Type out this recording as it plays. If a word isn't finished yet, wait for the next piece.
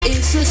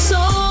The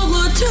soul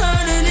will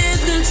turn it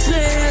into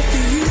slave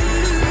for you.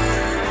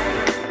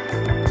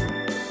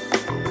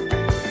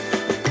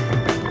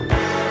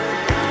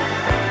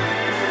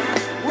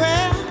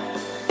 Well,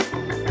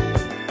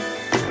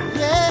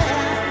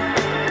 yeah.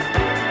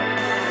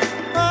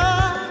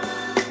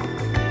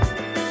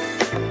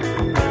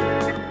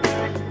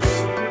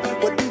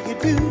 What do you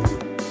do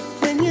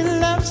when you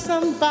love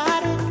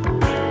somebody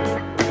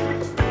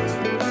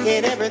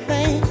and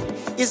everything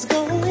is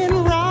going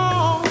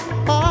wrong?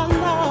 Oh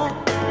no.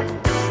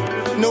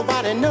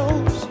 Nobody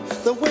knows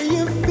the way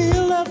you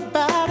feel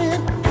about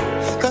it,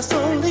 'cause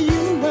only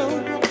you know.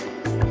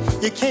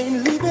 You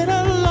can't leave it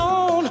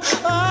alone.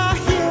 Ah,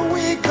 here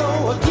we go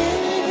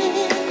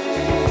again.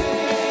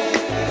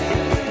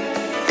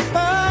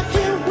 Ah,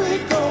 here we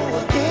go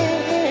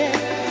again.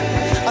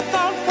 I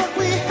thought what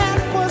we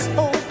had was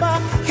over.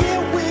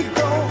 Here we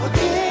go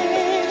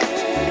again.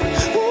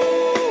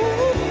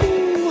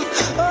 Ooh,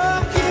 ah,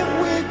 here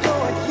we go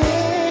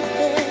again.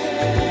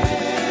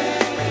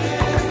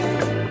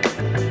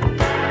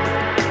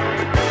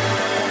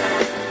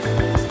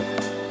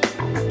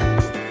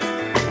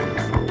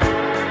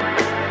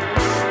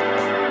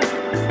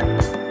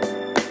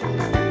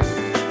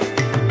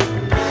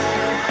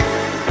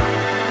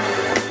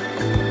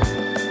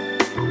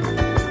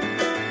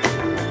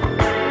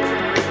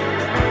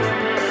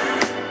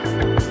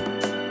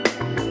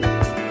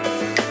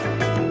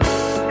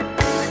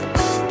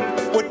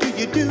 What do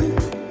you do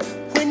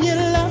when you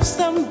love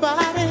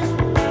somebody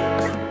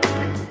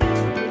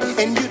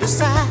and you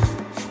decide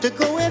to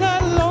go it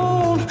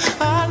alone?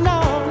 Oh, no,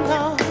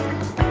 no.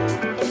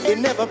 It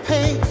never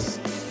pays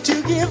to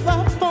give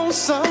up on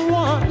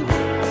someone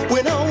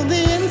when on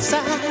the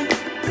inside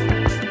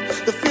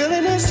the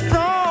feeling is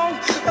strong.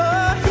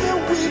 Oh, here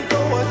we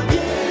go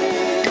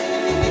again.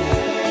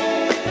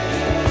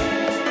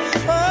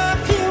 Oh,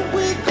 here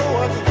we go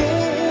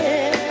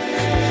again.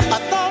 I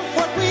thought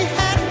what we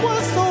had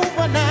was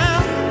over now.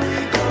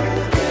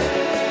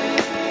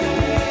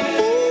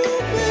 Ooh,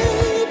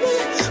 baby,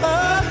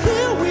 oh,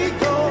 here we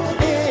go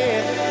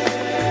again.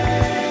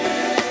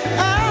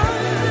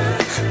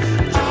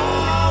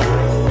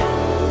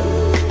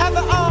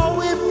 After all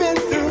we've been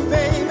through,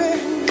 baby,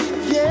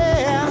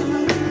 yeah.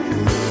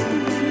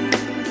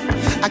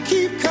 I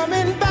keep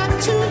coming back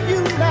to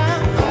you now.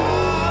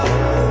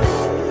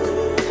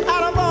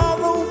 Out of all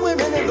the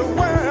women in the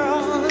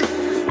world,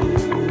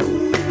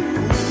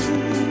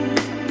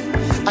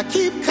 I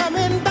keep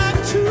coming back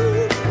to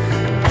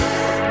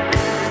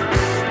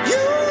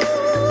you,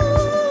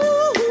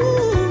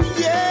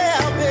 yeah,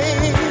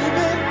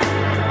 baby.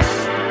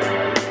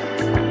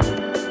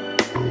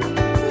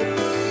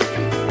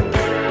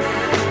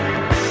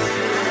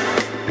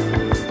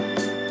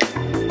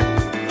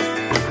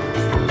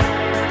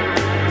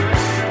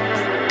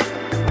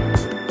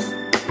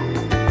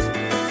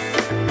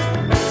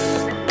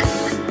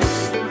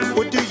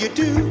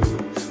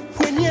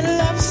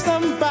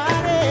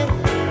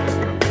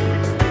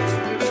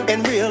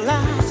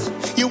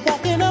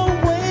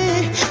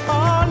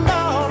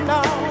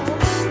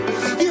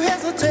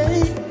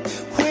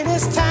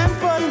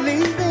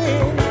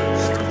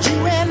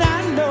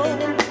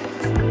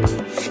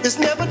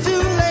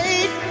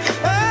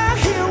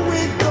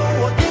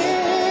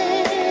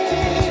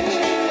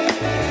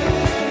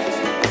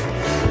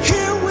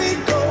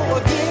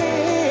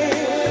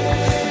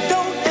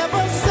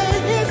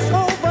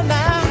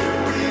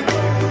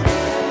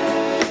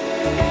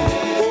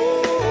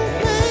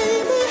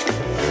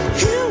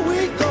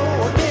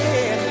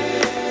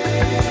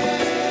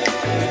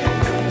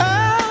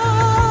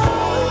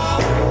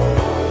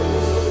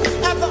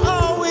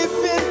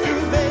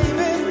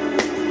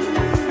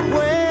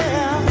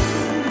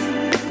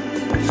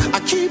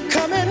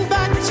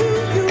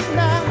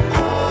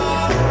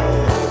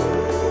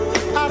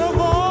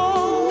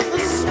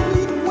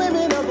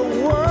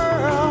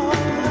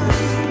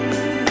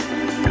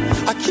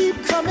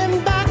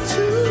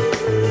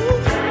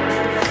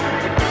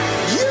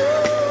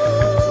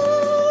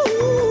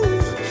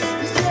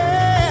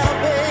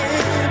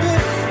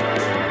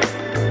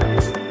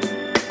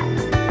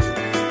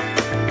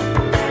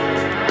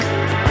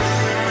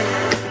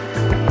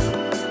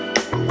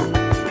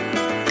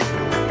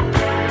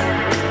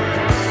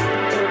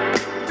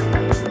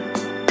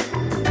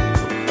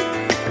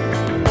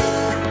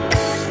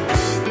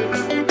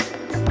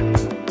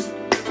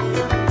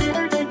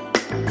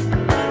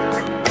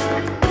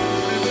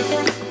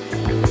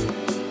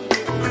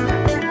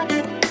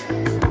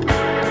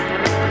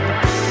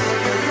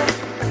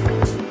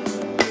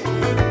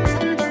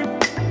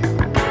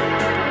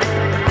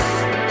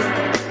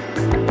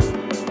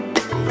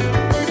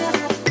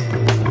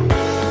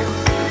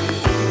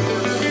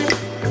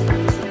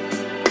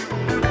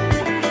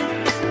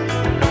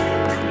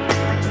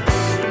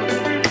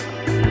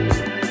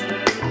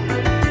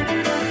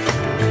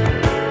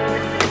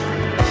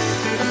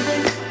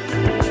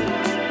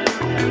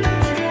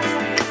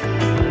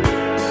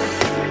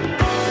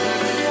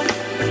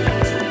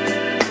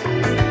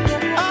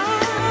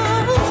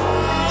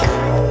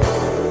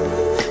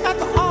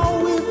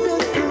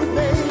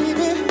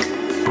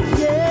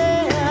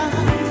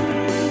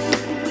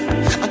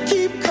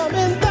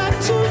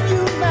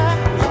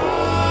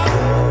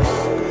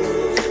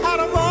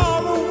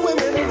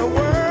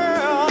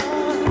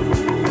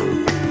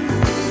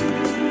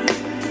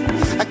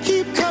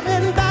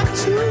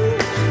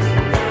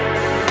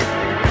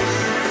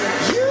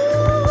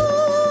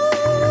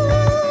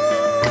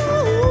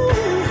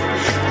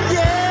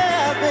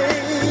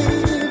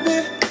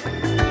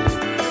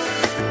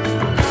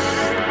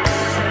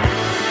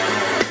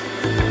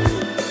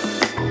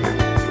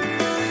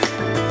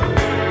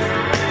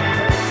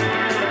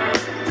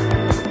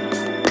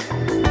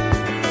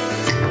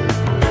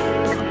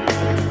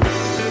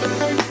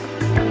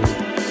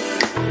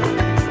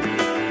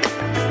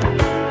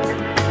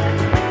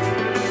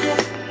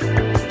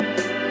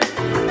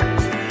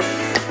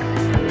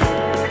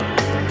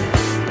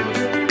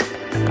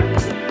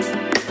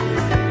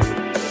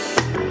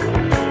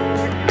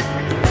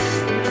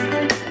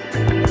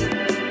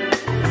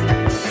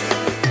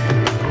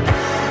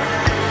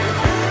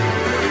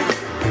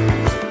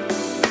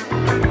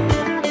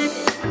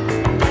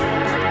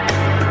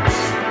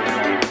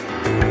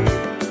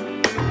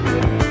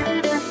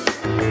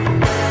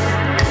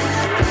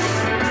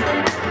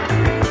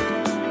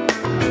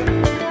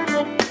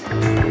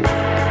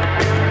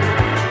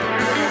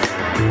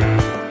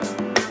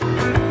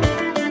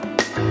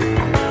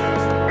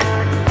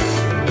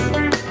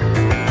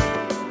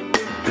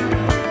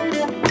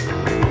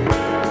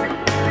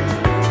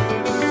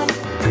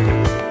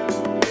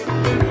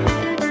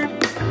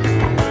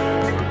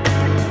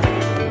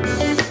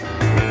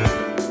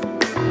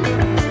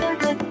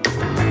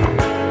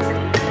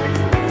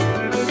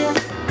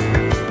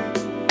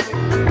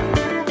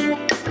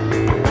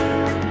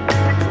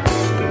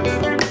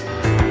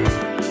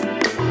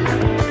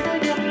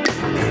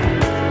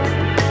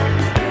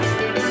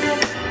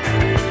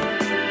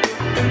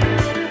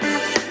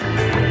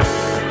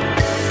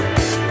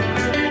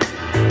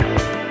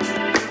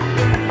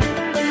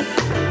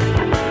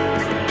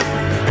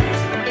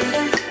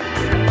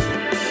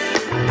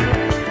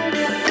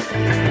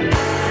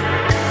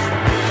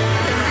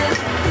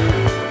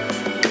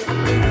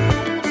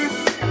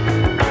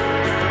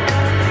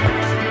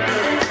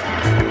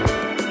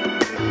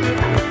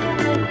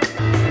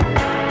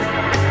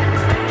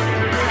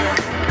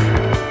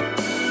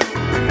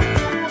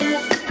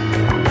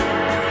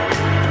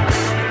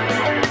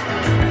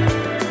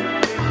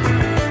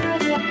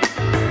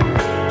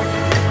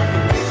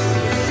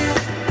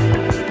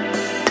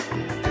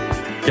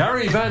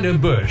 Brandon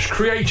Bush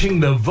creating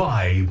the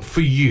vibe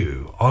for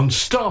you on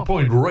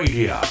Starpoint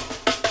Radio.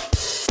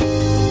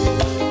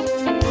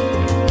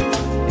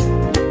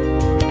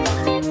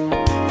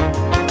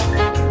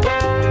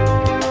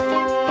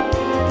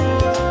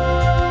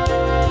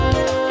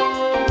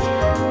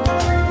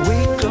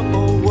 Wake up,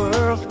 old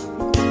world.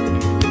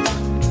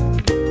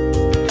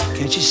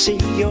 Can't you see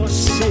your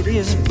city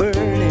is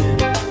burning?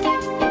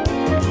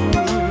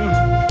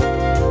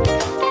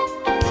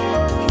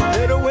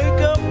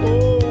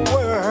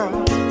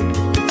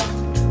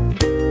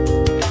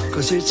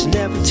 It's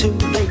never too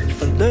late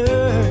for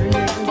learning.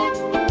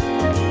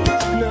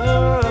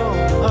 No.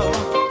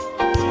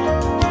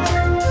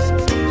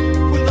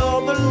 With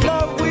all the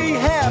love we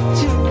have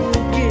to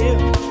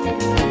give,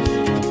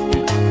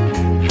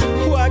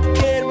 why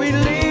can't we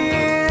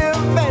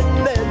live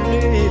and let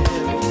live?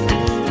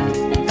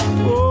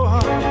 Oh,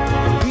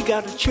 we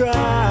gotta try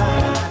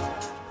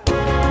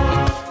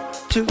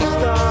to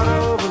start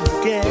over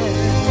again.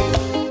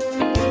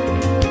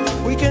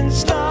 We can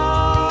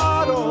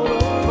start all over.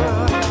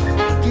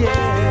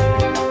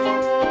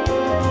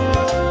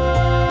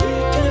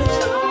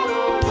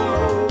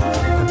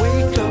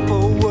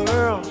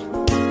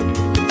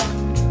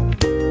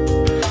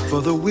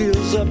 The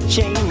wheels of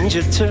change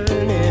are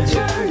turning,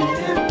 turning,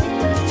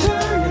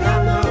 I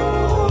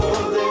know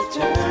they're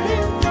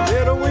turning.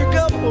 Better wake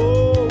up,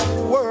 old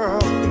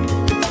world.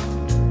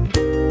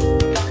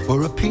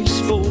 For a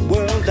peaceful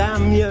world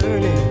I'm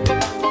yearning.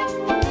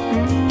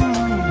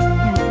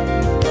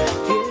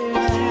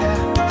 Yeah.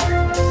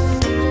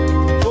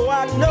 Oh,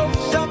 I know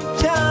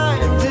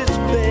sometimes it's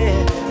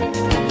bad,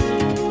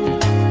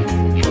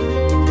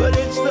 but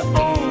it's the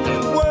only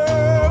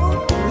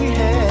world we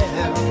have.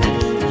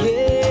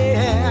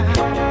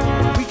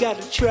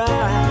 Gotta try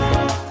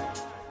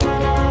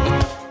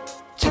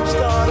to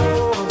start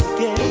over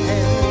again.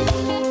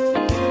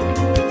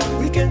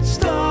 We can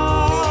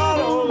start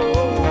all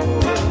over.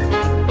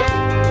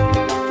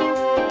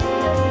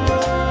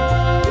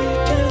 We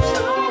can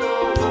start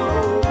all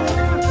over.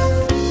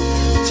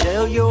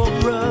 Tell your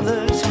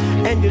brothers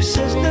and your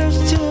sisters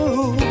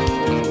too.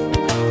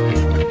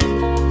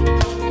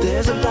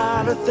 There's a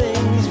lot of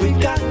things we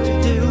got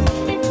to do.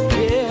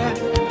 Yeah.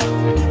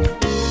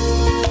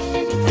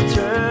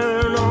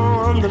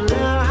 The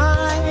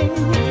line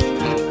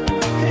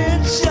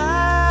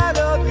inside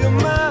of your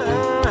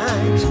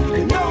mind.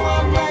 You know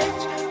I'm right,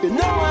 you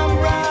know I'm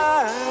right.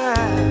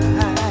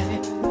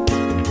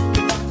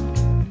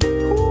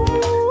 Ooh,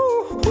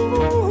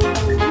 ooh.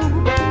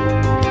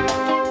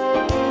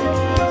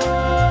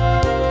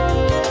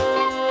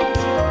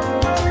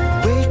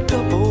 Wake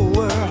up, old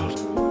world.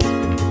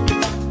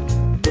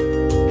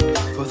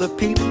 For the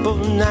people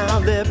now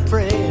they're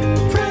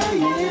praying, praying.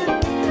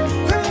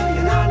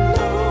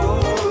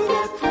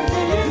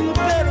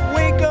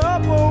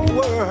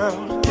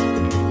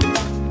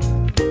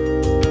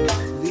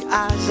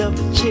 Of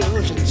the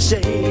children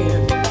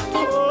saying,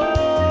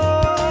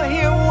 oh,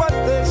 hear what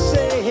they're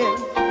saying.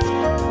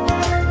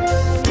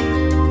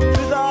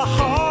 With our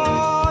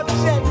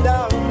hearts and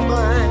our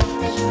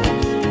minds,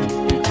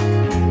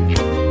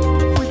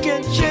 we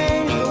can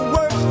change the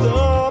worst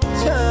of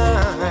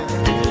time.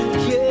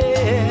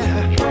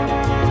 Yeah,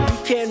 we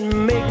can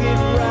make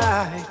it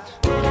right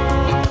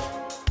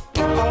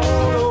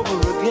all over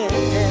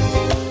again.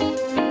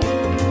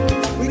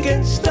 We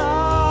can start.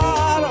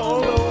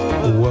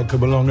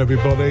 Welcome along,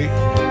 everybody.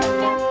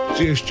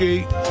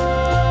 GSG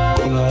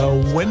on a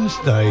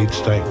Wednesday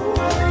today.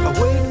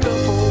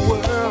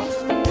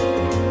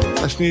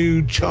 That's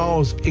new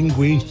Charles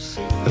Ingui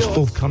that's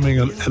forthcoming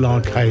on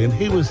LRK, and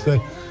he was the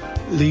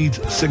lead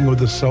singer of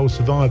the Soul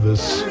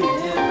Survivors.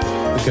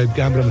 They gave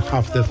Gamble and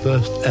Huff their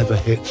first ever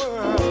hit.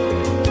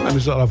 And we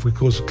start off with, of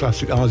course, the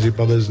classic Ozzy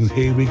Brothers, and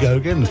Here We Go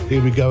Again.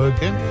 Here we go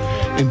again.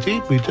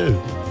 Indeed, we do.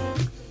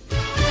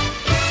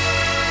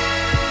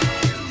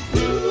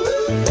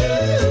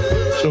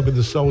 Talking of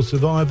the Soul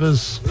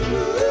Survivors.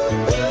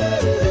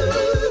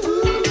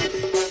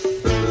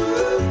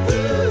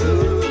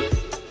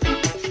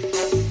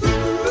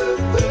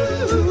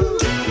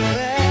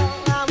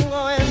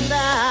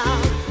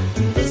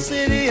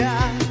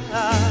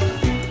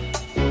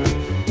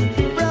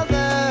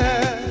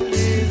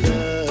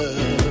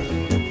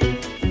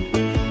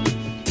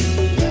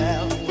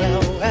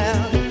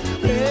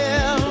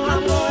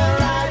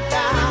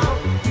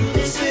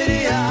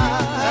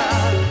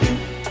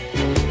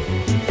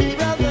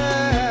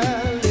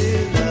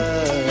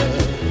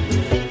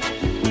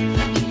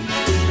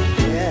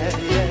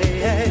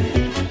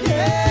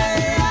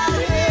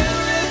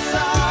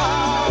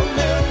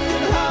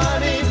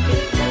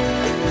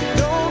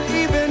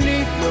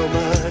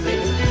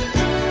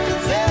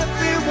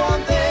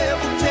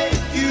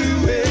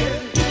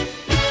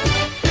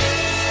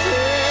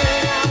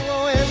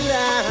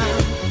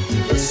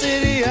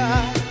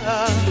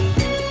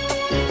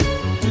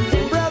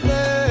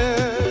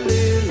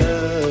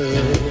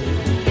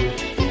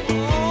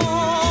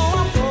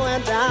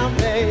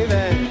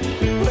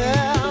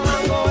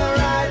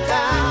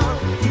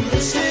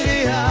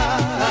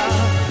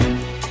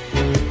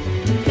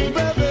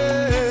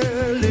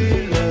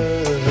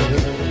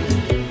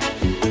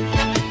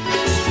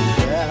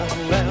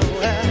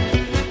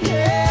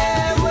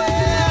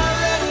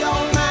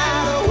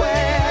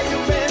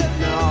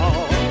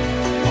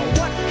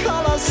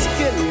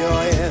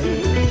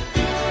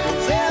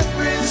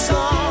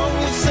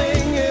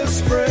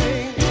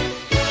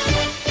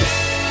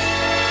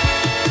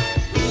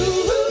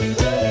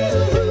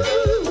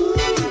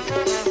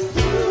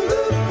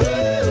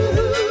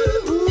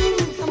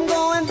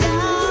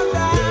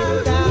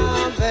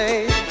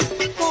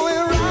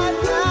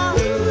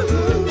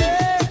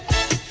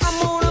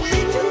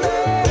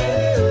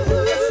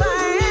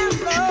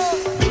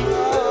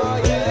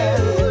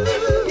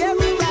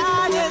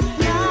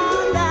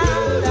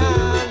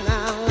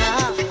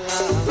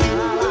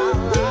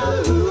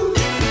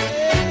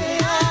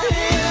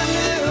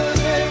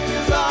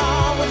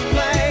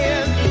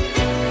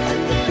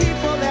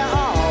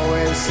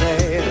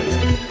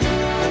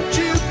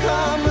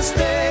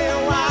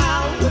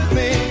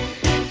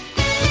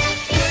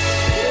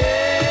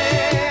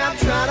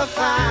 to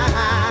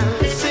find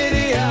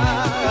city of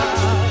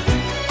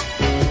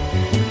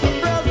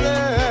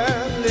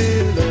brotherly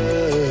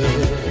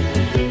love.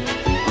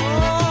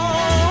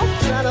 Oh,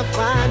 try to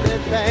find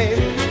it,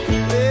 baby.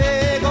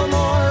 Hey, come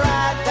on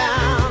right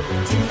down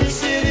to the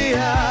city of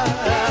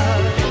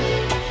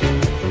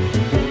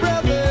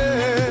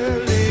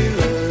brotherly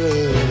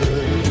love.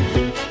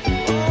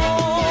 Oh,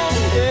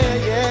 yeah,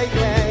 yeah,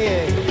 yeah,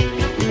 yeah.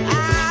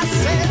 I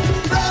said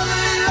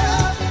brotherly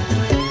love.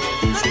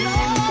 The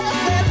Lord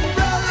said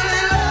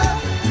brotherly love.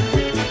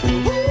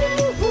 Ooh,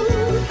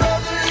 ooh,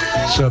 brotherly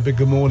love. So big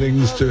good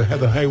mornings to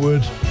Heather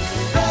Hayward,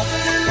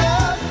 Brotherly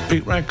love.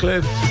 Pete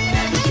Radcliffe,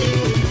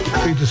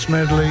 Peter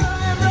Smedley,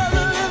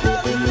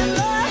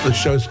 the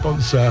show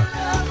sponsor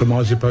from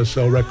Isaac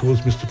Purcell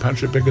Records, Mr.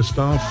 Patrick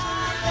Biggerstaff.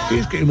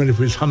 He's getting ready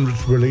for his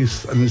 100th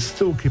release and is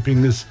still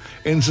keeping us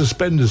in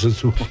suspenders as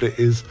to what it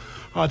is.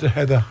 Hi to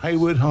Heather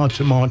Hayward, hi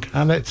to Mark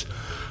Hallett,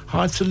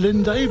 hi to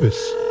Lynn Davis.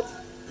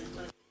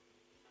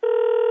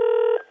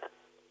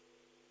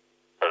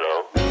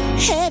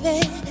 Hey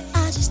baby,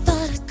 I just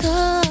thought I'd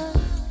call,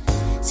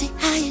 see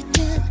how you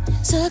doing,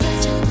 so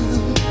glad you're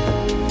home.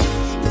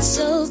 It's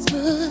so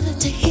good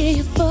to hear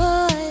your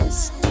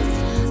voice.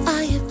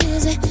 Are you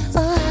busy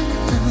or on the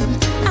phone?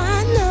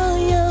 I know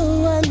you're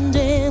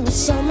wondering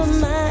what's on my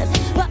mind,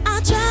 but I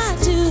try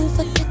to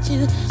forget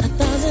you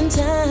 1,000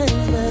 times,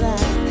 but I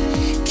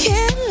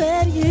can't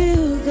let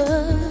you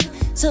go.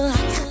 So I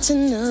got to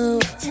know,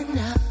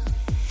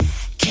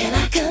 can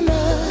I come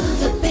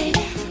over,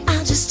 baby?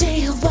 I'll just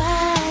stay a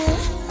while.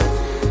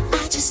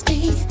 I just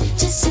need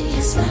to see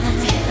you smile.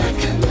 Can I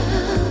come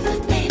over,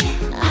 baby?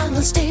 I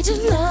won't stay too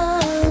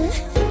long.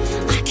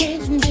 I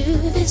can't do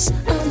this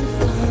on the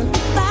phone.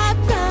 I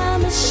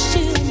promise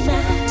you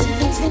not to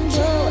lose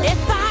control.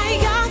 If I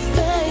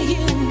offer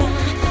you my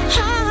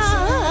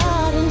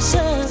heart and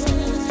soul,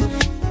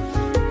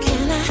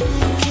 can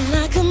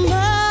I come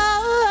over?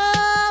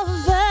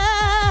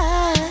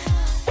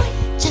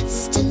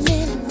 Just a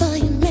minute before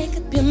you make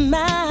up your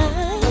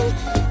mind.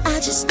 I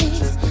just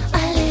need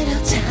a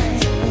little time.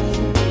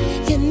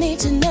 You need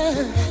to know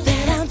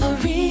that I'm for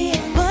real.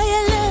 Boy,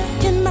 you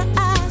look in my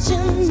eyes, you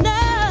know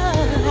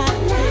I'm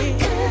not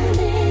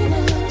coming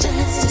over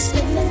just to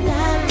spend the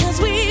night. 'Cause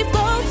we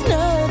both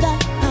know that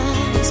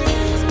heart's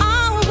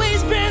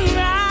always been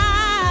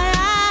right.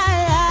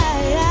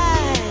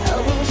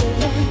 Won't you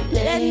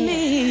let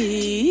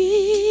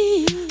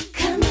me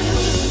come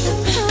over?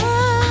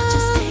 I'll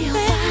just stay a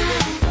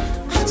while.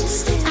 I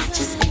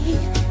just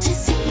need to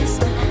see you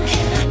smile.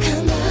 Can I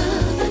come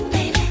over,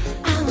 baby?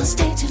 I won't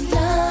stay too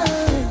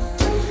long.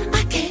 I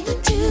can't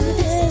do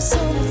this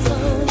on the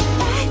phone.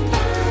 I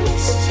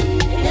promise you,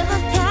 never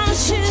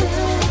promise you.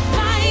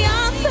 I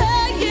offer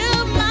you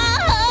my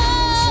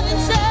heart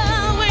and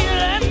soul. Will you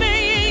let me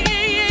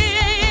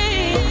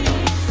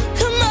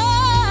come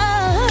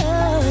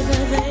over,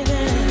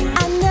 baby?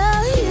 I know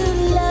you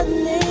love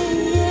me.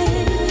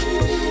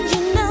 You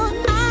know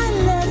I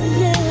love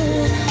you.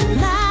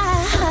 My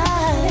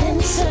heart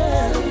and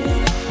soul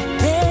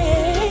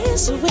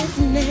is with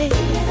me.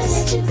 Never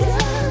let you go.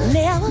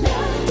 Never,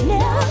 never,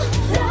 never.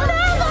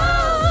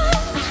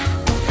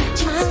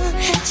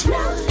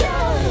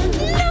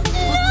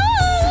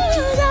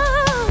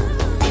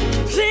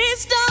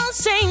 Please don't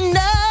say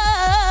no.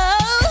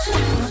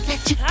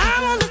 I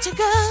won't let you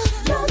go.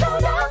 No, no,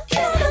 no.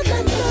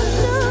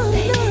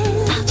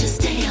 I'll just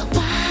stay a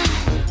while.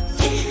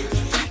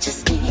 I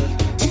just need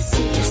to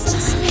see you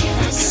smile.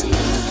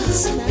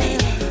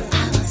 Baby, I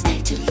won't stay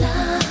too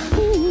long.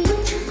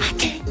 I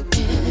can't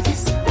do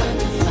this on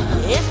the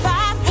phone. If I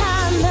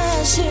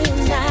promise you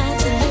not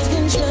to lose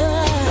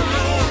control,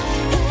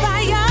 if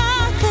I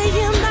offer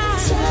you my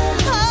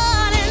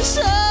heart and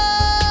soul,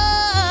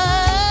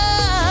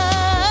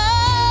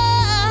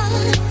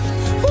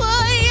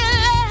 will you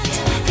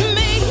let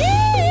me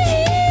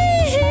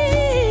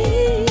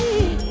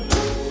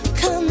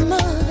come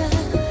over,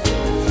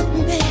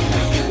 baby?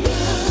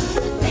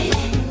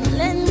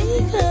 Let me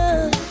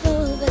come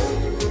over,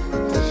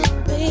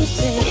 baby.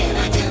 Can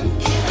I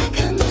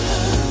come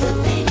over,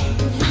 baby?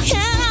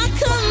 Can I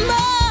come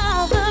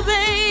over,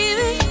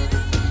 baby?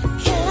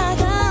 Can I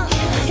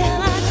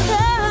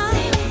come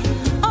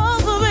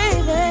over,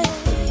 baby?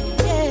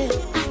 Yeah,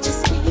 I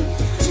just need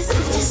to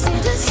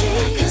see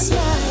you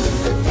smile,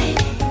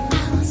 baby.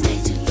 I won't stay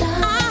too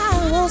long. I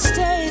won't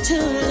stay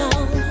too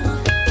long.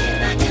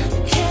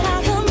 Can I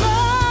come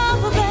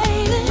over,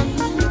 baby?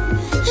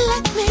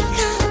 Let me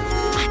come.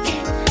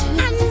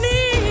 I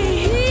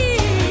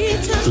need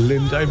to.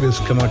 Lynn Davis,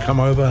 can I come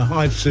over?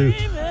 Hi to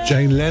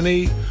Jane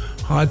Lenny,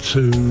 hi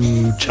to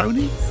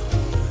Tony,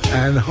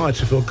 and hi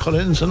to Phil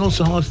Collins, and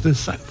also hi to the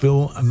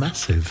Sackville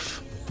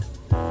Massive.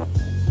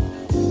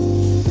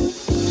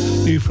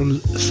 New from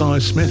Cy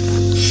Smith.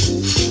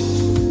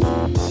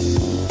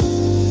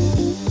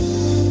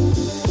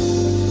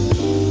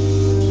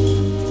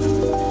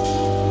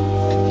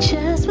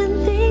 Just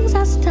when things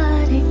are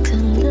starting to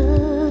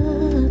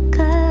look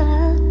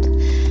up,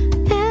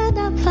 and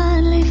I'm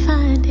finally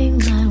finding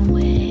my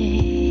way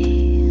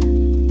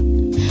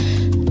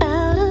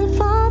out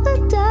of all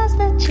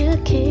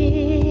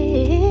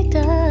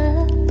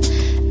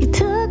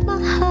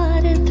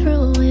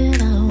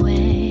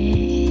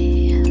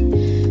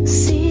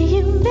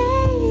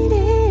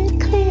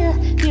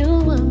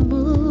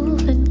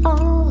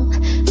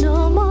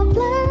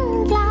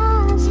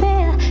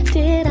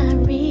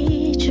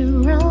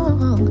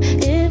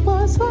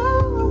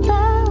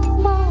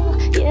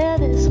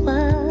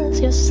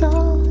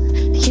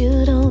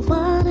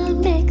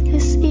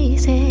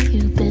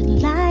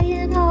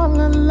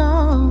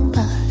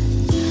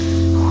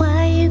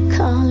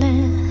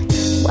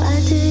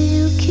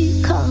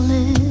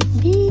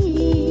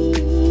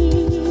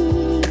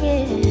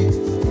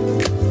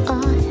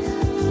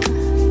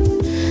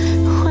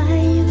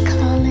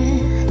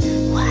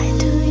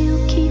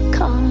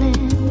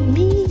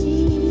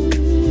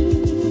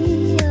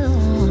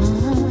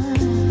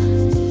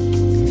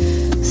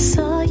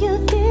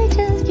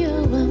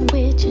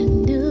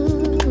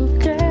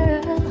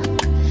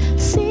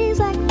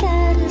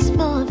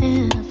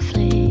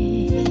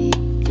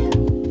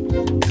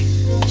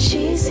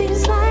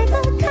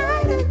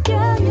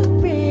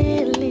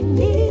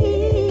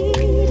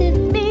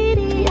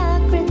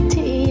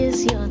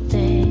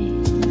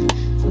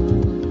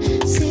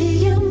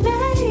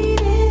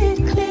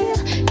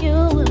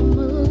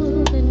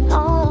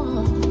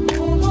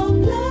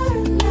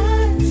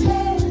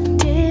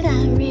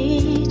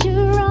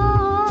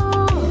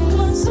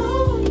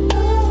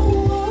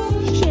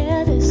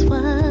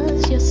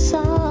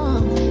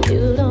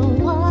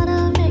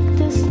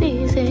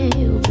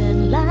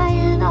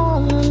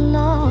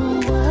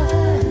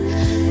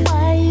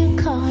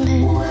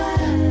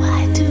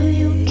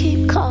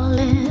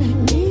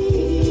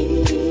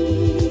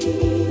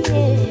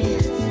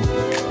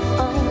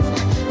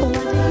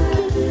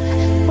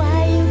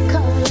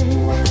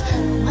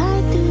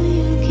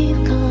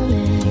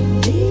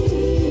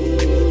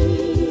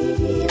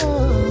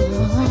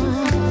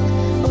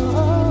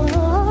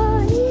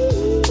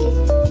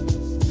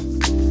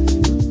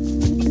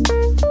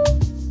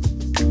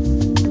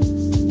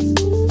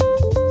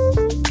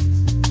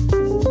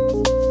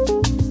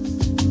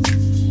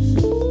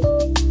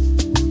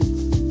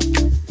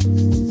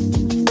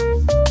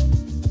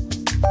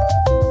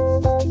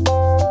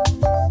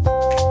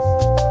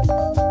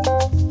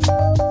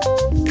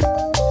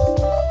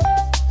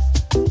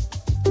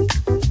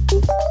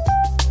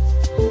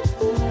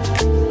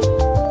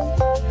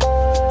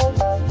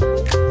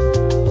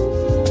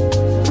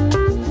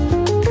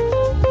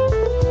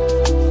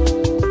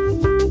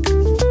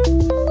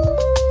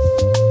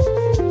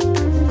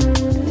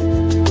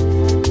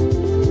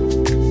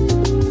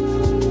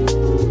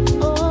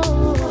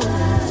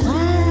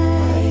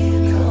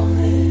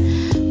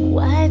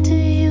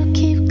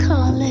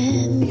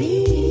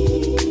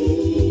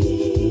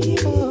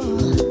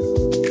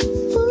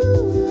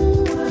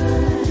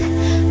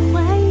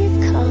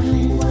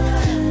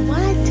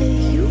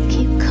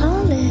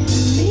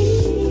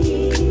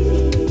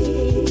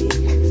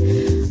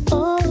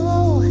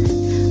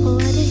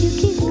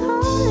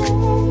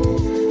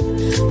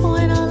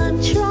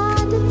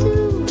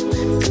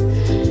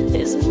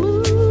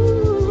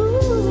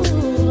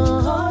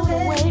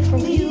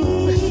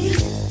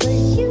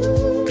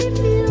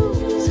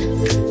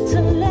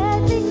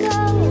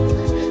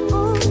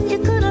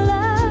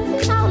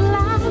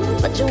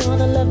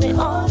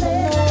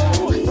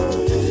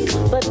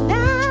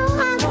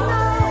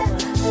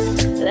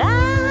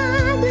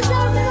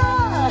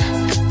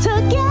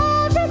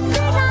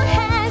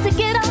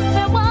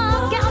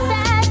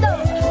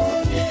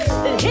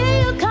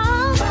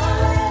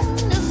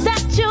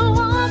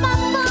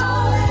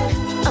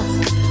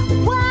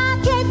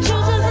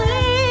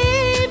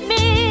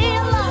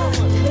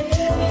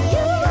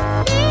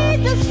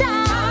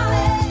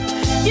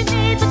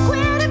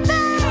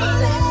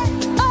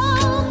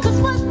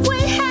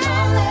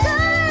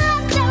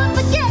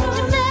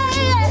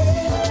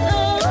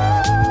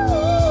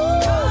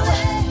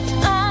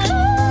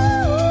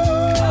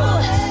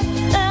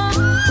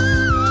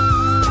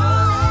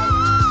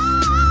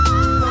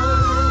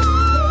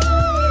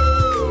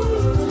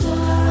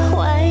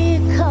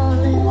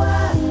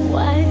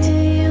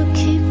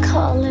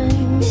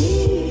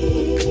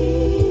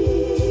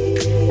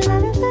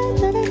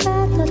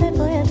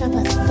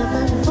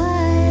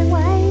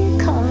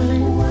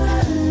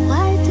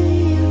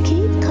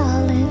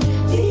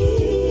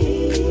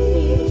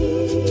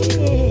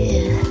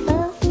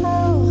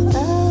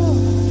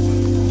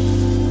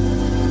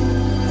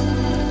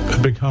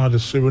hi to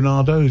Sue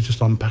Renardo, who's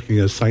just unpacking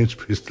her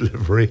Sainsbury's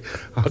delivery.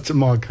 Hi to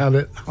Mike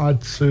Hallett. Hi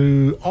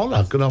to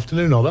Ola. Good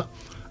afternoon, Ola.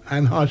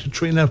 And hi to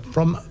Trina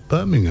from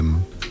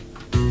Birmingham.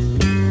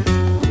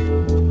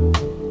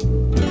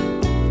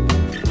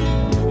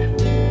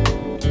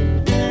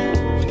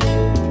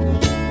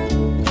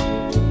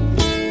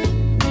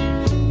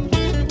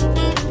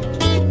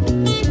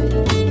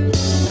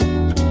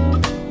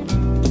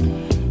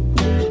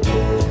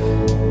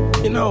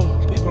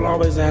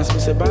 Always ask me,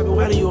 say, Bobby,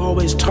 why do you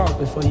always talk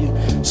before you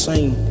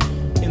sing?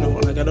 You know,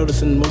 like I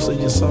notice in most of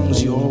your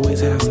songs, you always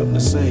have something to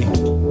say. You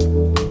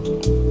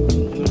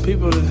know,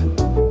 people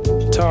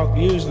that talk,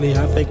 usually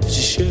I think that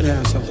you should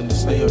have something to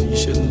say, or you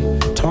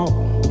shouldn't talk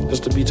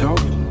just to be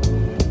talking.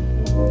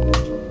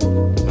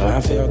 But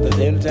I feel that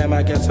anytime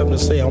I got something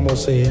to say, I'm gonna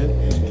say it,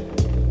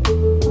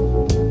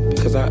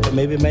 because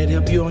maybe it might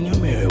help you on your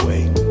merry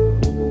way.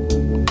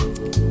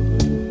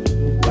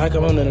 Like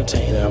I'm an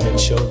entertainer, I'm in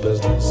show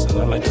business, and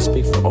I like to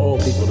speak for all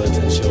people that's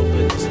in show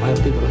business. A lot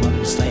of people don't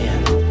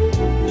understand.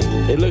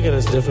 They look at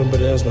us different, but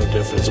there's no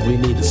difference. We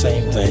need the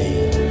same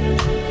thing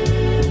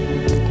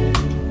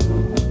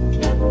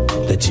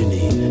that you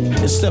need.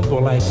 It's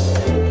simple, like,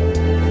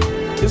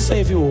 just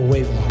say if you were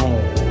away from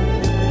home.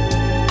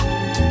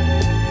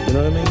 You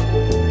know what I mean?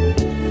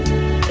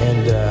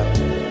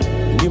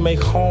 And you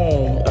make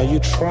home, or you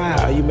try,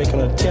 or you make an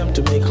attempt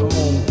to make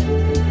home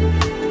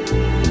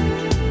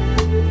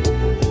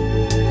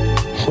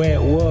where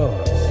it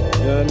was,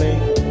 you know what I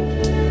mean?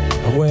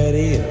 Or where it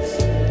is.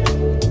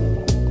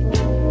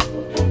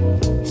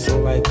 So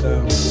like,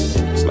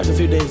 it's like a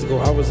few days ago,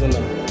 I was in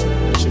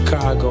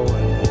Chicago,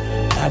 and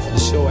after the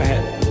show, I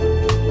had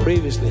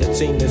previously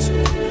seen this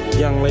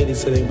young lady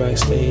sitting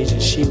backstage,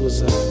 and she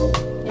was,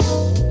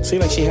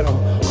 seemed like she had a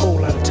whole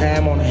lot of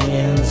time on her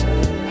hands.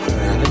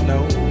 I didn't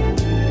know.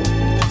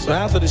 So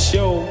after the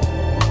show,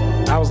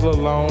 I was a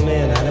little lonely,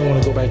 and I didn't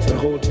want to go back to the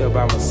hotel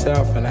by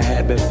myself, and I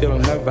had been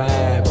feeling her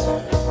vibe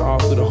all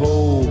through the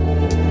whole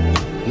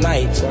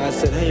night. So I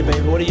said, hey,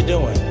 baby, what are you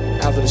doing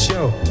after the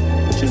show?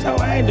 She said,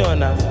 oh, I ain't doing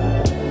nothing.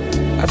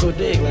 I said,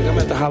 dig, like I'm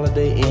at the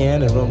Holiday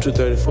Inn in room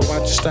 234. Why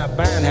don't you stop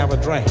by and have a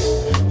drink?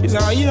 She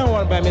said, oh, you don't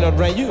want to buy me no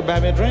drink. You can buy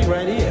me a drink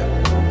right here.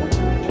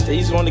 So you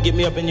just want to get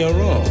me up in your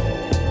room.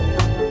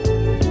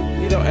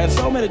 You know, and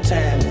so many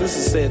times this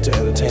is said to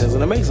entertainers,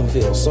 and it makes them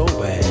feel so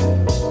bad.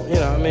 You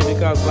know what I mean?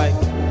 Because, like,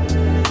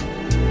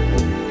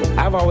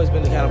 I've always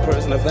been the kind of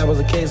person, if that was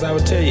the case, I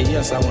would tell you,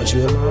 yes, I want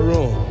you in my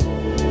room.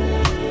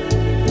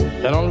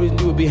 The only reason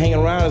you would be hanging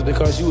around is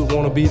because you would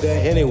want to be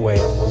there anyway.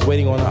 I was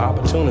waiting on an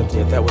opportunity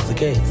if that was the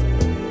case. You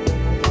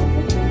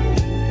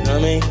know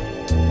what I mean?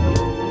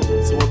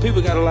 So what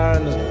people got to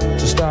learn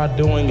to start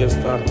doing is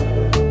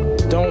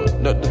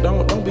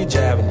don't be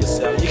jabbing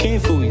yourself. You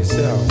can't fool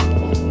yourself.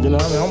 You know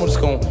what I mean? I'm just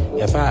going,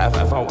 if I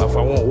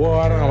want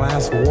water, I'm going to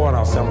ask for water.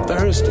 I'll say I'm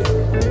thirsty.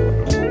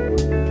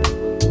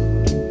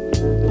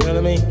 You know what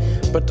I mean?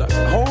 But the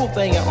whole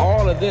thing in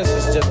all of this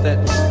is just that,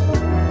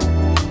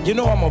 you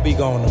know I'm going to be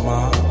gone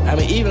tomorrow. I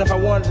mean, even if I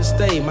wanted to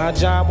stay, my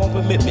job won't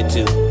permit me to.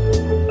 You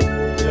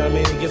know what I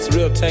mean? It gets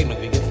real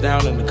technical. It gets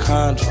down in the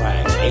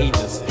contracts,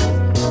 agencies,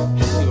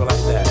 people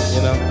like that,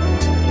 you know?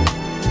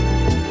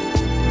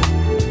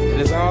 And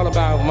it's all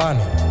about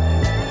money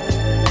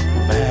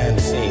behind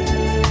the scenes.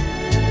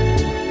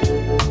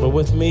 But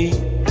with me,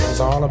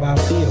 it's all about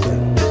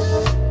feeling.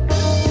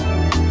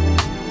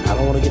 I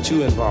don't want to get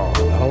you involved.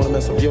 I don't want to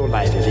mess up your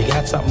life. If you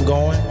got something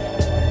going,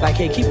 like,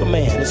 hey, keep a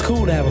man. It's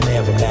cool to have a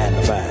man from 9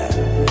 to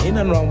 5. Ain't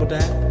nothing wrong with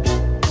that.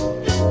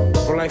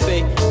 But like,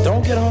 say,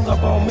 don't get hung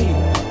up on me.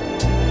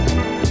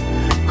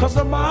 Cause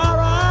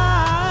tomorrow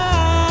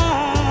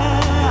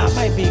I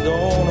might be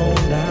going on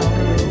down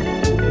the road.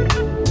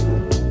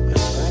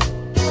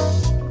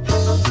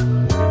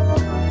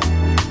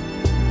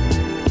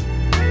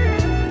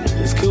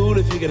 It's cool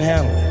if you can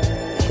handle it.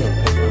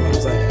 That's what I'm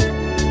saying.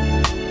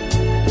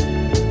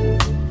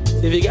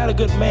 If you got a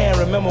good man,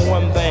 remember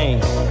one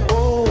thing.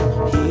 Oh,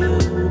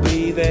 he'll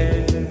be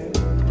there.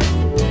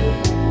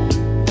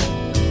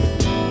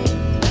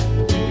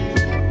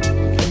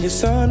 When your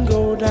sun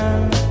go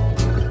down,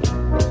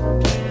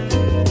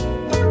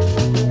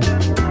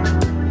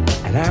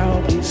 and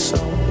I'll be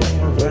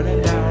somewhere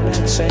running down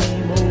that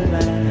same old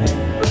line.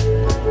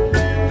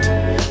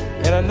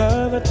 In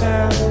another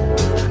town,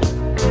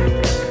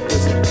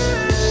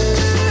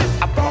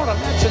 I thought I'd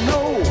let you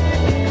know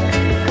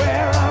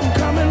where I'm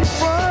coming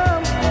from.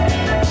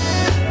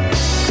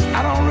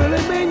 I don't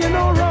really mean you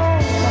no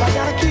wrong, but I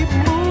gotta keep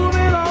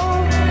moving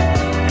on.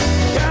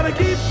 Gotta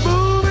keep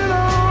moving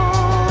on.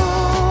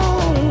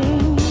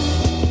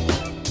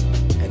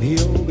 And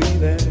he'll be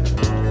there.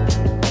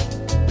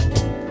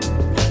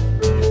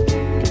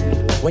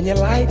 When your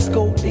lights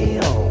go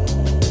dim,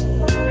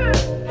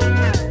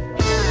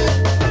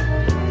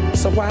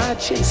 so why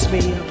chase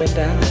me up and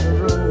down the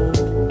road?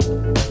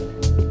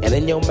 And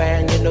in your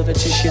mind you know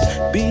that you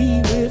should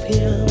be with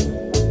him.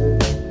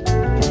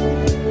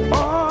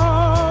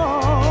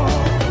 Oh,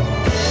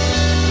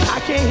 I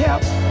can't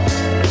help,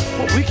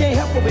 we can't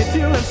help what we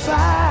feel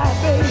inside,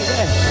 baby.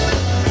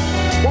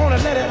 wanna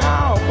let it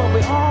out, but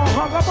we all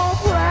hung up on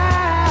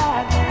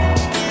pride.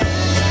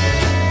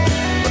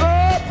 But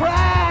oh,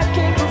 pride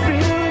can't fulfill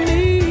the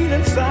need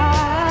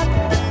inside.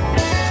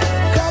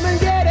 Come and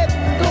get it,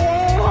 go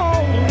on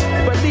home,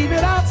 but leave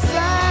it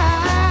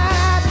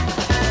outside.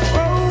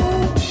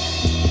 Oh,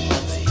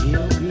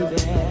 he'll be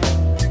there.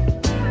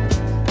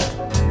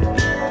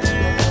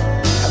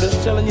 I'm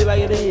just telling you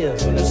like it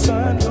is. When the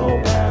sun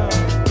goes down,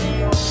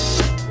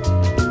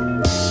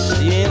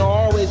 you ain't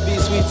always be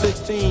sweet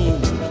 16.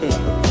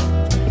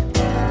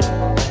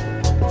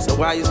 So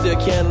while you still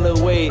can't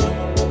lose weight,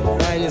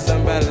 find you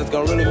somebody that's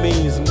gonna really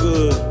mean you some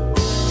good.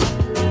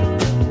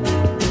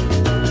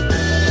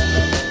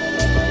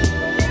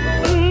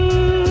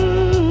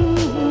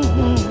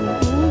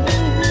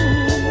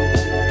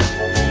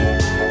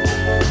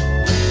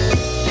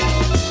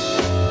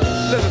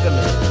 Listen to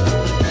me.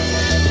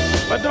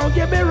 But don't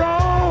get me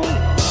wrong,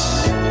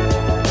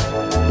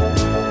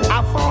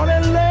 I fall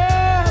in love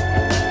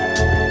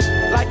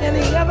like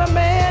any other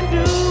man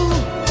do.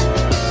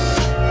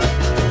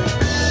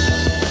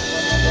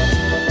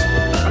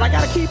 But I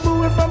gotta keep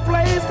moving from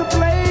place to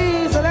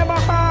place, and in my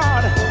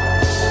heart,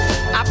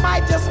 I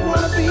might just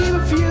wanna be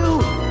with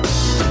you.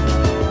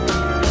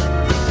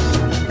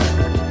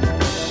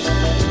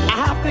 I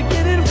have to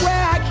get it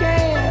where I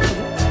can.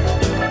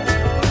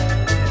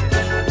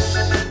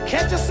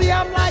 Can't you see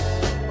I'm like,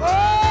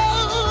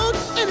 oh,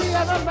 any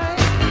other man?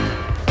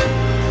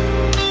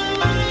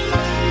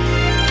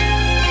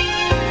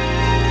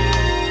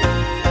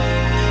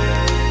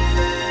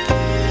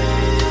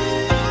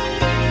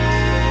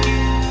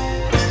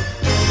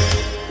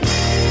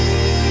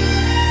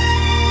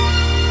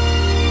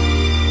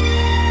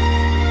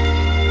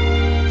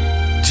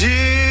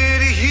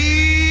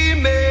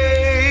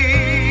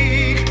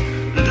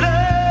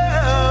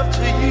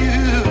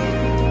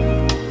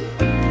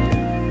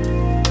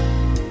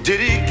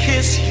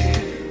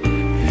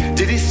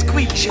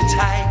 You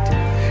tight,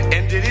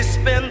 and did he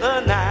spend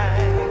the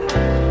night?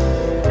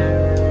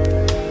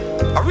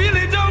 I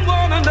really don't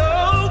wanna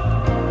know,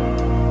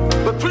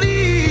 but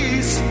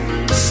please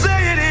say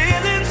it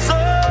isn't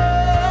so.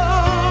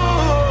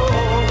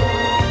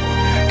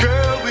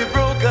 Girl, we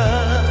broke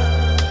up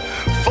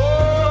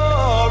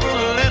for a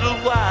little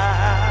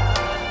while.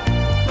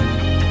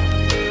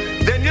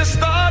 Then you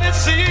started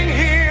seeing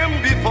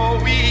him before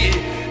we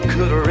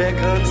could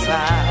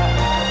reconcile.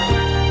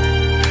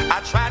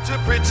 I tried to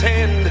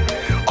pretend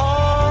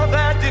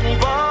that didn't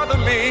bother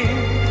me,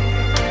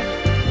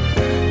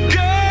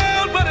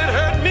 girl, but it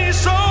hurt me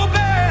so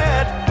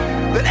bad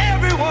that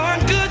everyone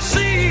could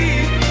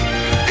see.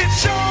 It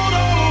showed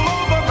all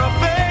over my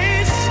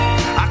face.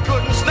 I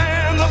couldn't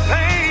stand the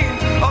pain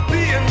of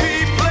being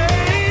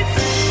replaced,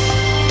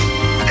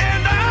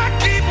 and I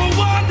keep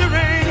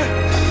wondering,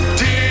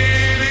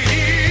 did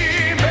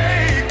he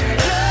make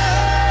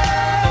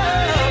love?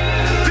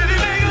 Did he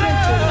make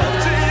love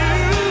to you?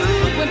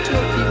 Went to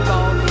a few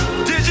balls.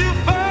 Did you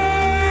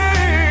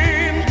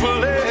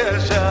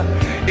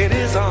in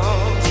his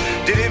arms?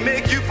 Did he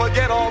make you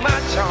forget all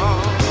my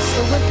charms?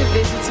 So went to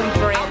visit some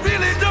friends. I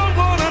really don't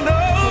wanna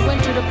know. We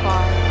went to the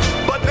park.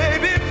 But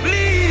baby,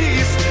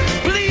 please,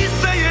 please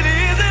say it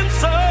isn't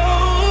so.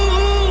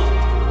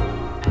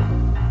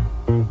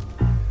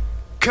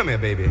 Come here,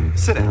 baby.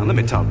 Sit down. Let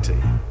me talk to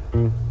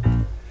you.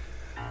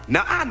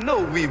 Now, I know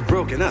we've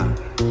broken up,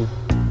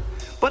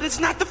 but it's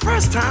not the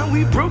first time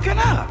we've broken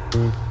up.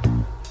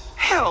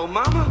 Hell,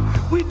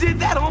 mama, we did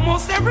that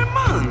almost every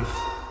month.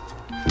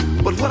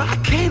 But what I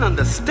can't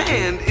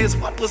understand is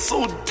what was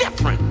so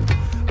different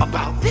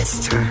about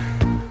this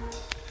time.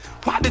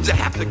 Why did you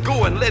have to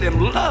go and let him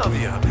love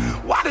you?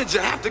 Why did you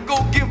have to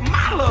go give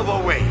my love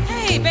away?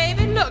 Hey,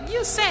 baby, look,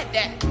 you said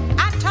that.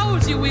 I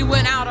told you we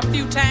went out a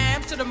few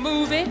times to the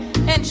movie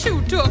and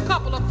shoot to a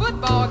couple of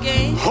football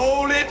games.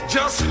 Hold it,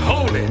 just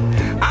hold it.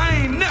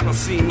 I ain't never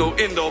seen no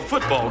indoor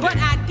football game. But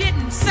I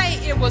didn't say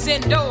it was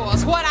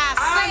indoors. What I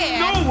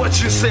said... I know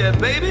what you said,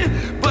 baby,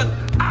 but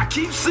I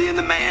keep seeing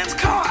the man's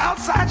car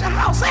outside your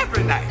house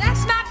every night.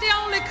 That's not the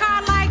only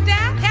car like that.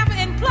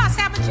 And plus,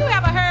 haven't you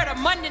ever heard of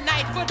Monday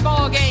night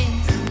football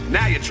games?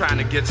 Now you're trying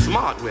to get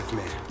smart with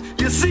me.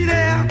 You see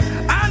there?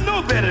 I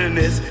know better than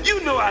this. You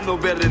know I know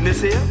better than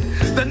this here.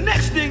 The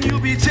next thing you'll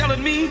be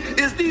telling me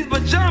is these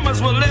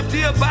pajamas were left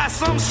here by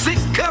some sick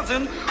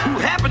cousin who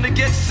happened to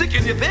get sick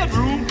in your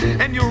bedroom,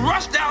 and you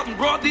rushed out and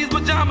brought these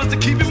pajamas to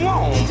keep him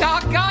warm.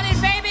 Doggone it,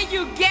 baby,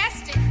 you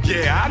guessed it.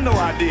 Yeah, I know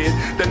I did.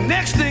 The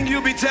next thing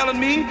you'll be telling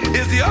me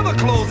is the other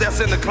clothes that's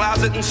in the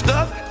closet and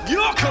stuff,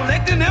 you're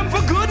collecting them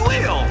for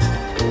goodwill.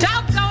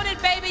 Doggone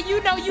it, baby,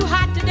 you know you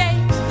hot today.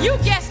 You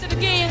guessed it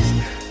again.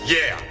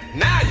 Yeah,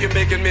 now you're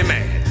making me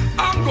mad.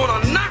 I'm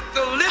gonna knock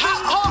the living...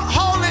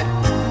 Hold it.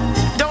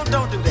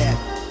 Don't do that.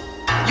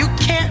 You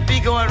can't be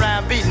going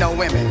around beating no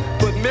women.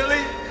 But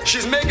Millie,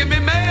 she's making me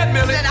mad,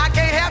 Millie. Then I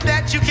can't help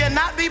that. You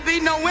cannot be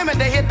beating no women.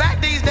 They hit back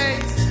these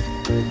days.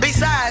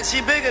 Besides,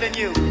 she bigger than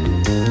you.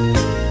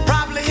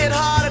 Probably hit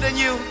harder than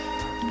you.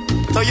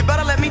 So you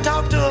better let me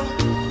talk to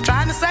her.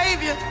 Trying to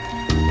save you.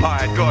 All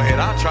right, go ahead.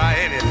 I'll try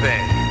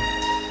anything.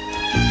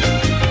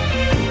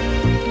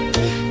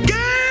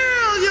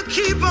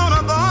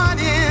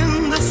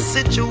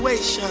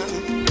 situation,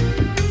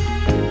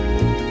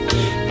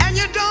 and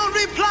you don't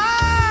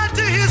reply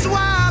to his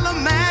wild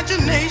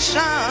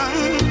imagination.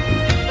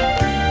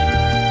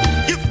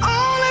 You've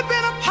only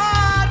been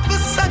apart for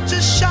such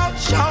a short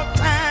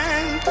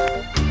time.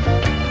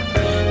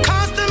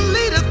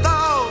 Constantly the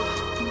thought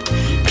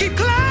keep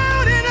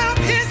clouding up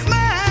his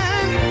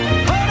mind.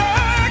 But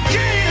I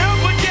can't help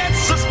but get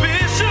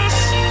suspicious.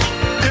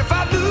 If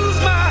I lose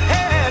my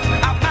head,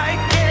 I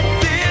might get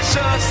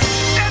vicious.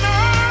 And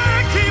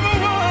I keep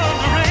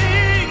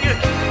wondering,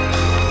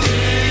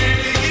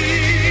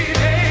 did he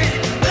make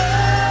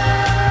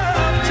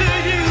love to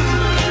you?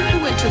 We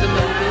went to the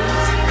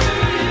movies,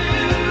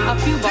 a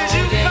few ball Did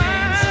you games,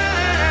 find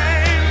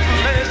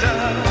pleasure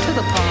to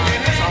the park.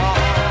 in his heart?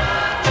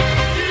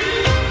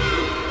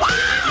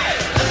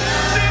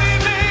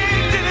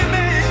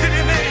 Did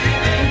he make?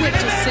 We went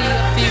to see a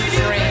few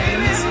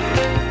friends.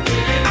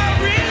 I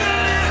really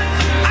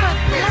But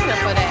later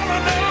for that,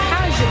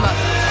 how's your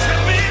mother?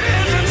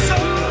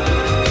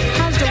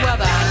 How's the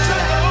weather out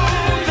tonight?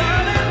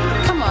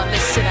 Come on,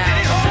 let's sit down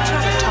and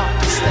try to talk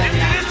this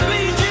thing out.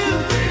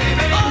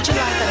 Would you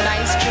like a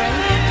nice drink?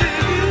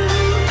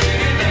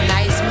 A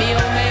nice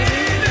meal, maybe?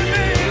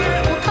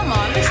 Well, come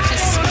on, let's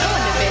just go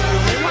in the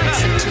bedroom and watch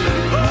some TV.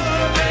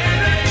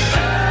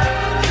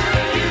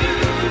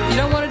 You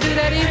don't want to do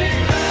that either?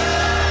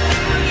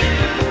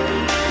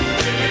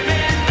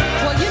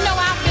 Well, you know,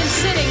 I've been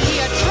sitting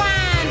here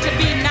trying to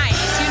be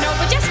nice,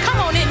 but just come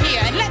on in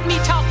here and let me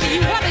talk to you,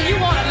 whether you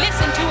want to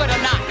listen to it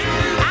or not.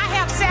 I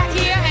have sat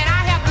here and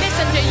I have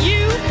listened to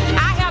you.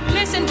 I have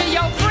listened to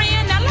your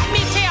friend. Now let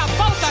me tell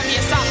both of you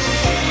something.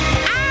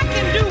 I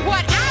can do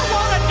what I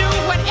want to do,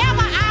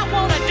 whenever I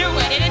want to do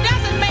it. And it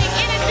doesn't make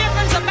any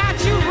difference about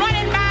you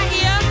running by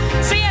here,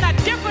 seeing a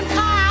different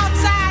car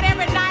outside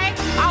every night,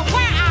 or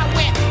where I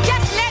went.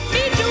 Just let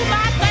me do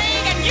my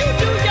thing and you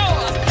do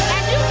yours.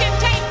 And you can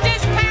take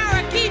this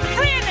parakeet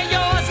friend of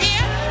yours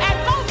here, and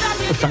both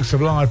of you. Facts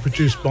of Life,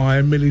 produced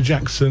by Millie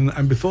Jackson,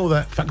 and before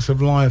that, Facts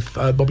of Life,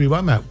 Bobby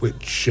Womack,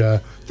 which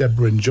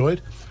Deborah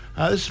enjoyed.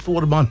 This is for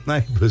one of my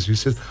neighbours who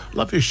says,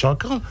 "Love your show. I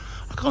can't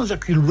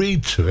exactly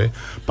read to it,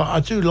 but I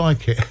do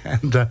like it."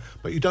 And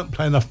but you don't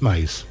play enough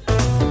Maze.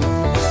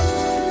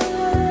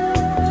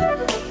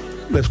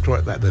 Let's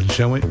correct that then,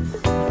 shall we?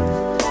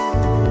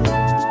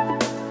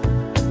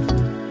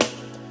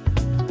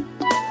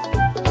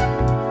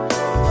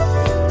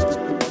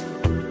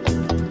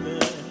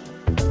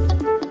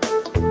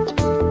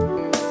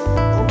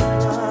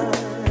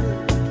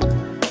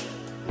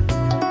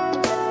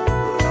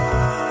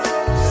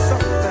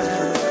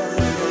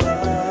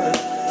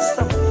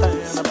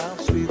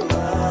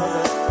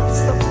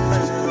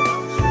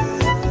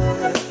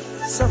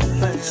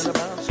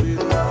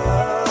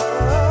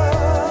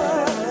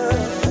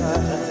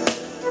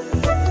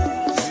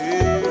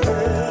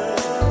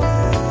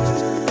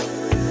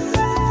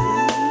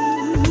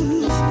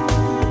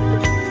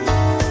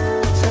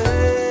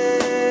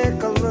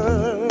 Take a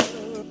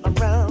look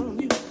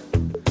around you,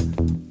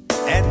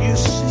 and you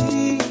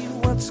see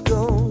what's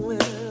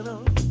going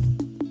on.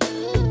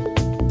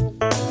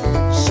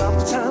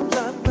 Sometimes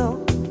I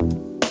know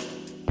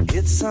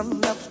it's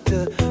enough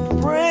to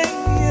bring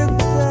you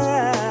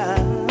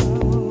down.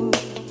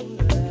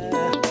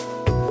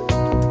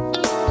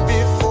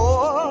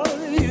 Before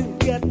you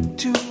get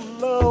too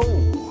low,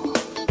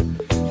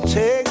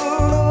 take a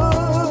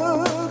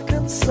look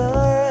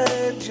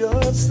inside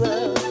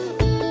yourself.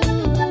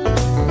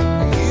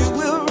 You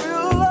will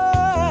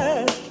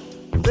realize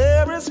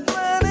there is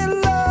plenty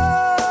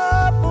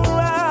love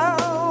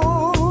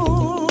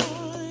around.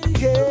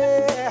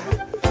 Yeah.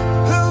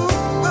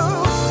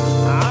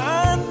 Ooh, I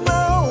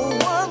know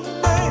one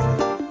thing.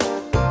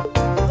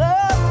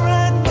 There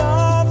ain't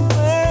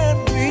nothing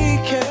we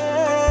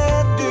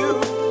can't do.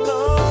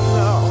 No,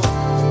 no.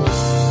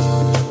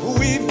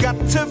 We've got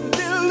to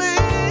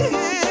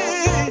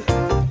believe,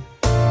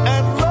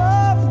 and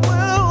love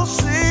will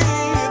see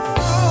it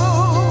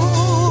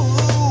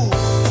through.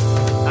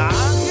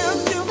 I'll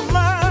give you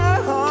my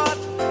heart,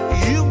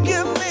 you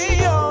give me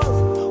yours.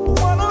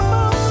 One of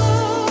us.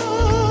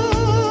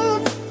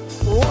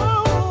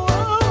 Whoa,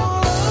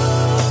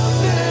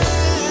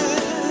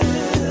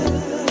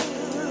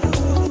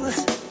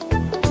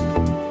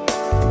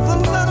 the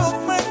little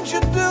things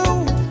you do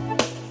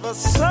for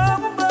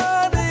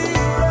somebody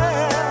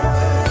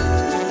else.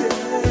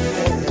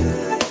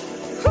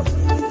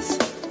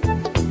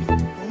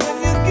 When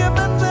you're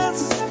giving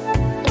this,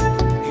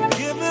 you're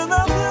giving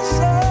up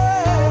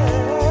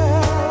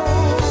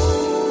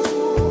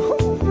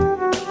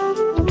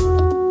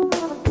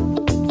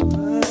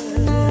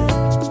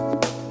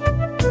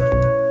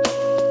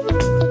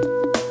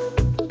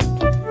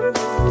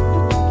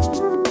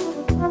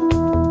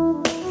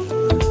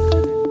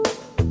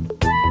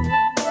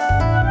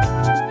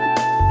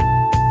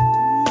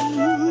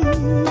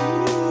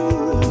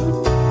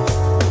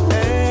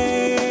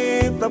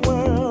Ain't the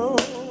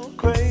world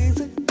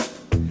crazy?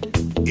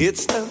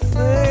 It's the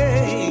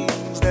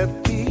things that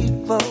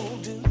people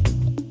do.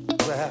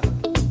 Well,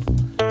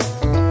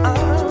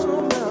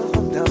 I'm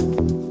never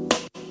done.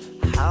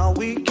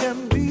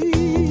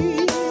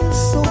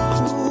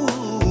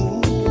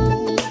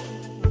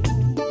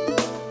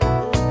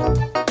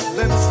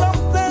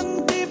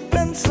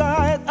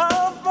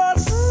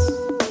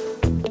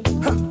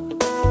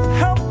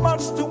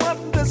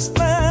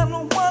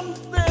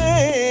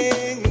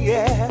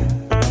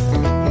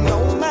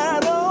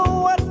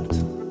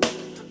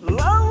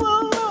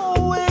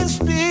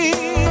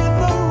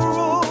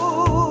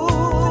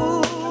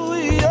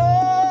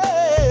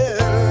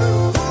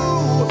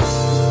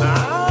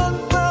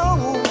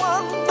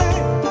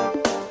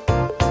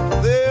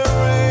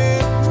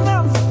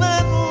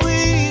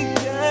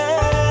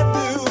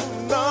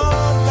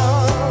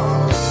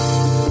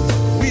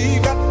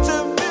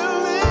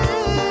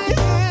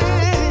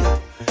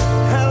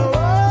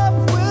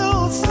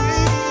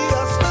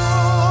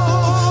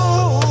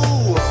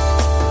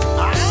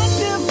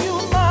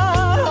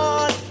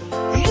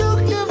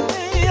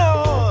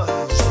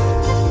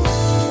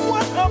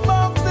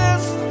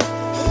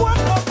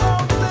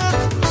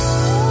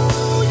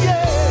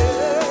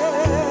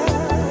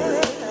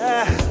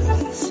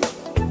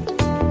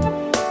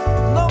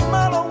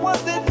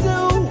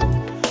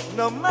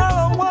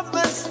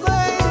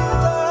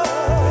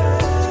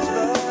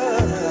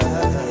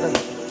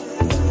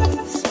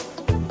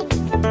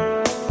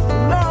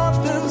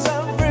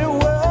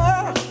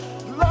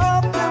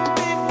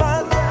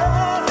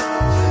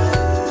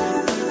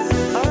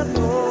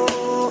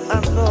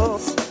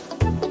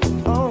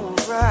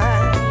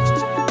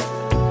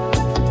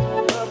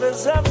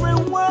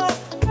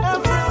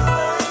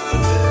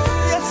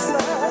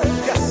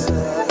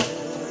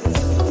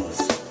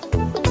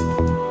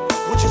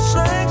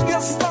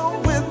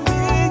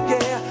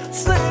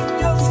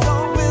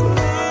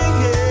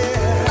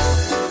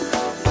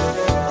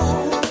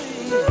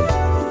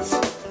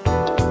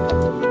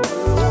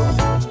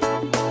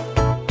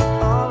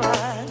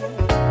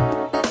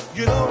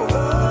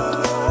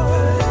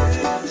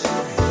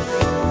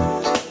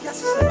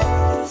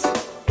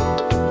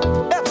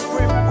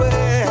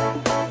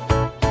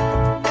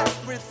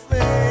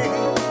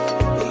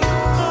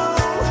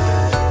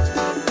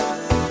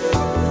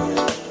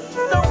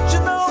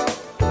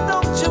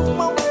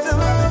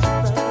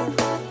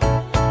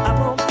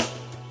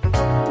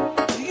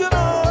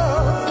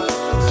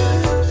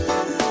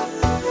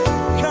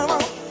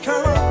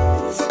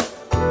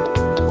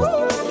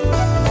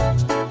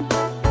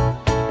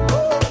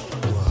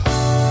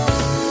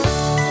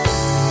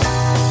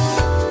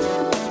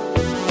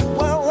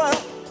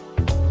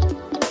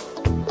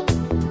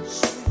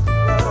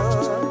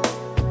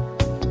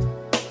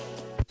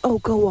 Oh,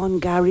 go on,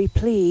 Gary,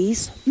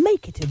 please.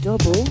 Make it a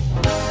double.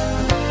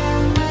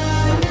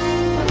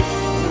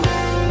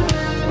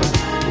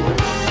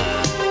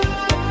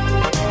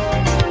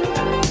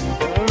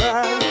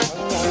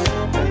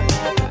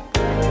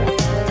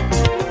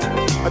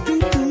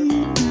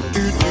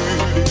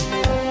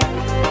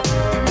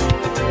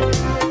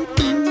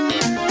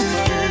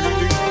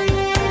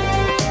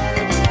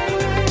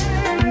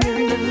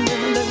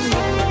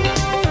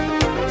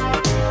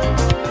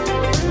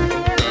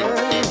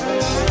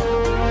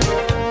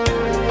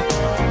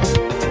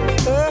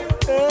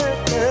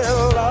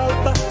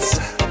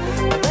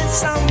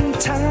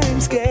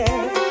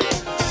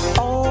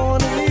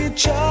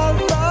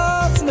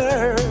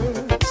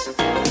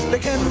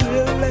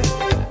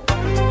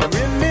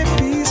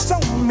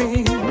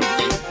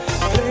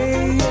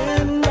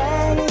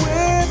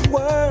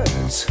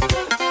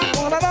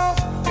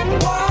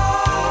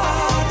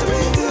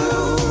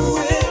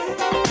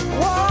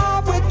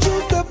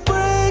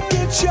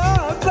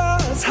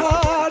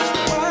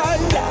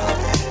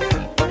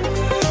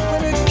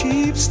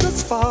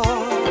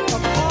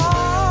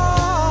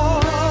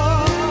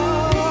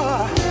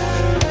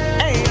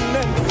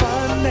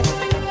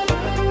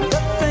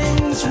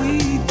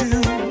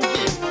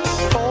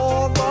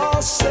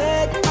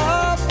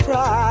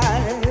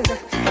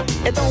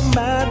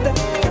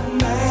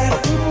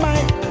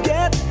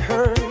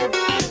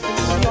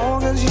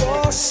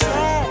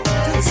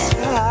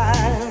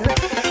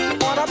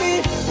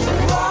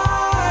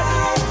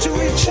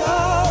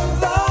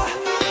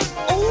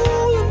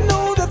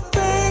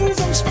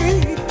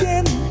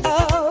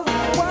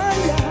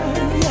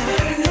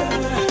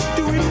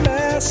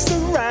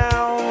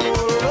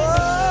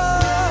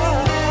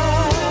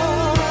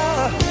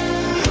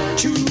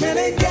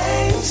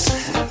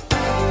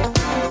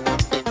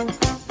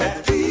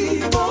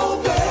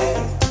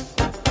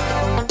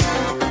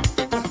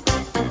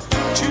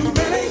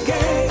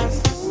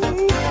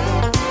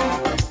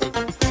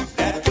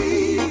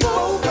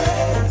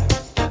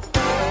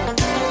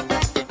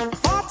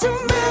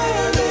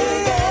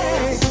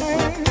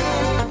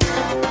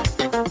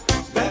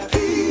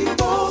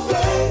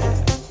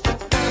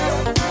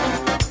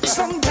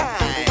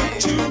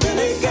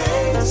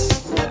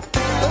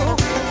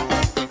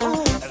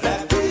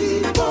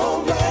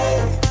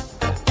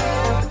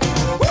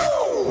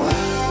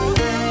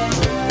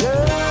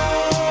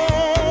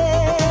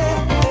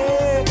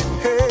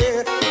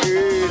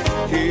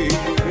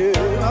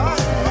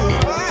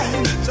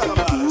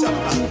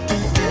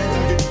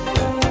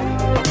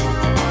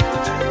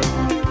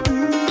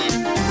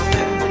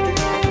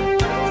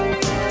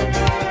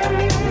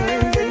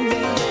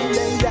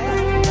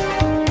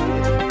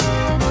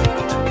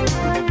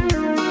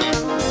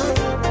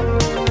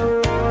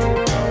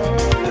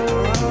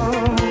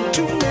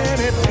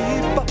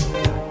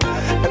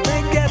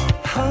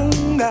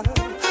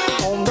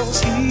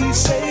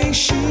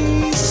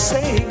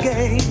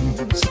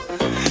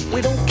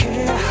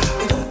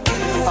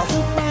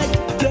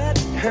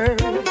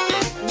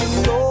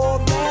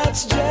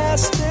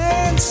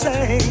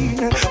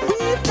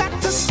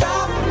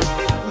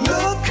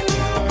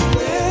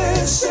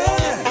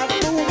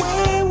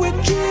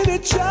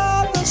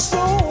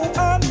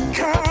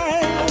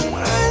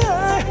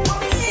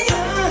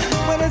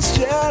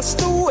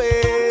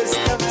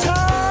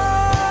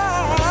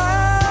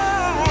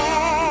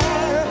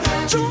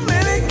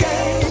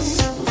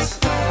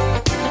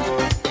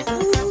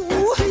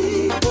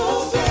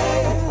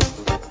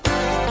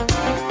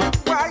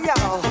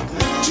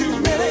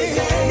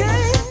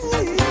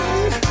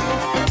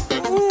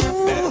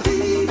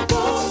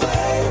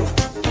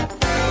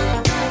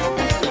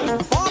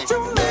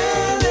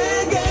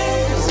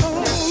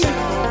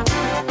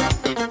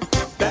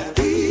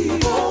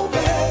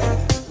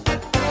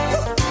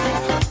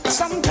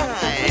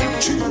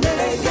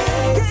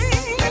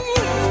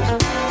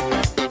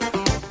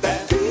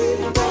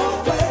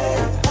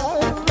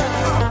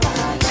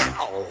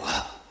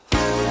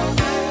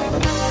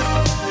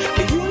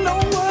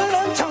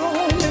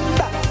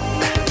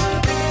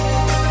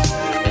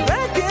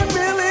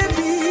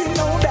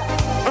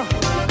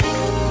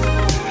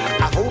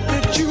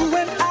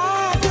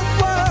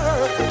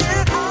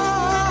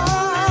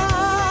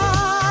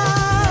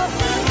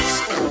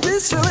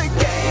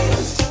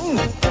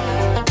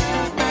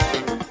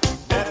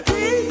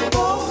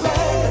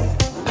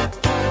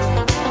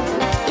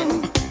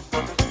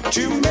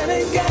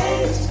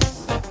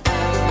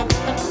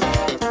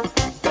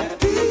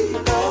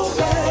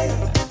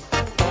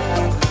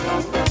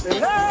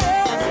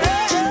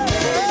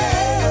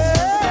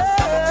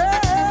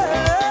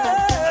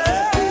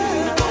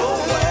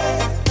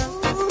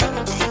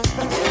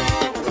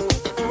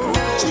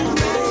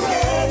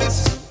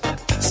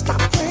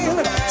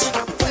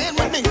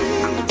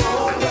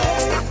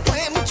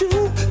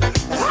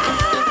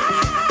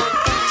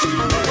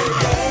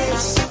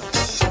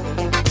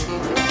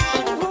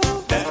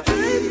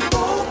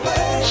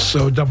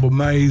 So double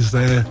Maze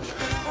there.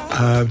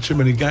 Too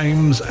Many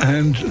Games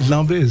and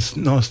Love Is.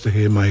 Nice to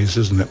hear Maze,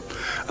 isn't it?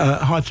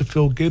 Hi to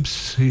Phil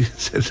Gibbs. He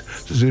said,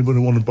 does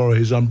anyone want to borrow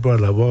his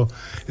umbrella? Well,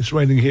 it's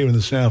raining here in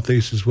the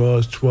southeast as well.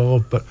 It's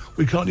 12, but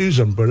we can't use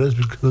umbrellas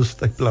because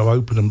they blow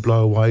open and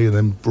blow away and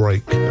then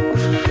break.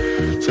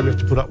 So we have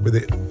to put up with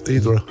it,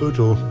 either a hood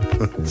or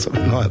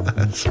something like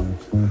that.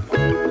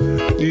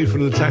 New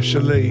from Natasha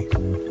Lee,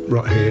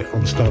 right here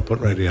on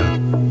Starpoint Radio.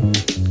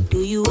 Do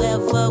you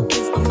ever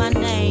whisper my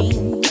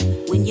name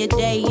when your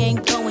day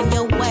ain't going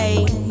your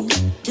way?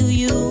 Do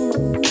you?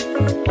 Do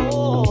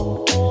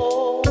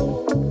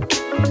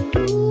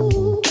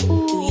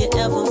you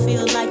ever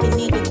feel like you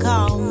need to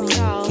call me?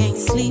 Can't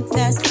sleep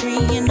past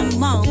 3 in the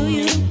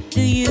morning.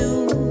 Do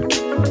you?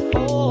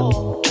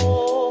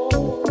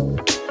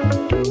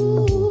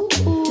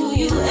 Do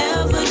you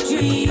ever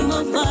dream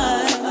of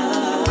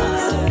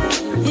us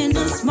in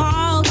a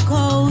small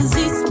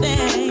cozy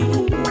space?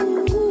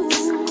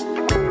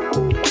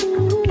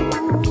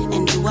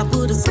 And do I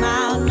put a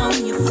smile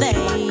on your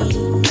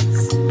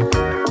face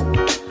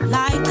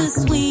like a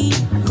sweet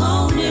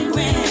morning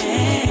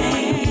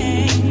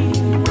rain?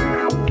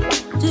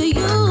 Do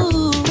you?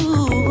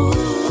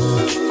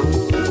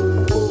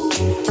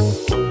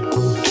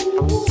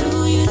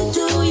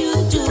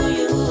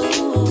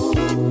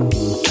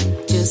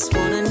 Just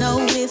wanna know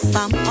if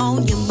I'm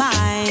on your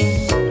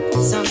mind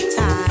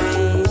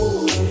sometime.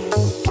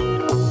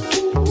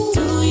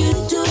 Do you?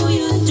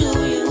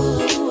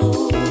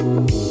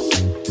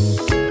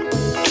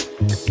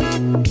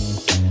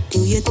 Do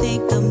you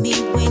think of me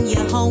when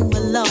you're home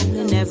alone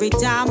and every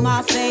time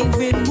my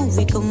favorite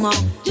movie come on?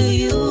 Do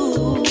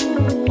you?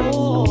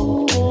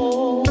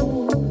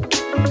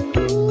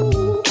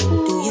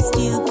 Do you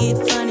still get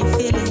funny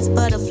feelings,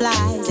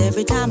 butterflies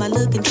every time I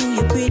look into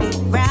your pretty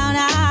brown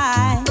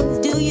eyes?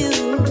 Do you?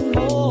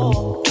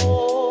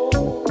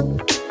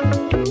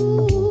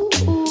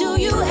 Do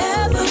you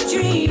ever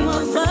dream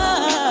of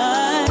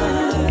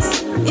us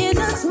in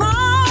a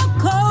small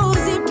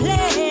cozy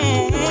place?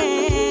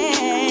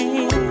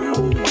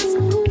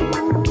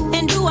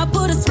 And do I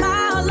put a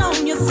smile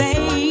on your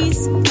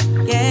face?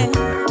 Yeah,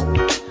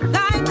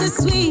 like the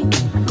sweet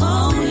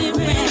morning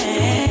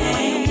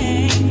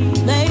rain.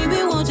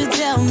 Baby, won't you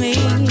tell me?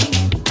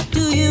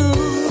 Do you?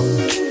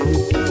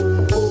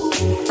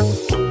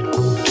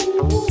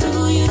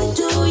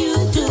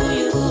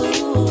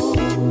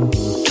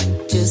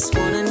 Just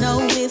wanna know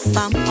if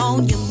I'm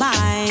on your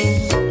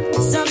mind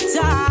sometimes.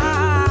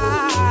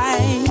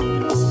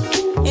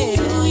 Yeah.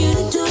 Do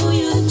you?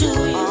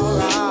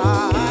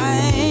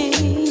 Alright.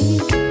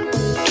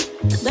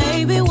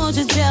 Baby, won't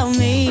you tell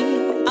me?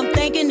 I'm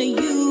thinking of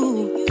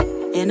you,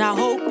 and I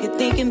hope you're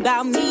thinking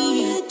about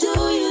me. Do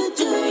you?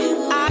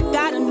 I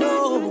gotta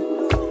know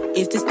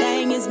if this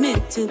thing is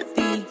meant to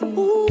be.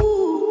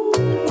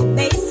 It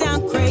may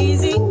sound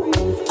crazy.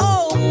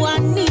 Oh, I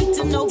need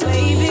to know,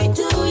 baby.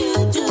 Do you?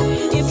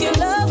 If your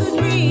love is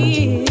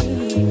real,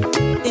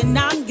 then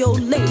I'm your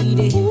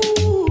lady.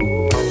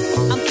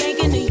 I'm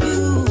thinking of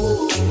you,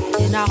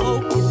 and I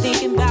hope you're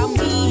thinking about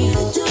me.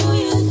 Do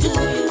you?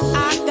 I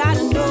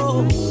gotta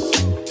know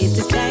if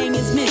this thing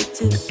is meant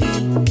to be.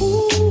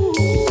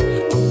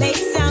 It may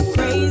sound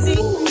crazy.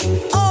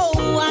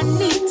 Oh, I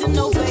need to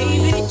know,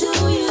 baby. Do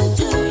you?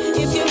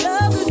 If your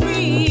love is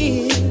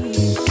real,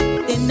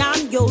 then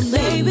I'm your lady.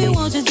 Baby,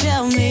 won't you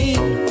tell me?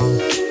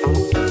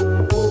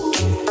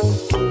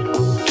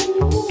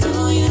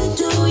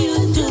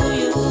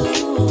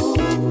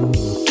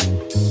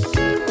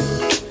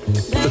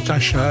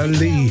 Natasha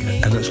Lee,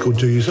 and it's called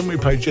Do You. Something we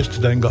played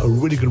yesterday and got a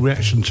really good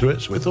reaction to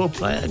it, so we thought I'd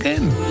play it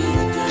again.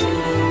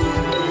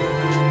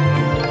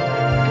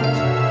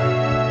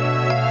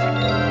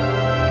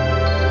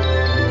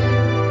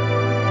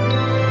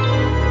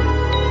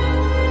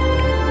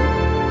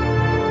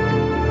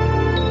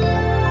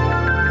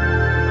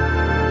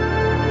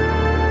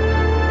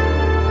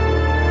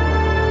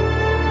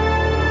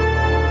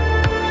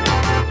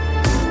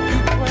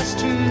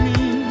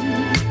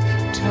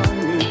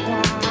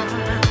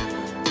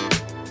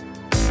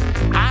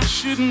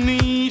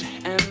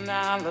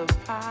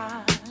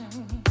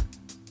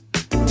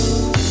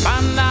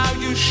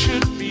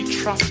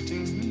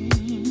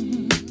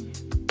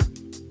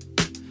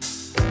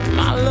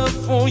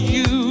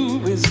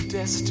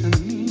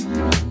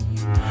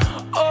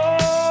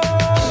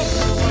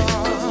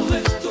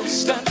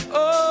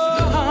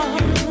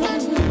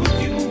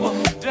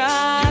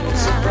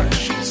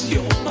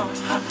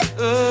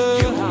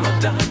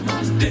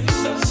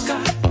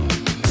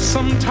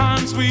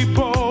 Sometimes we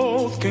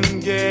both can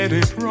get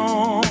it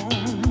wrong,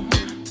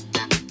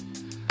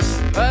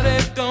 but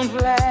it don't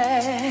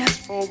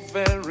last for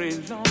very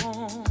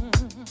long.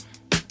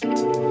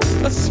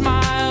 A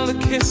smile, a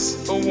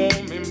kiss, a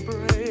warm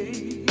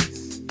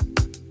embrace,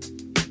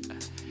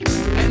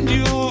 and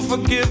you'll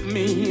forgive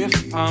me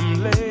if I'm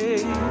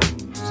late.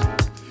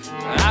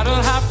 I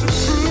don't have to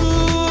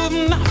prove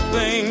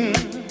nothing.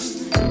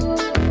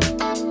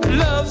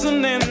 Love's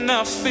an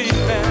enough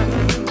feeling.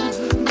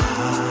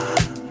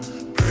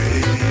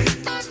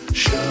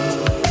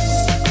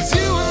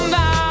 You and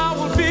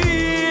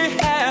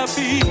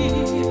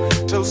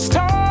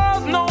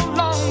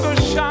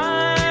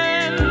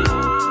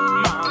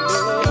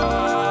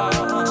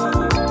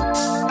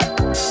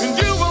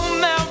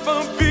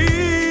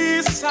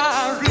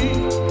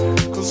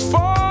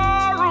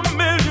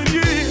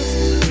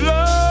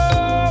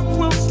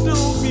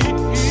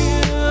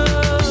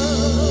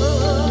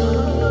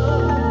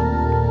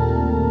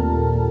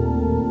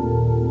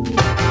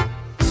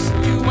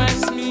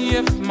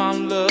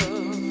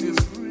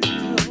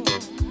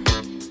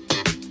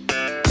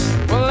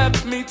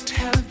me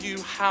tell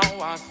you how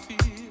I feel.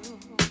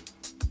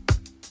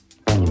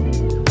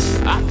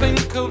 I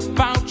think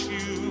about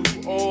you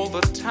all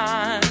the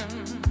time.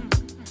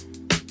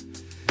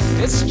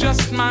 It's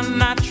just my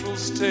natural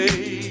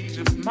state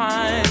of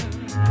mind.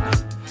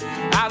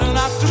 I don't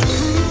have to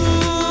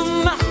prove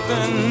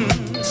nothing.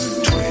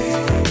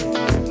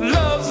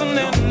 Love's an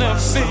inner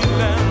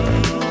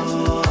feeling.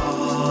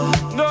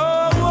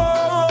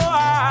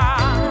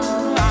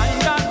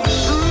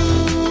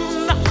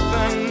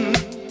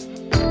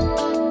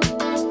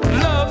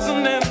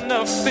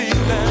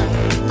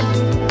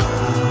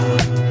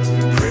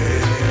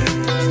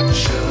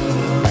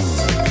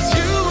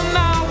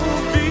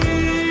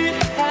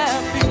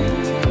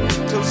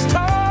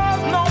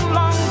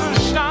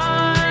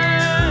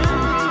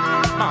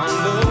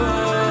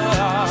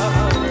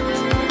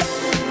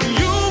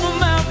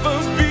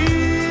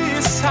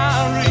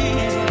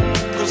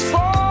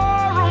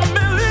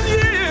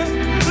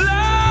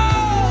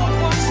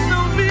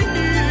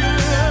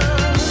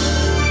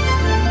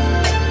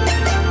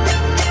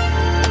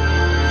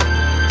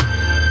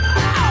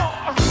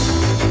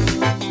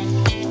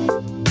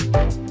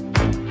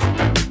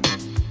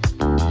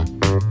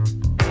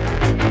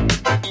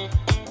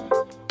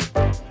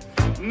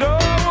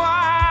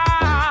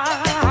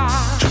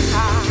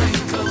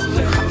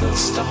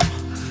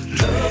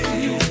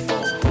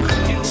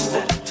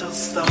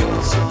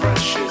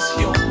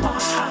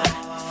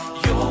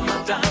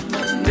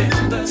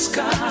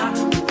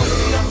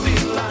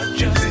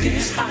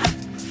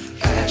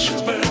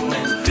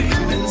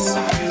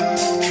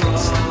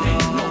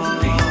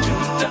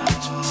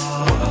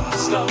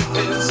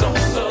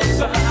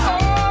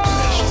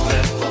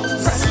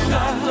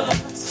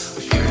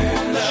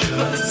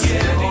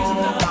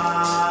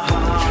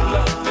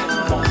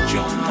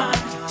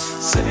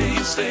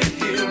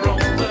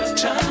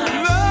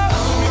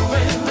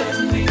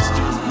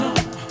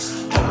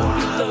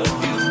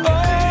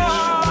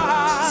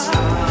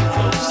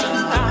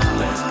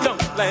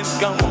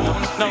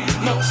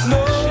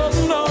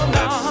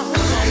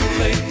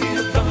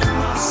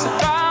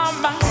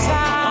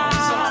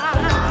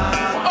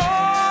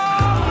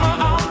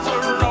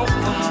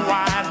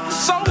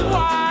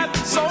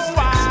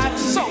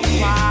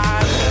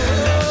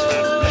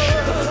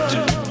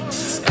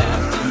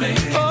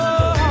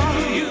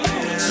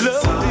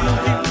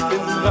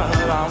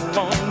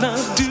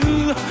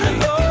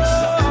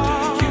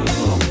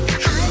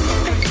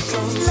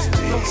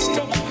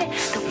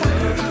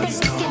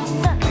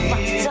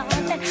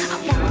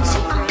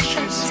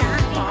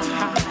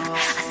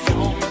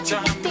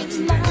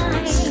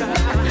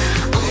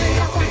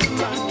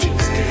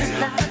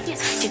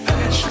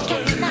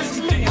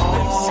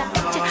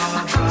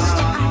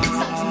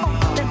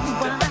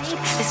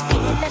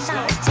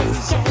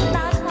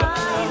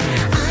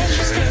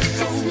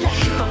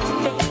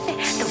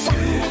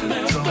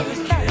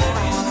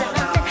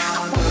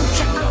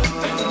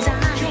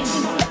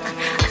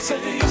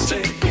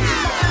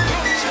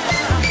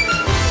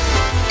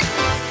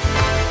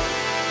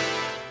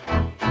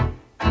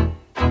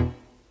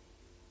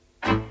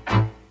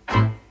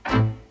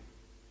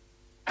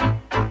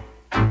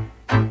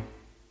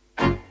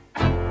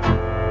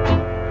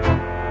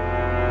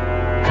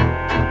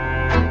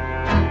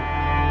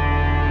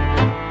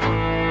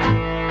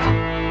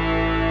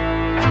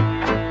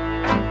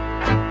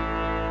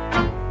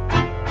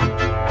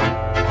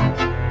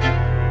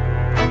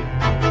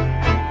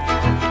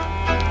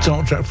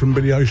 Track from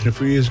Billy Ocean a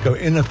few years ago,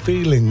 Inner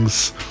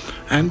Feelings,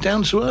 and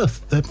Down to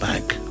Earth, they're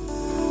back.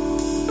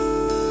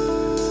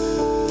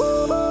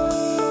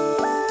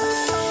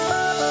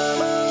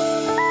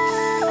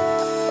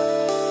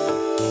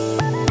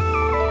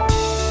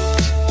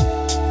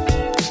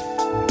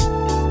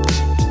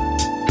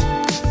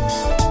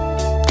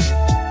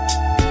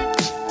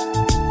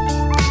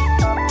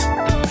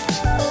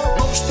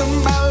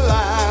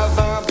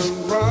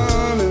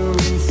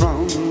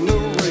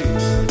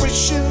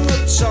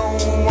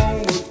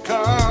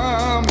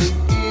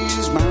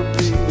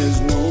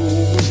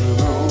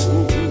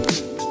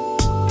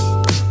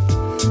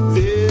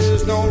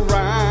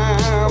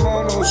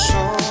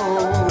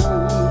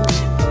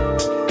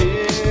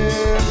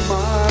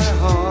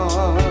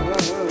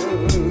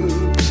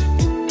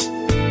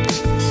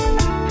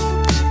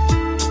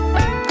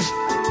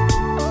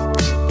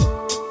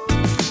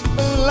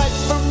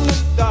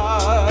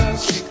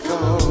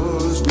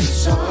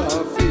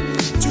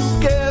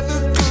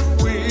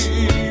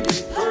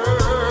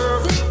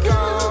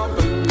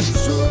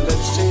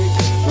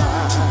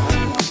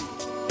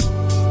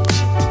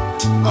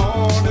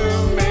 On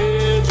a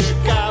major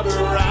cabaret.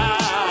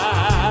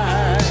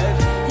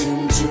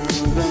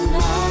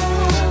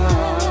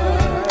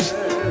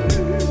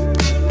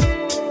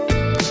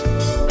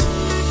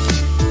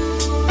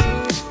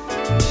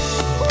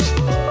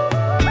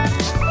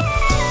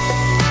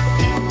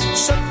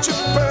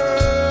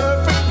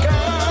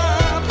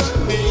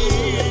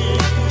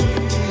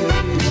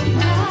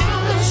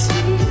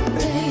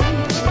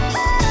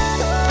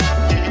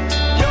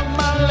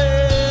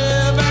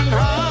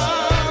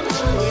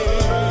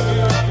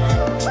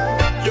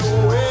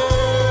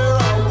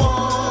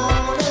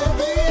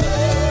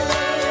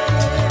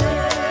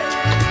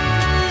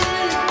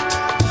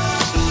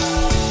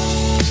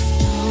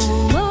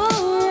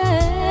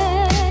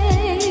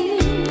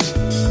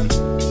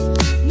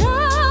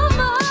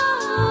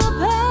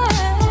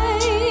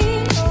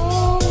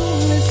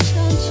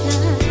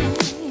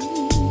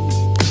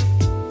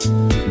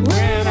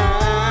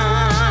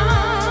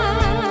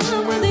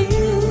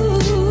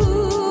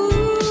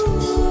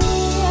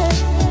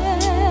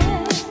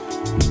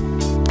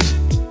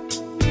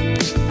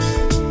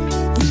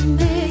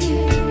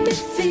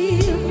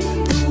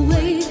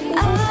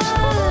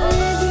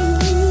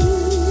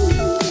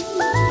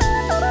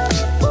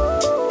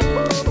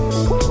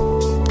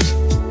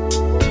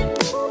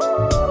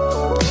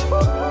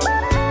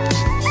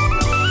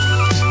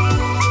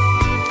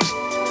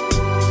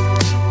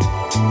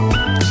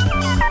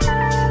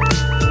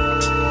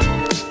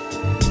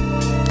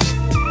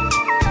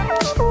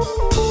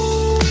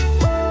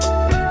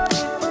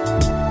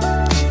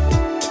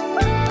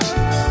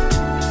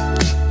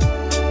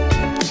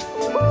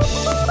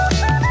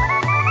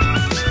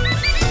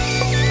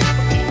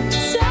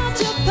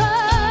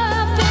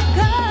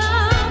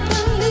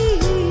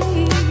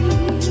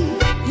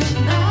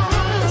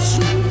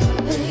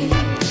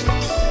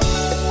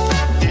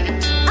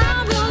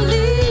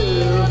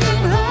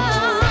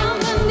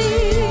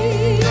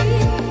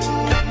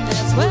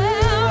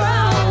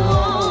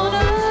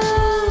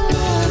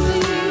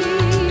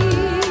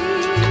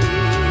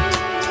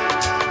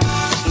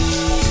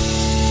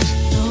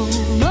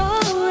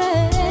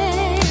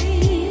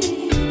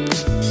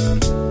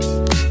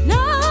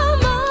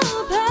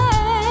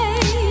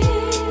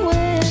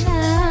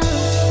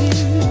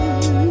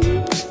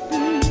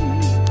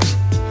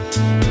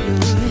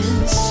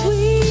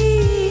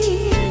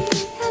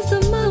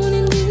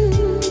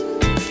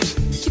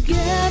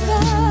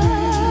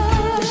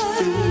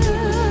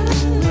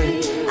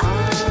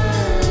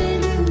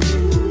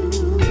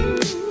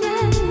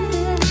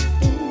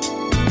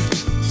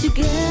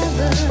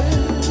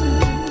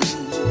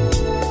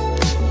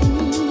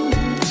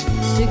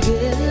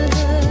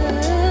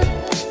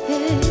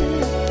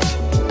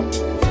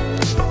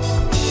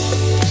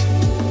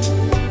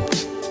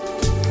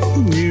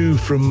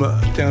 from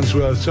Down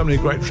to Earth. So many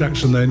great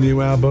tracks on their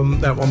new album.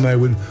 That one there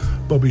with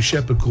Bobby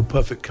Shepherd called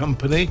Perfect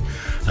Company.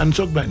 And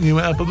talk about new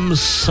albums,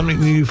 something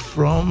new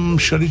from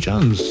Shirley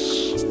Jones.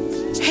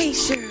 Hey,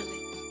 Shirley.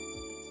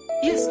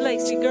 Yes,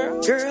 Lacey,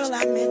 girl. Girl,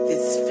 I met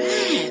this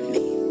fine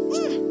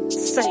man.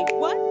 Say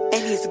what?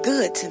 And he's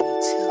good to me,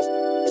 too.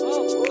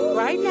 Oh,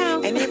 right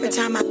now. And every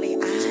time I lay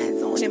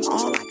eyes on him,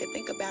 all I could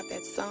think about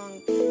that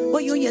song,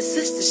 well, you and your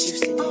sisters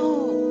used to do.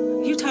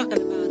 Oh, you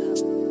talking about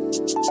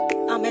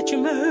I'm at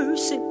your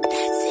mercy.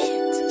 That's it.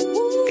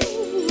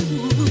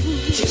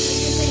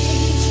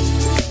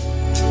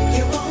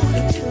 You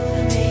wanna do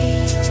to me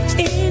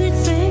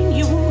anything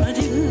you wanna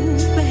do,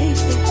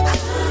 baby.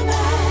 I'm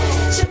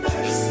at your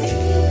mercy.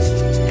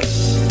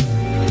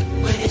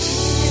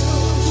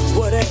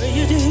 Whatever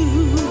you do,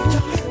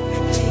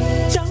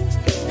 don't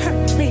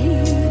hurt me,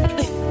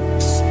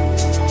 please.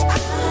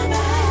 I'm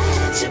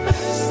at your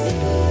mercy.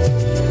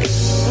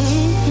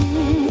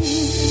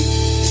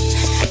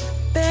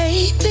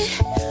 Baby,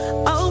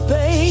 oh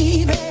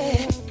baby,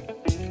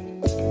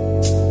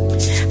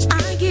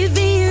 I give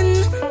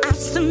in, I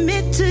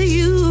submit to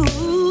you.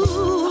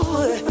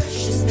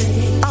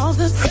 All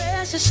the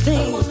precious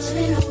things,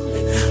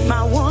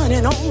 my one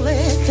and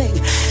only thing.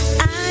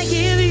 I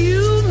give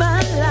you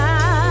my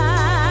life.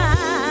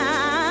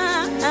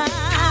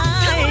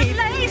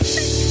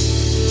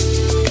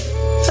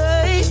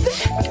 Baby,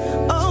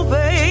 oh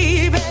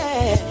baby,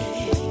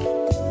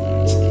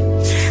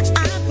 I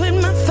put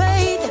my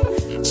faith,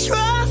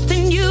 trust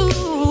in you.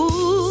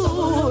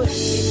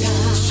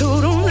 So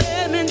don't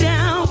let me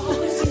down.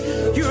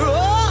 You'll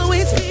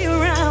always be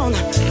around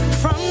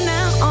from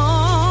now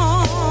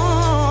on.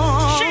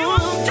 She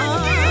wants to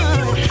give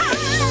you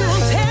So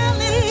I'm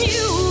telling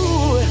you,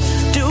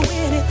 do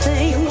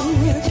anything.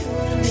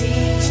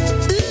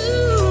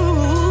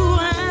 Ooh,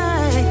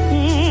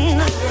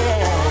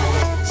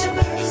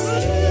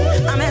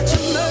 I'm at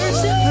your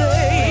mercy,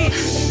 babe.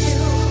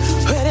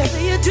 Whatever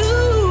you do,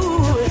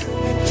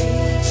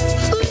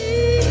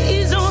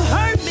 please don't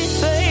hurt me,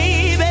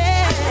 baby.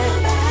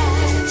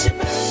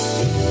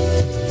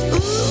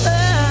 Ooh,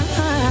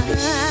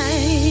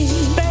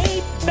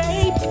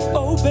 Babe,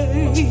 oh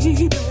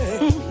baby.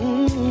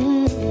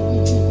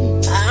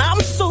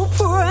 I'm so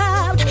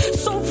proud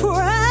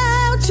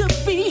to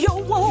be your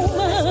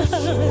woman.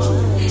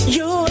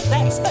 You're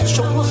that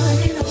special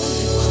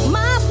one,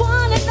 my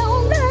one and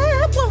only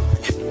one.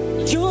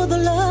 You're the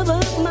love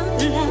of my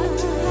life.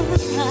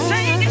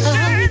 Sing it,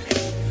 Shirley.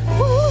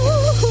 Ooh,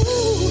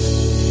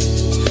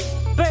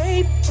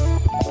 babe,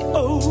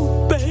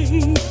 oh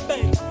baby,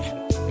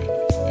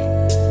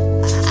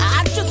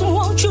 I just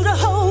want you to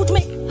hold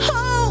me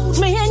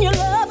in your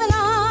loving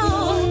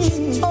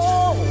arms.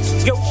 Oh,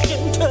 your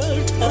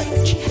gentle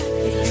touch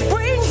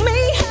brings me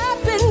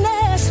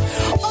happiness.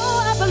 Oh,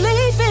 I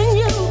believe in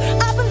you.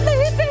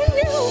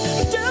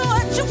 Do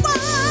what you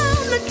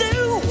want to do.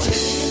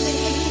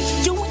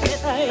 Do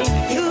anything.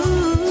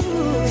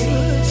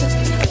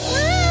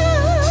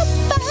 Oh,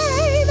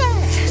 baby,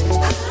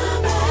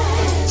 I'm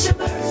at your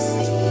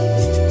mercy.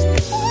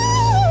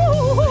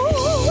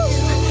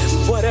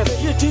 Whatever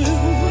you do,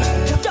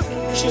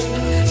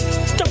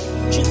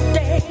 don't you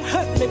dare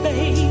hurt me,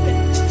 baby.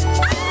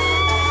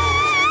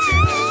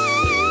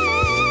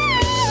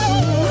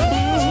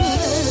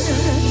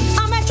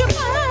 I'm at your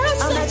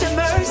mercy. I'm at your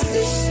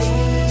mercy.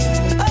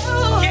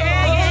 Oh, yeah.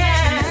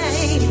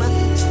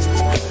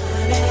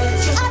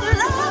 I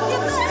love you,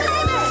 baby.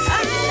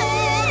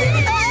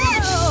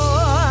 Oh,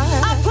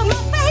 I put my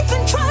faith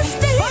and trust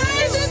in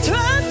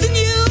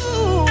you.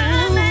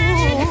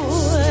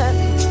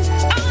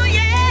 Oh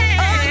yeah.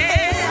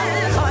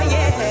 Oh,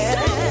 yeah.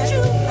 Don't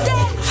you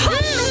dare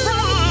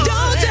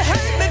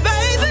hurt me,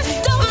 baby.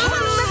 Don't you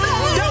hurt me,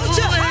 baby. Don't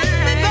you hurt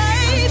me,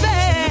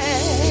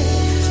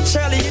 baby.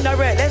 Shirley, you not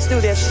ready? Let's do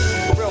this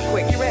real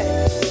quick. You ready?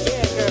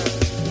 Yeah, girl.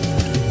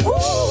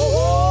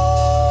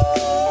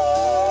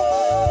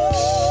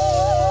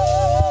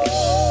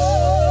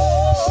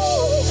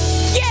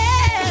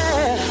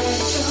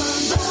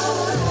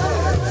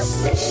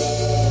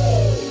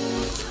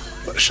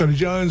 Shirley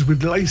Jones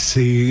with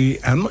Lacey,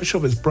 and I'm not sure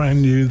if it's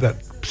brand new, that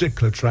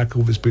particular track,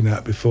 or if it's been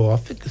out before. I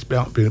think it's been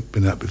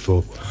out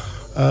before.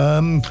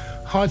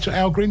 Hi to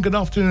Al Green. Good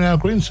afternoon, Al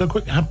Green. So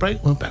quick ad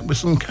break. We're back with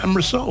some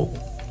Camera Soul.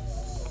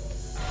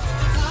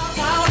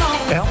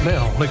 Out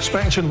now on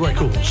Expansion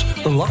Records,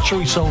 the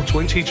Luxury Soul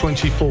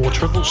 2024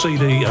 triple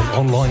CD and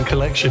online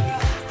collection.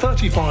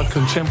 35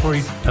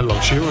 contemporary and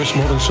luxurious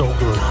modern soul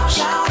grooves.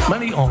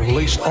 Many are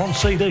released on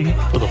CD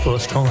for the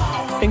first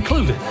time,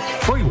 including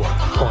Free One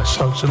by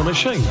Stokes and the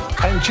Machine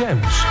and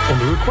Gems on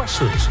the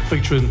Requesters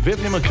featuring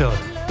Vivian McKay,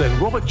 then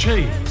Robert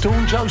G,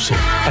 Dawn Joseph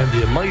and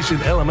The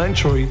Amazing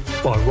Elementary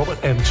by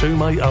Robert M.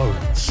 Toomey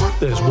Owens.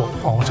 There's What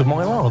Part of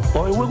My Love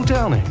by Will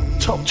Downing.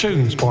 top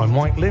tunes by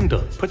Mike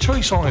Linder,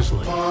 Patrice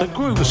Isley, The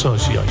Groove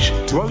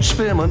Association, Rose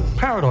Spearman,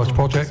 Paradise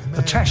Project,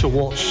 Natasha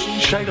Watts,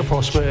 Shada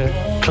Prosper,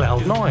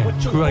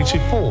 Cloud9,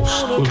 Creative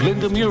Force with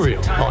Linda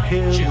Muriel are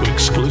here with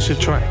exclusive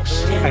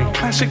tracks. And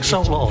classic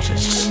soul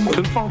artists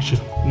can function.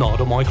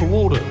 Nada Michael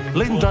Warden,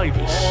 Lynn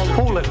Davis,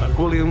 Paulette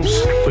McWilliams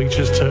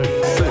features too.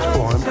 There's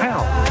Brian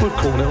Powell with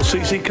Cornell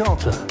CC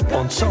Carter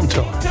on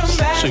Sometimes.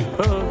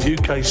 Superb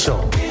UK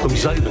soul from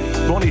Zayn,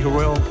 Ronnie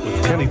Harrell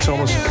with Kenny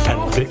Thomas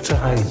and Victor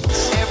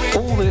Haynes.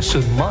 All this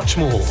and much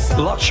more.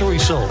 Luxury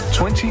Soul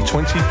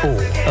 2024.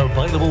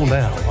 Available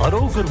now at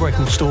all good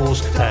record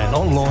stores and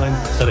online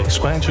at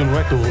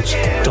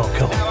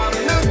expansionrecords.com.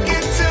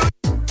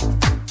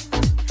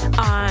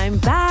 I'm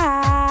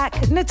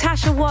back.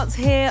 Natasha Watts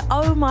here.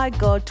 Oh my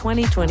God,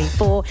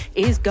 2024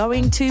 is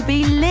going to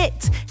be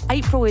lit.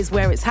 April is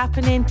where it's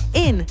happening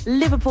in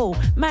Liverpool,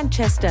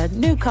 Manchester,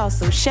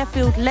 Newcastle,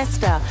 Sheffield,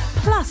 Leicester.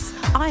 Plus,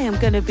 I am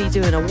going to be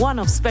doing a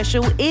one-off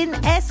special in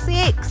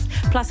Essex,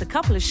 plus a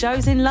couple of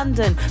shows in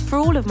London. For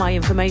all of my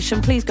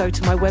information, please go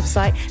to my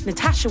website,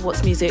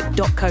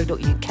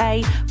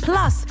 natashawattsmusic.co.uk.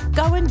 Plus,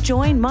 go and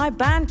join my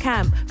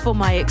Bandcamp for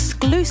my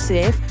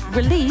exclusive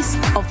release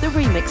of the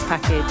remix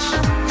package.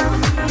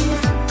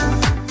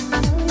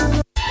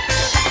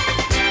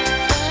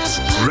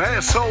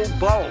 Rare Soul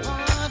Bowl.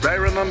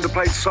 Rare and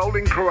underplayed soul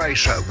in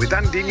Croatia with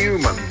Andy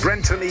Newman,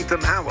 Brenton Ethan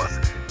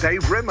Howarth,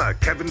 Dave Rimmer,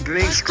 Kevin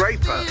Denise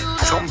Draper,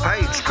 Tom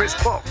Page, Chris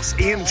Fox,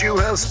 Ian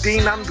Dewhurst,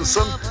 Dean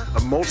Anderson,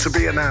 and more to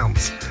be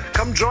announced.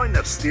 Come join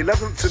us the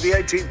 11th to the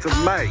 18th of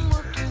May.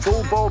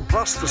 Full board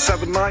plus for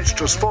 7 nights,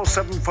 just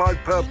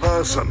 $475 per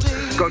person.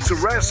 Go to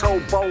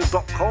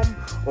raresoulbowl.com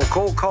or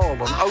call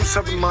Carl on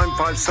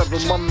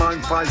 07957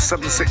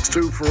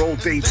 195762 for all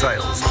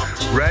details.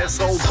 Rare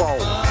Soul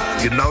Bowl.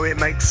 You know it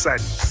makes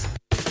sense.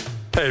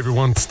 Hey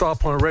everyone,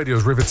 Starpoint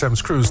Radio's River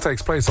Thames Cruise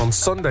takes place on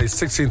Sunday,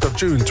 16th of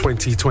June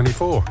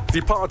 2024.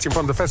 Departing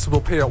from the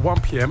festival pier at 1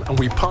 p.m. and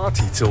we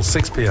party till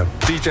 6 p.m.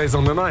 DJs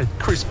on the night: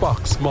 Chris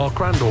Box, Mark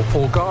Randall,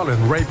 Paul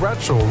Garland, Ray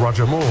Bradshaw,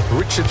 Roger Moore,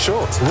 Richard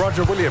Short,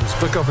 Roger Williams,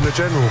 the Governor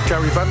General,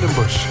 Gary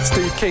Vandenbush,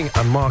 Steve King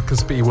and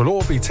Marcus B will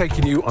all be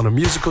taking you on a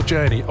musical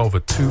journey over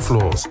 2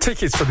 floors.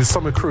 Tickets for this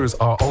summer cruise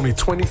are only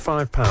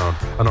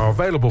 £25 and are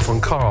available from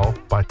Carl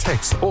by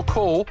text or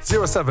call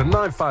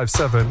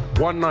 07957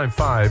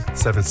 195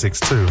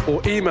 762.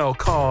 Or email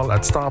Carl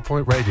at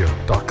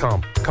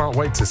starpointradio.com. Can't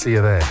wait to see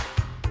you there.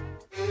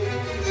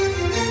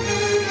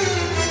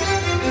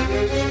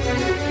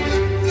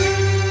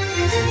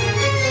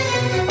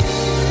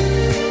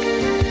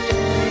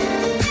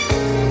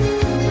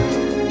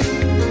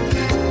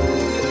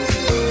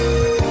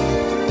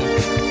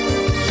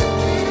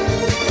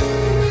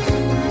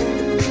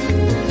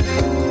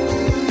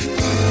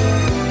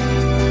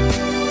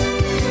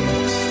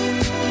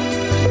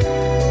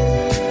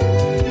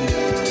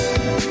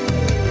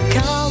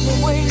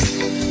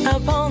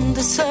 Upon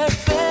the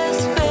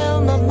surface,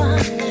 fill my mind.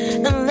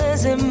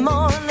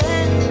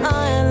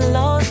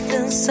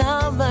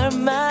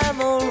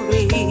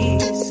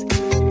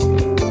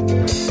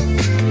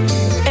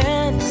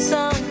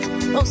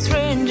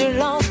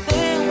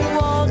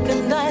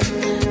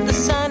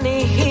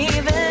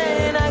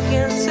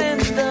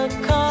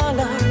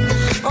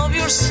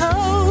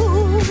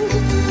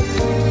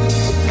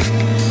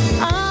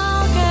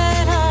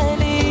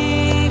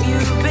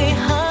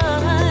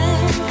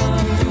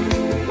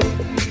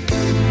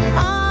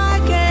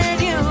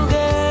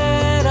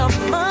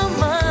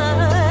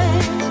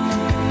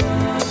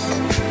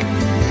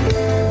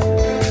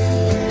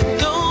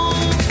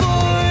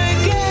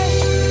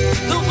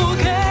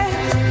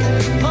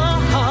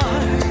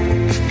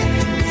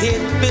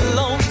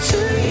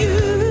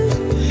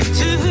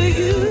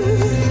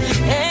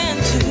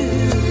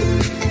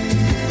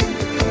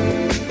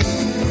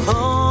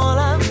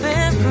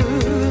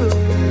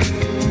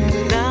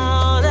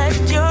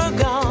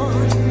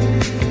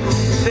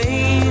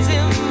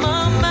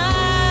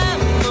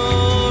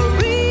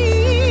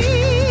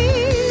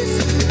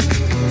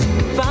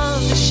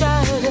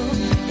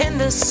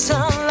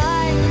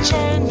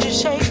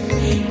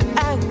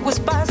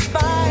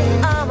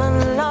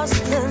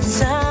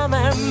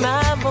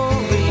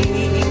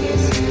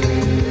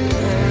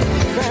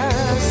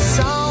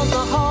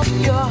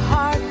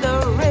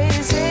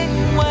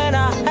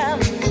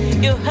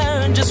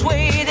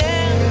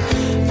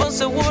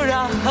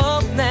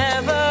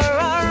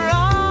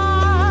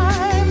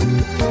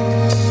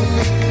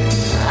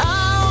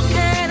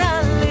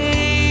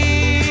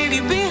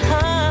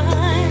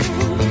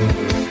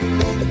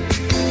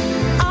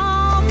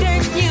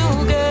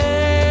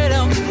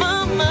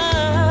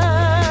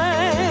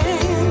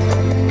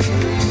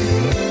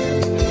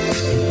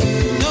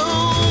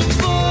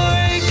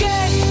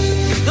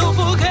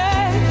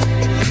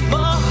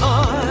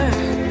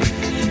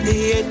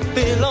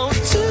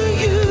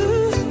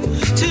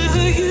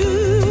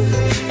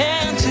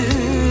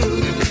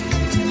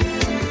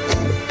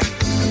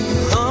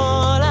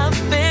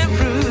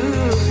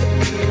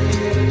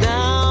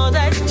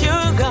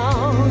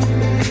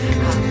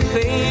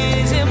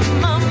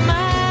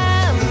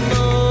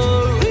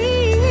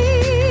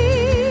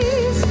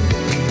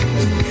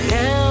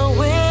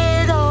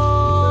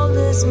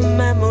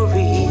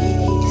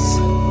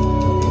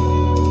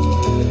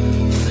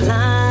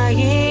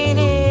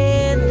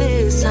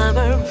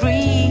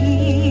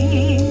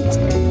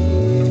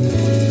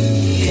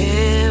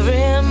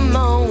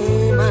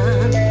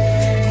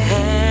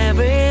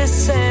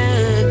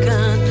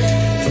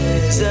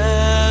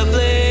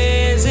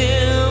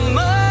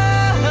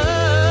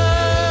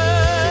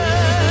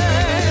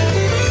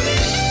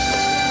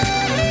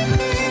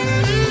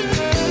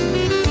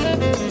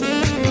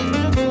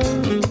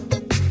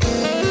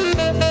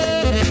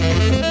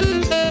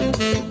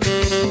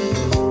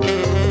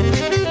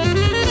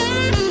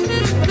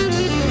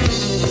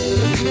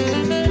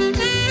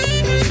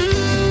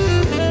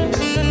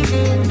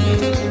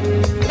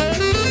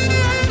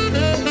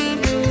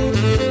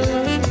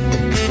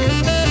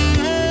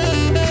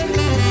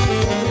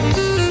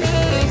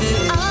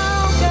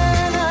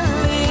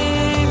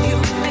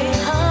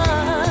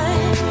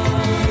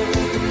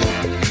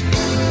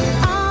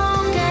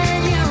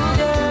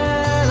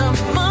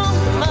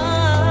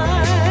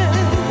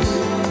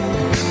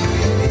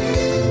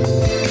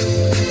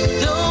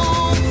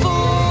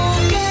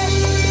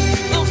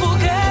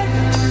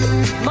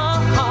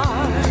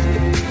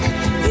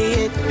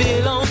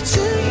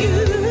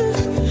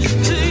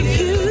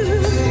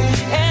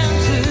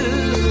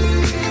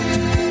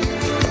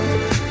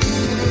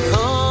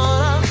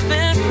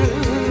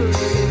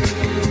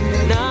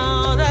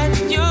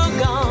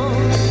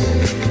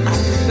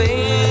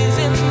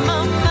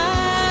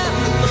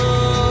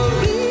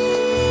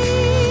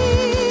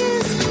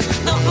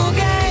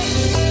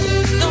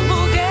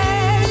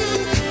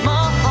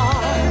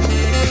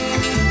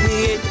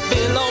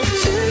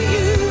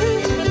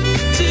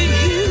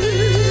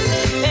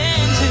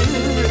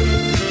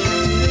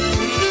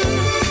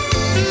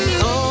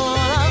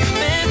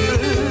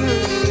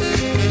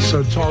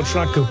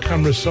 track of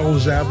Camera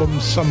Soul's album,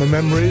 Summer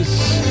Memories.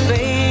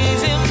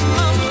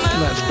 And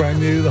that's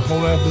brand new, the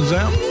whole album's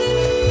out.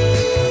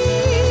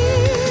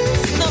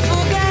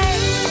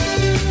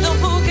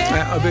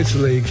 Out of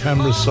Italy,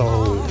 Camera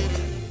Soul.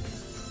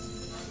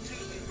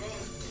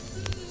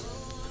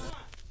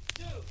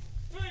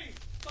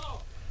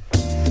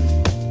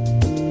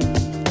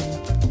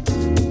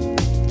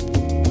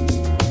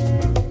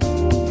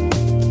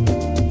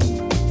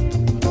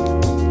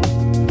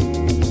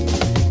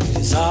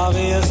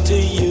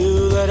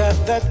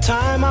 That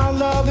time our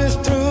love is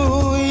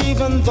through,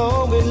 even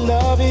though we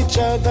love each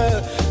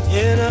other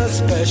in a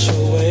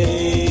special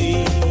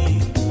way.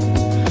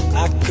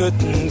 I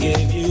couldn't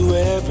give you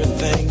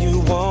everything you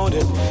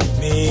wanted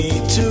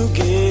me to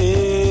give.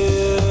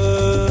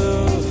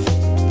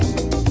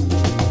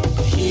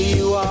 Here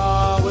you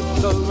are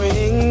with the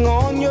ring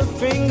on your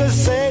finger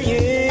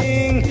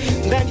saying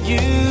that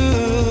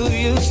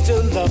you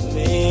still love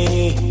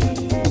me,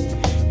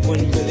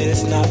 when really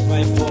it's not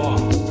right for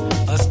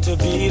us to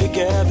be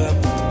together,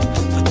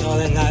 but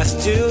darling, I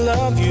still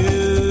love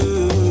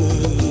you.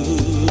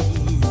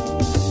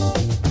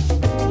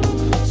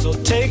 So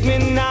take me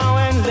now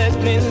and let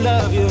me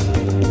love you.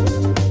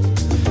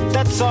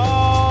 That's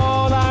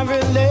all I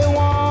really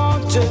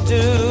want to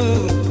do.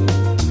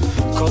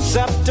 'Cause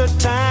after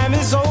time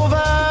is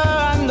over,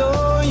 I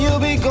know you'll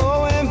be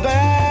going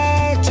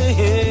back to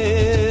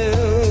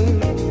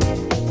him.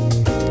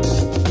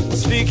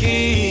 Speak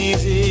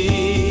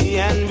easy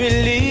and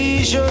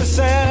release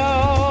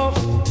yourself.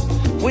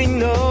 We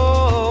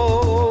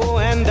know,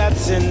 and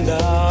that's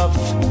enough.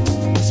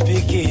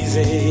 Speak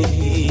easy.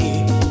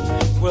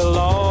 We'll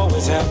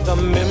always have the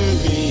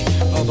memory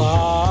of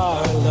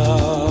our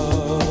love.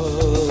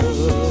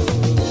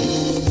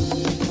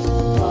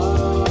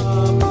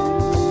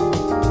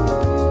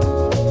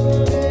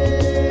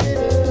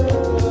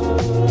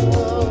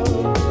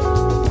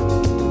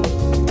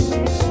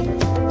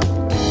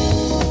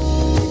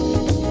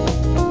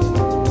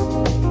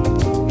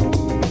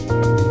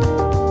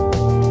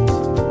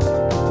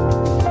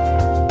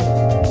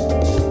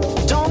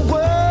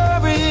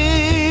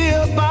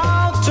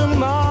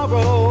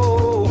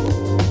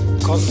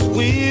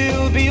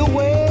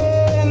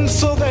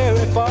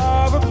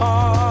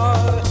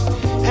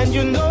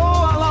 You know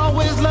I'll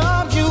always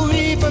love you,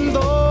 even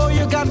though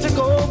you got to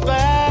go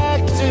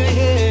back to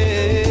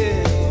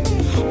him.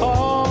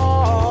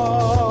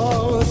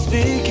 Oh,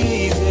 speak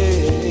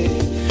easy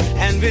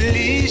and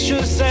release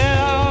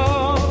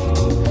yourself.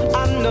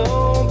 I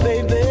know,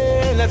 baby,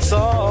 that's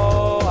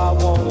all I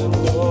wanna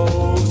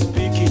know.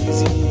 Speak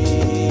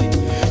easy.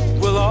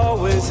 We'll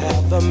always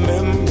have the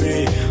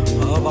memory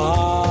of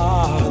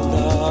our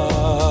love.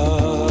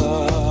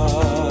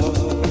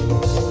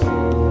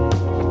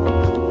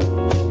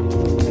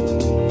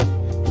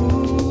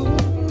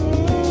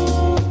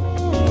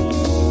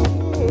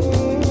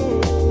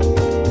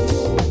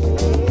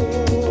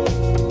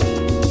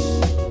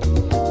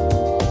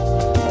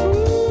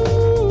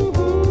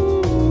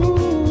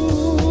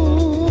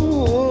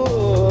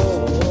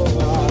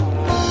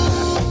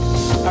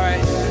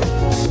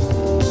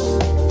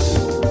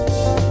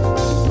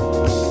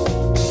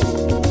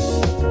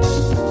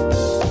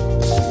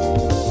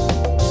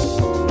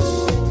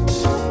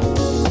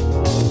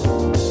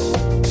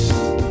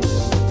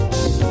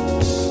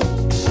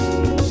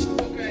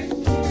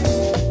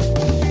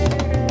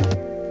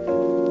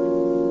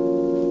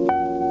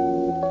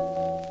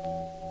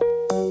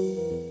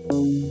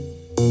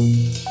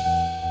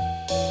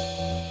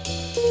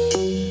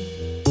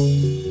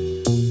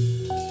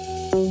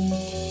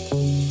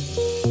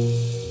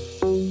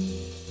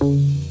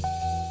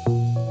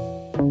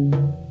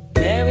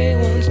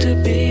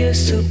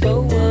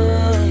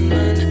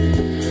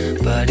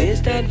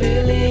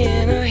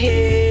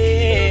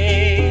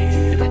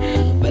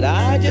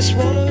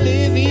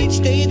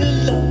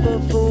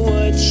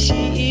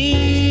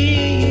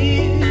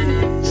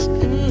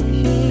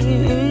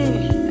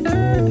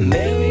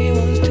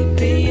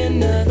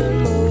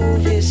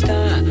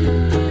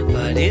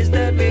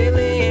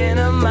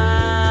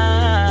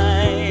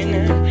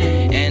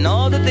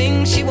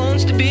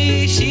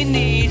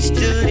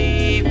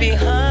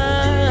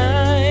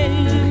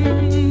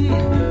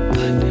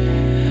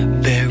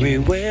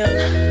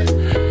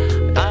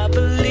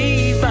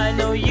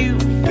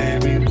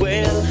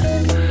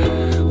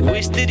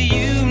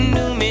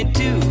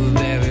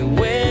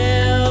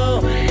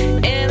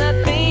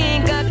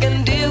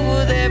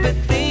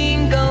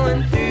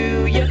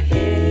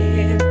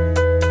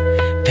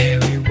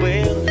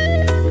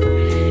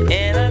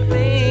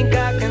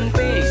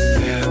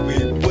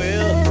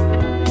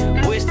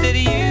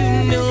 You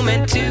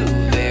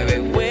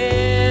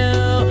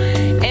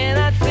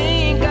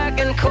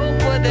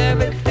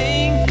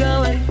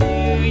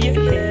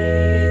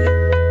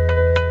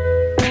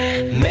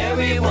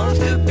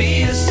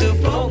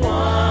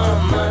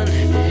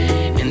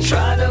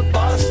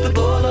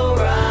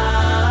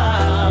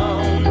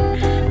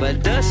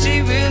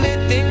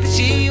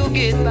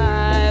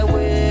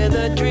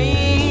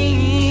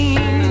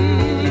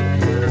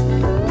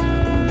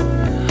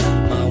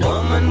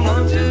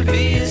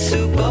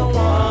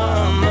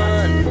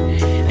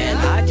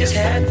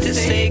had to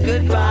say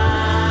goodbye,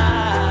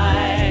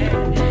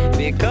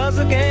 because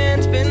I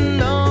can't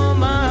spend all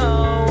my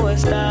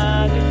hours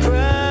time to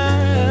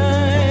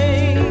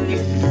cry.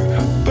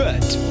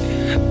 But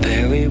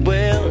very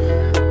well,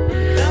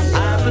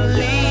 I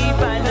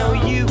believe I know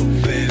you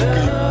very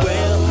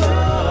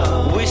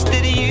well. Wish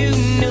that you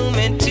knew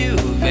me too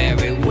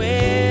very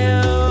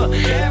well.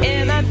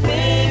 And I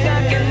think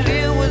I can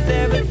deal with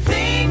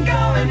everything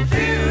going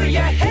through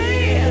your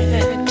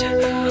head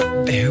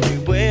very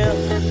well.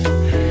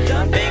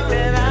 Think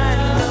that I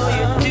know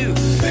you do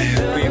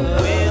very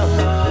well.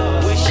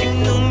 Wish you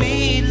knew me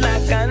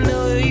like I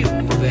know you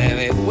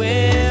very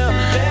well.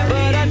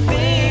 But I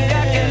think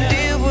I can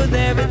deal with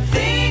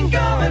everything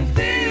going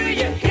through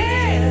your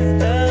head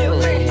very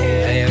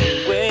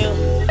well.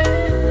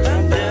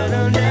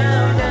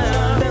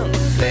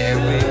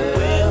 Very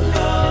well.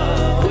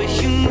 Wish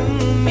you knew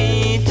me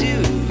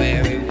too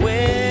very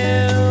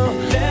well.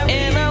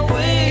 And I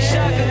wish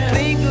I could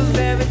think of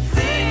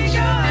everything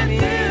going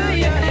through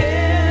your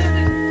head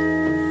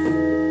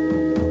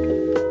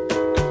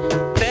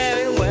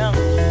very well.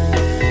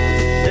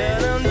 Dum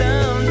dum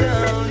dum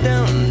dum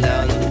dum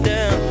dum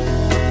dum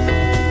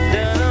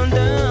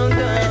dum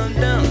dum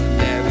dum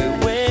very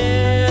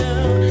well.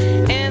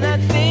 And I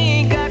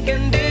think I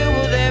can deal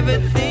with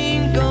everything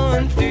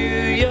going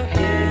through your head.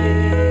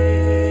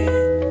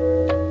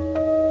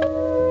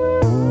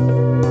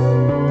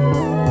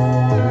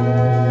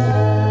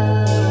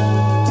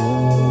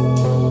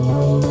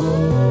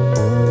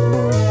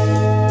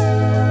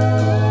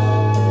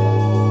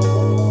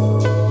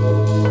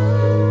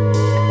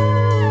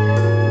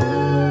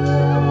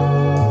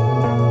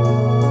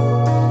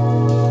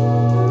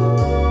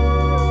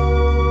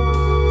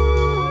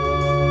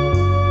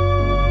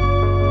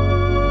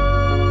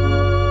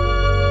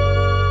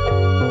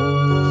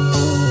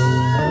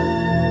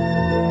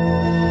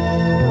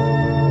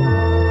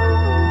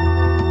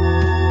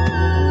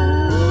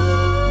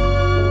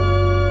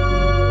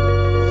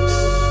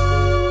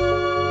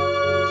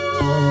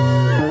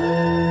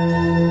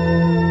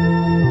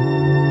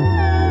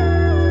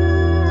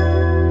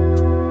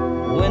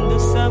 When the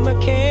summer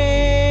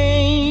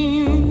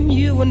came,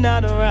 you were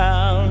not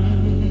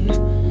around.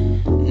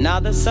 Now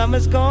the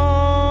summer's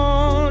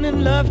gone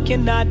and love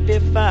cannot be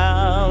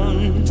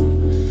found.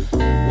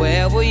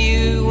 Where were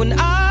you when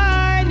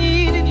I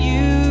needed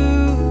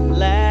you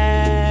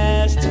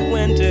last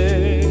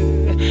winter,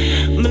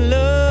 my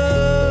love?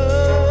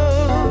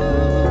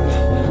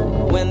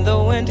 When the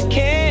winter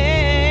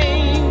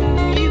came,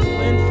 you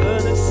went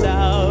further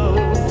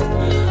south,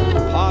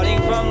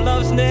 parting from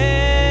love's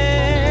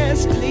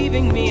nest,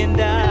 leaving me in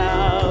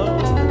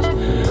doubt.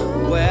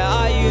 Where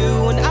are you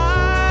when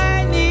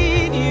I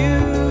need you,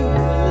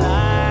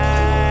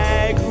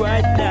 like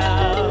right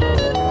now?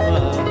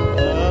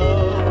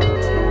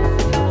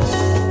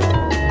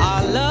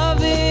 Our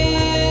love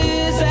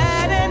is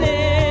at an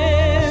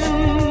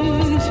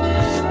end.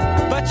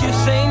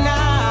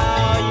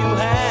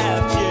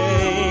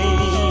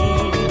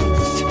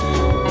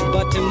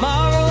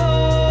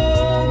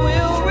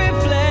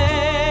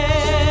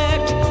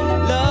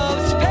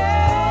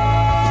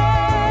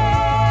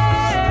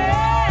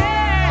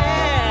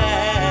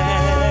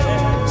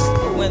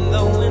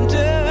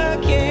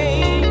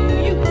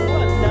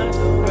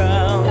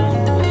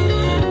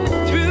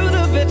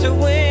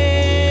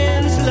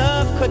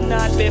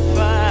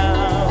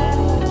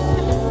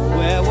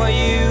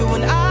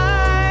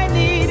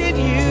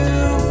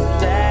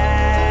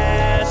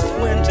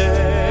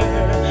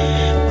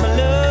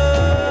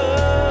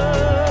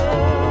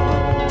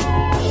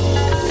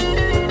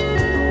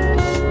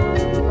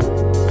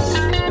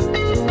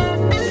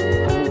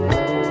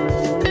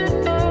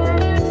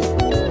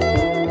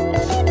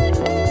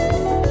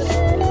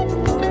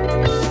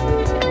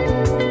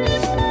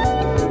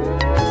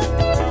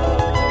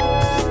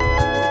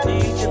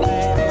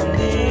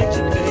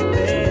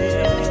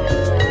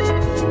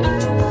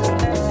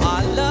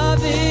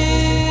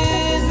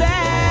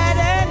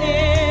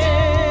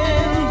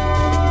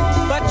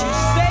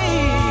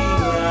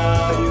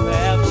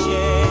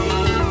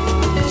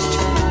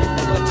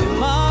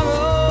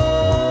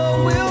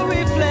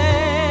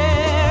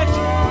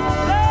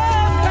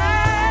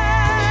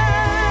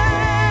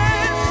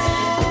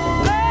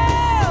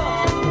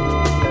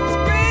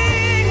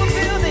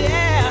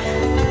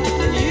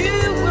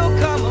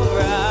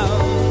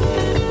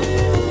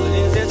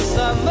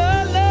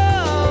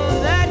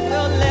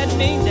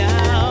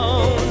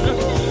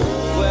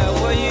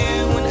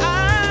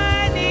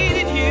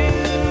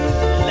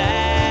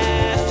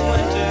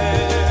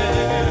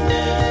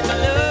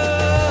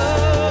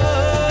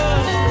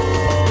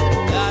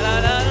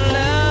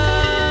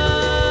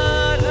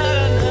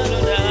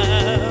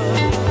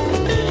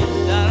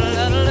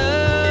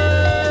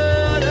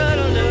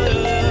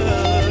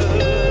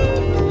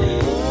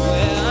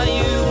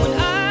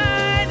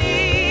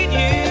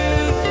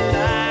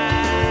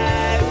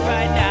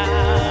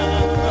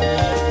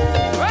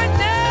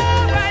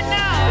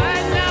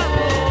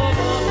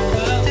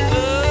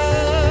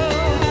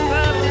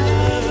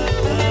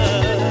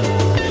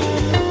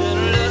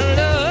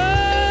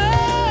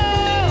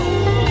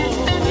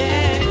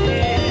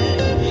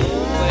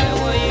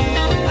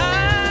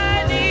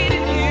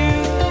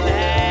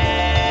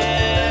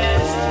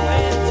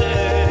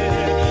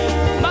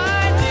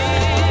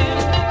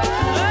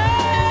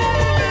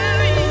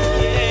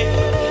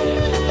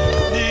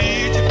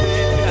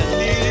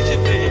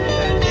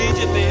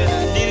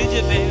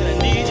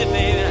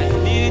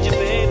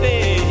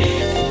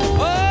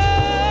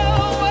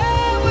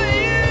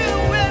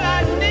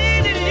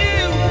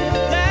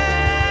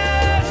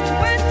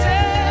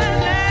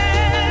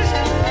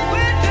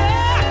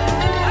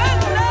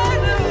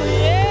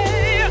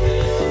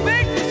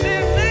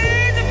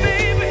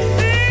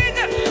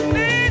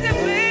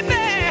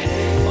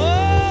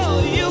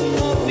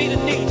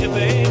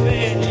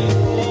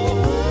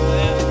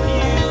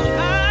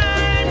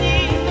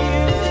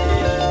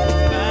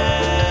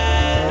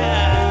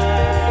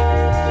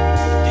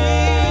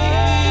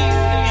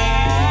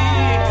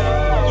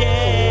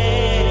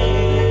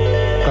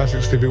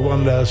 Classic Stevie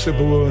Wonder,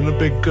 Superwoman. A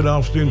big good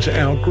afternoon to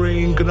Al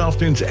Green, good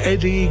afternoon to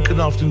Eddie,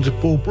 good afternoon to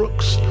Paul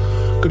Brooks,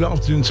 good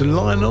afternoon to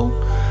Lionel,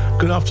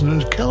 good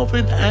afternoon to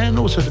Kelvin, and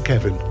also to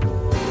Kevin.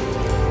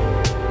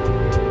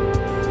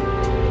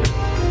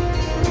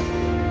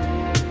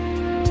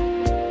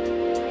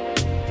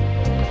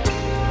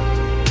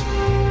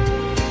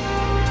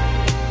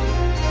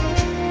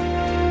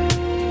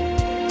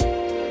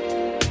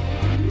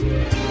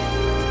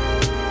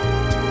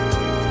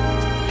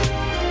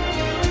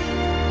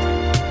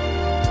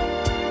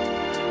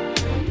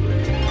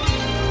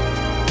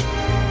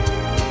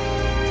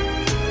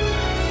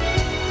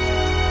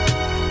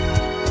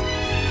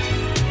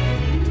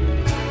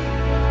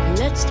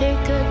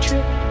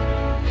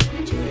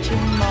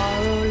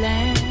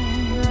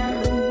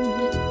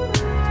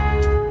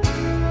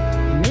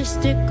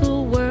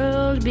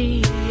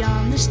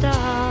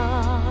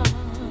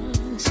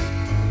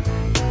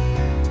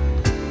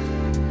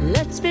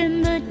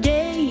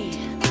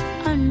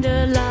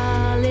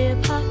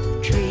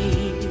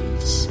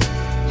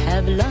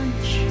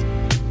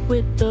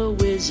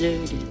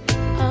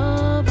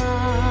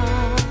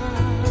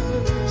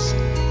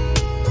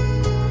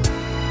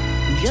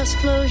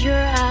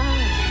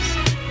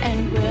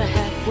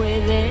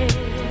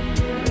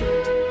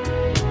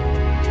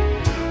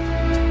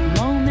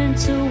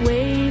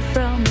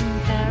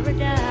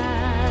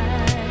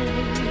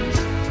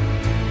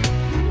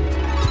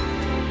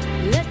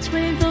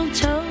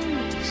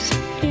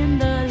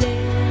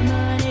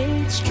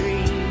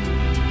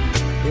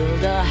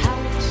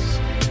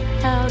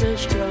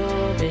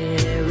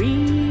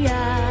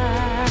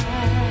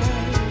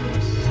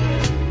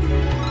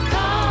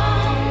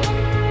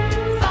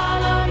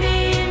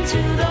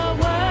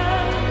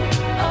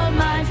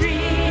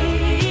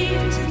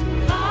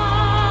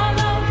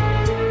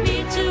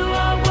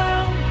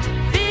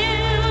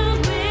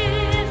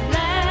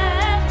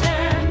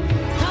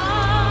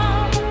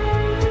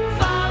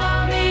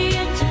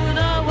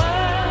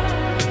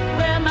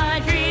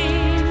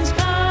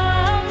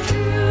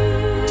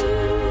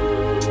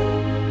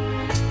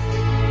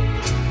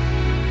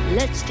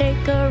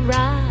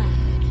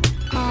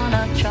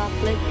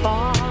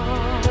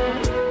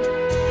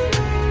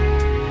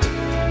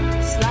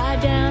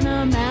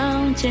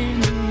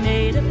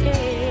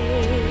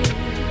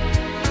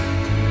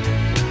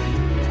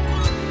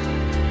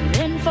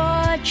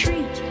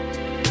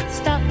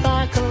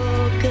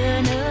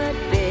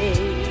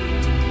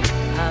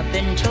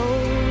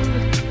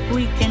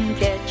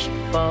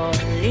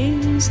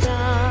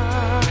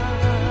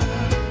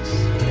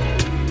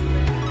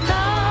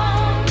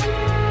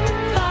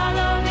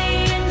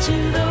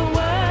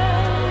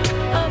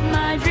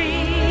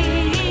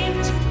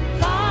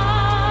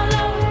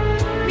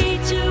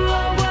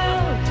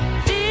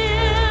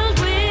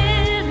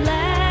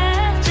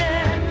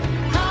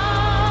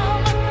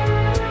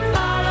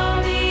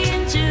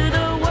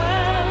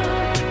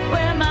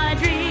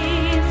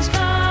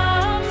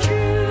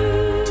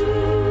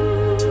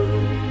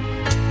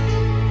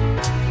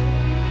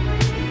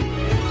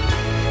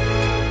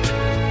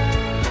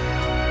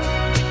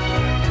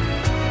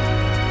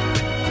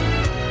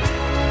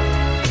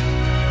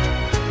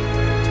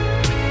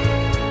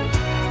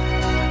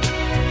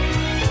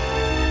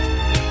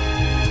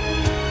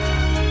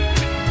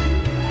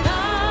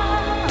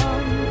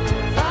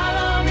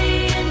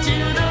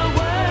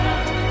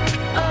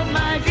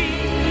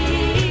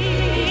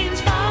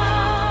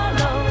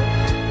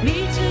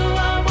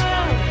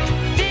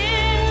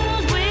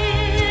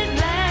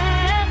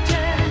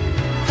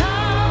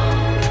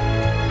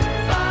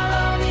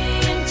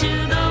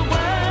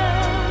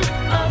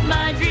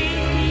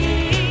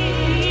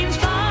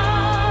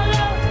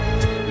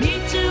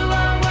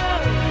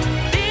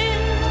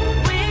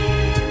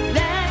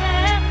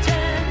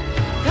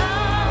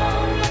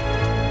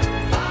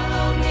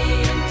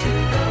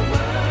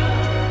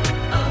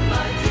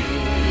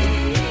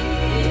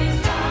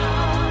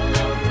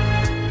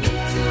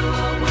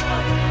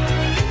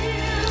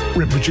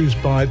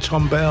 Produced by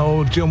Tom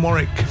Bell, Jill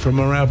Morrick from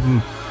her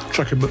album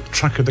Track of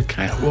the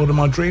Cat, World of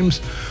My Dreams.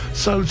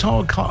 So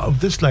title cut of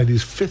this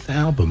lady's 5th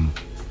album.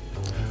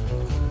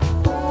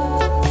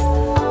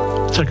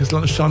 Take us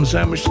lunchtime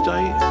sandwich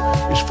today,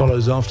 which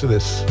follows after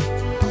this.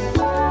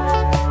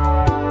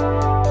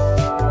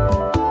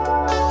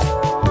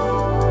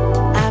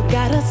 I've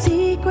got a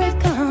secret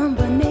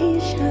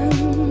combination.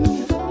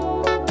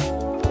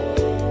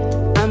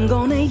 I'm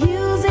gonna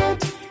use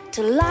it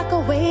to lock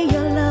away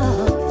your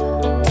love.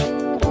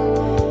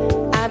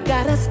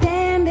 Got a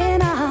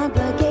standing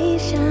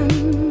obligation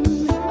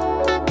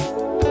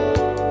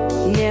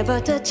never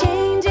to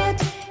change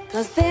it,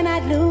 'cause then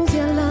I'd lose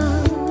your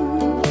love.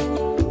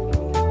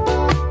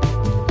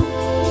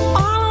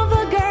 All of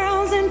the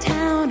girls in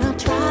town are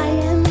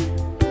trying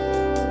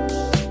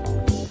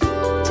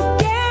to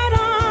get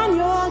on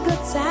your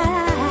good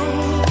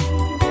side.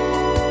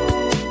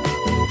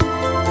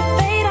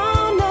 They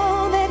don't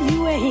know that you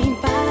ain't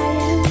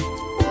buying.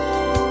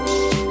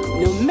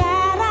 No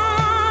matter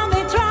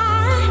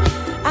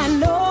I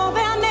know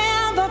they'll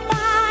never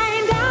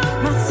find out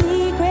my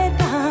secret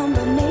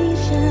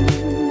combination.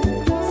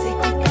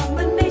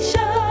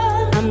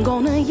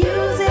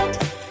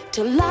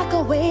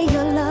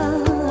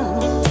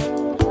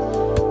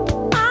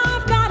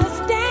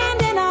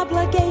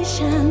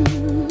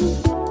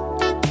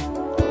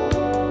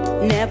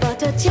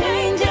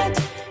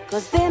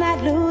 'cause then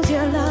I'd lose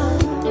your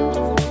love.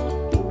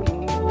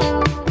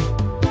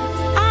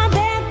 I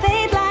bet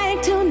they'd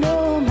like to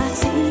know my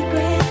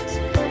secret,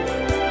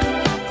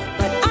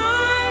 but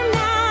I'm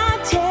not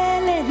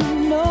telling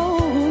no.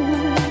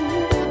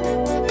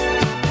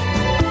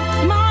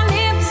 My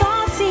lips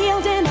are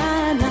sealed and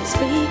I'm not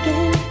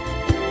speaking.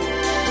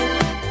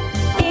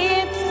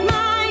 It's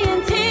my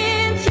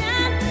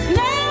intention,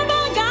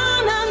 never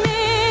gonna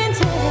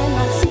mention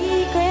my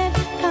secret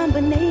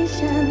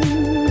combination.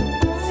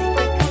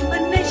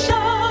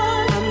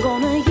 I'm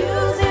gonna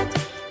use it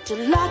to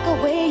lock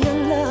away your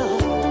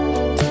love.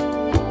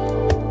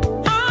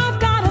 I've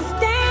got a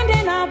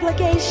standing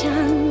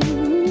obligation,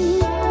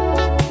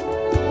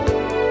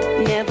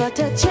 never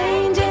to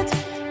change it,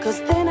 'cause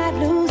then I'd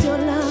lose your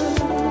love.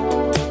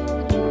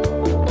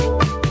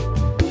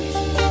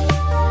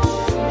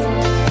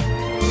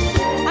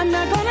 I'm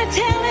not gonna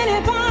tell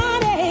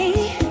anybody,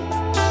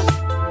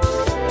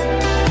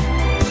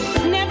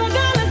 never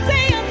gonna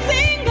say a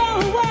single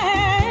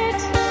word.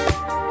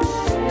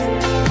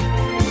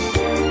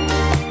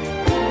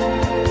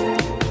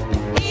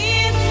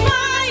 It's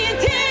my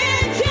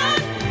intention,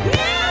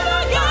 never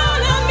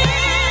gonna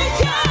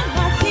mention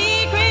my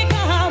secret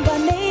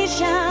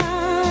combination.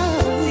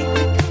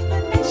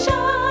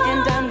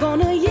 And I'm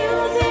gonna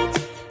use it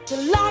to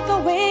lock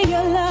away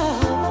your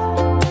love.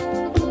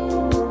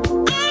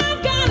 I've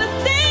got a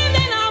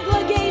standing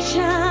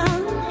obligation,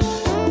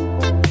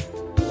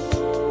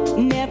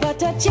 never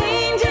to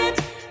change it,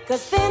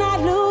 'cause then I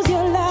lose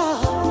your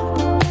love.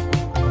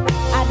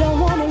 I don't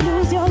wanna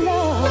lose your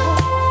love.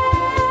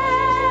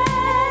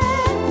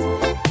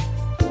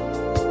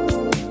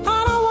 I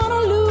don't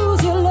wanna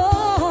lose your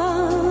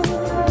love.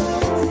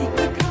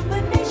 Secret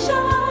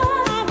combination.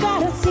 I've got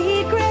a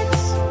secret.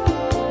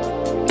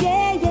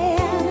 Yeah,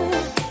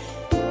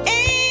 yeah.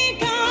 Ain't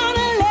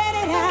gonna let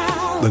it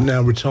out. The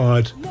now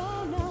retired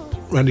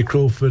Randy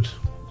Crawford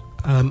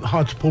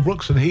hired to Paul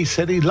Brooks, and he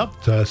said he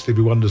loved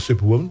Stevie Wonder's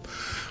Superwoman.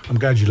 I'm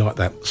glad you like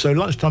that. So,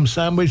 lunchtime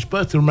sandwich,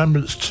 birthday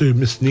remembrance to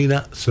Miss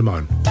Nina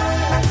Simone.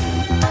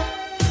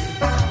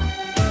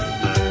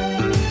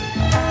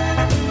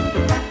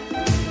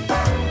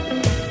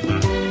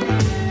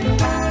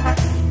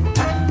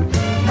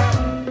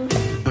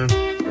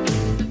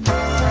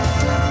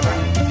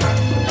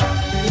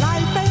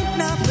 Life ain't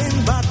nothing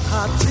but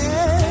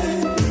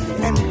touching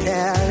and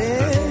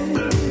caring,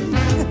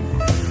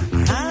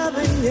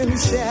 having and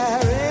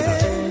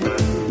sharing.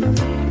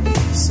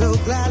 So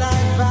glad I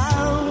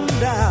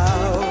found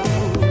out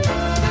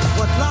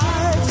what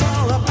life's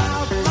all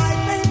about.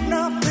 Life ain't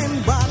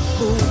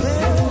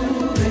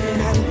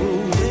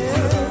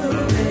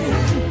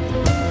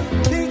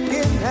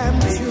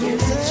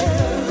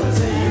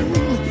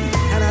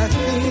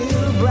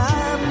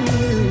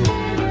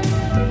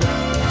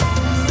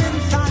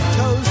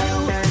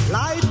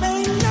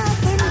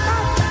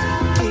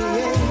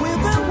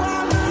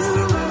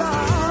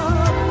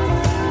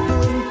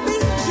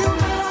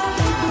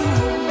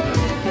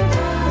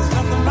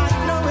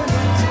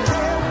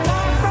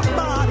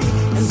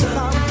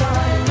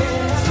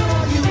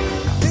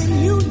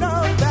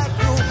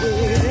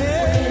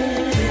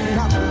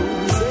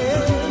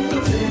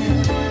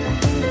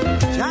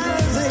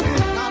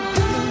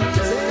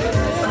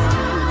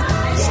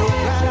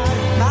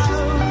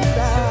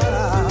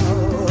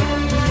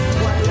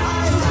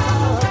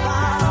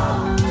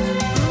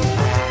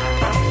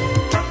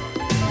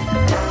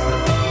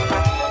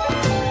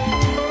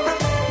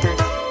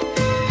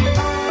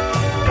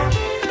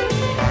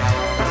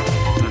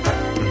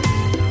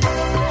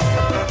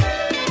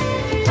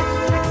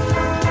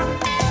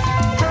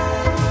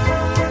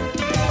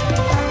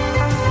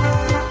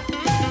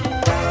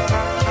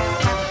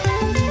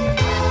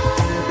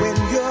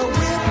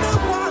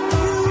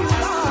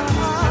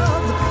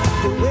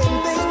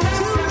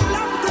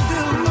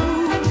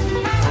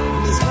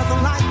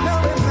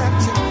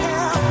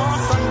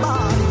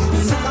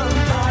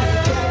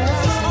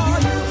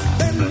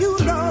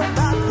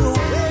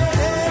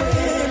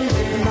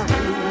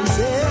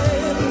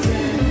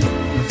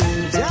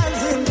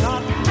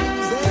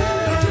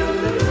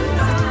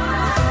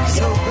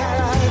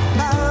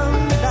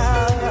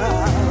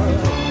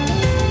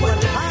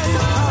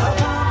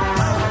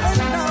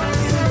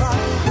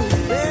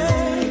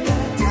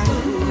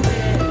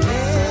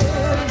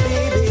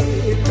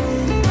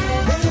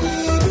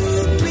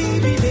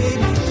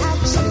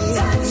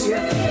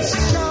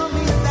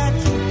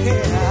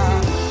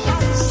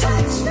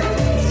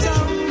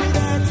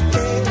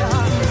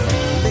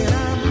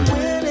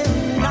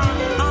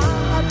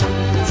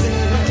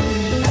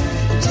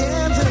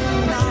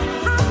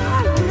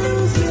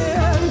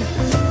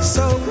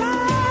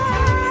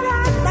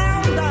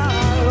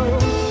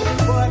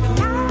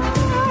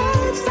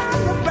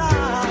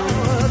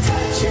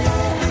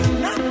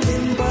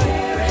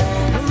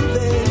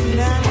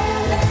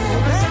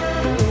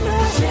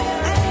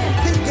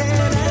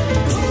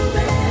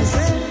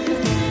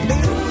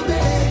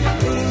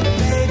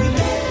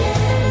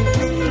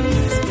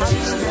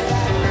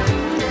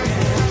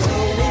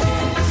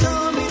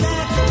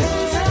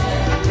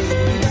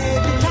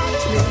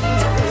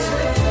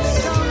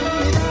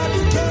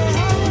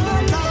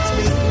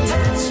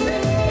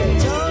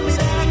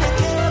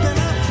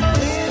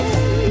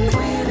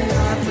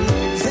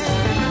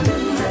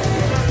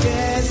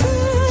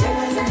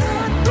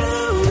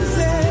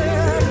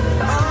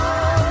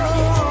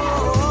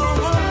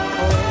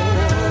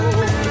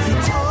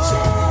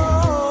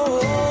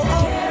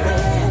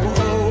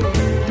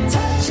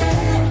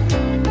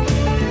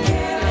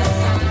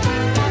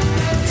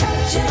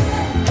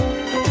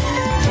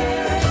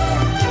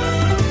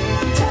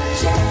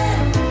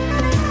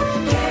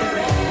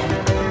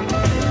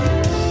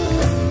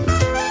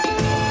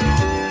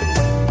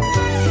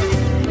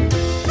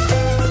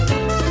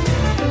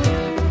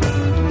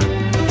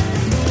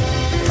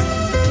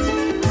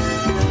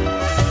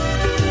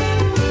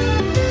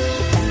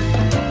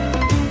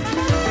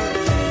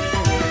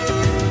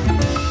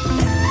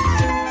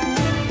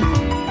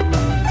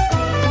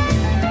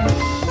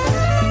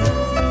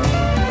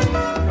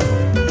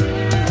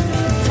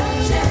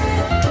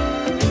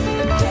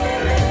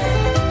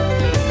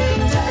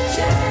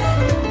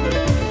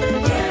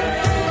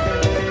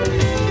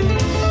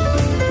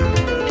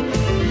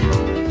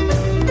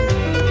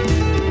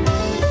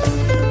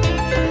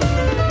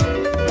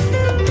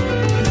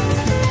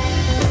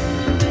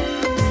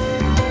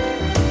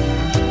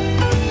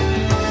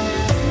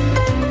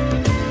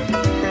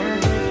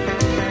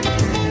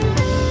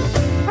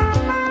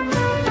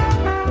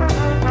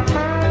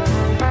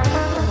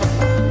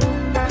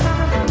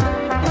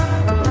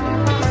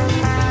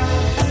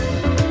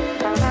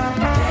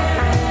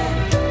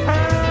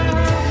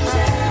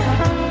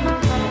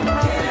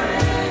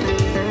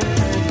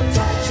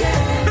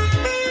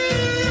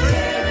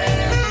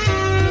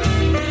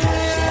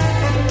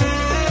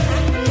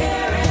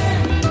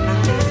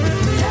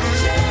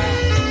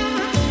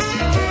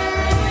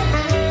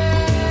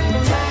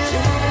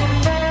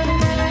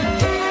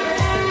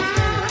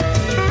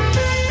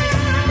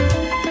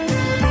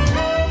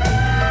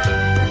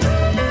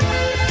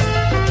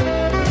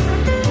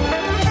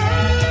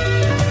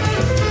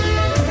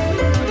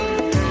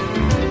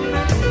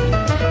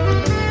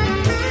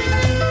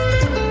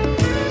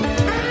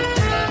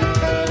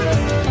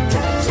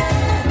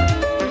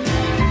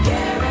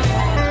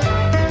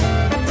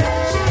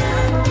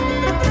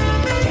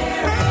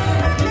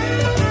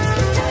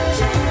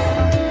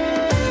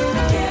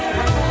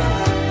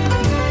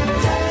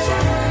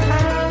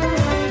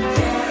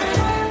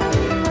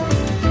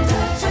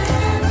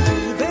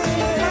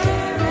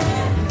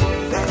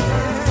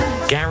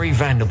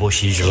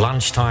Vanderbush's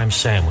Lunchtime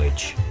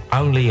Sandwich,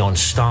 only on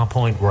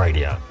Starpoint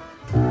Radio.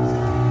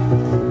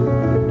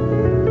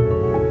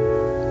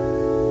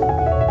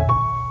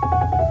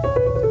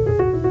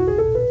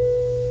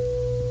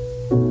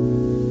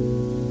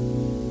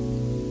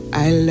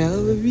 I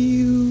love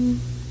you,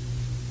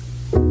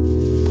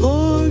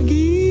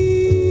 Porgy,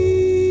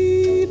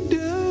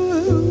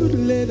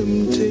 don't let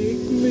him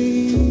take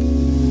me.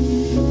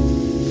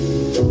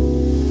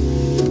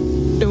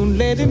 Don't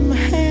let him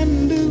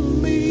handle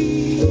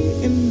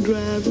me and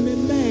drive me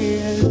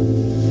mad.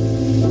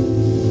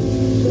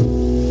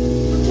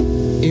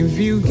 If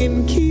you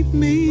can keep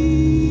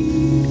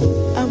me,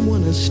 I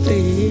wanna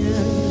stay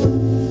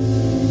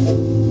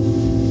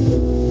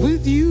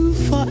with you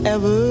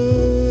forever.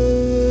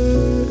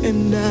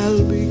 And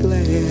I'll be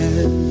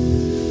glad.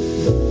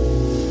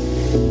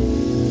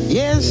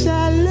 Yes,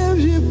 I love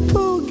you,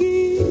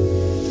 Porgy.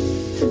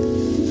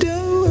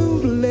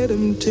 Don't let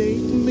him take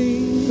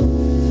me.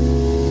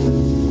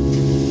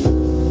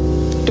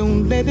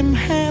 Don't let him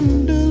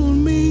handle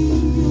me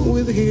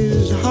with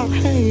his hot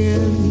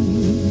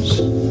hands.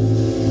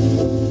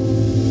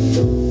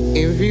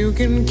 If you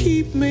can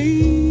keep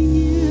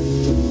me,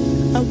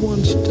 I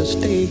want to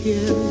stay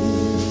here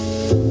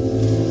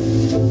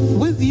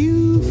with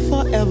you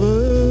forever.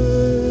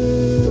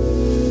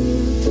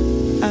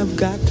 I've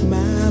got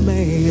my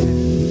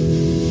man.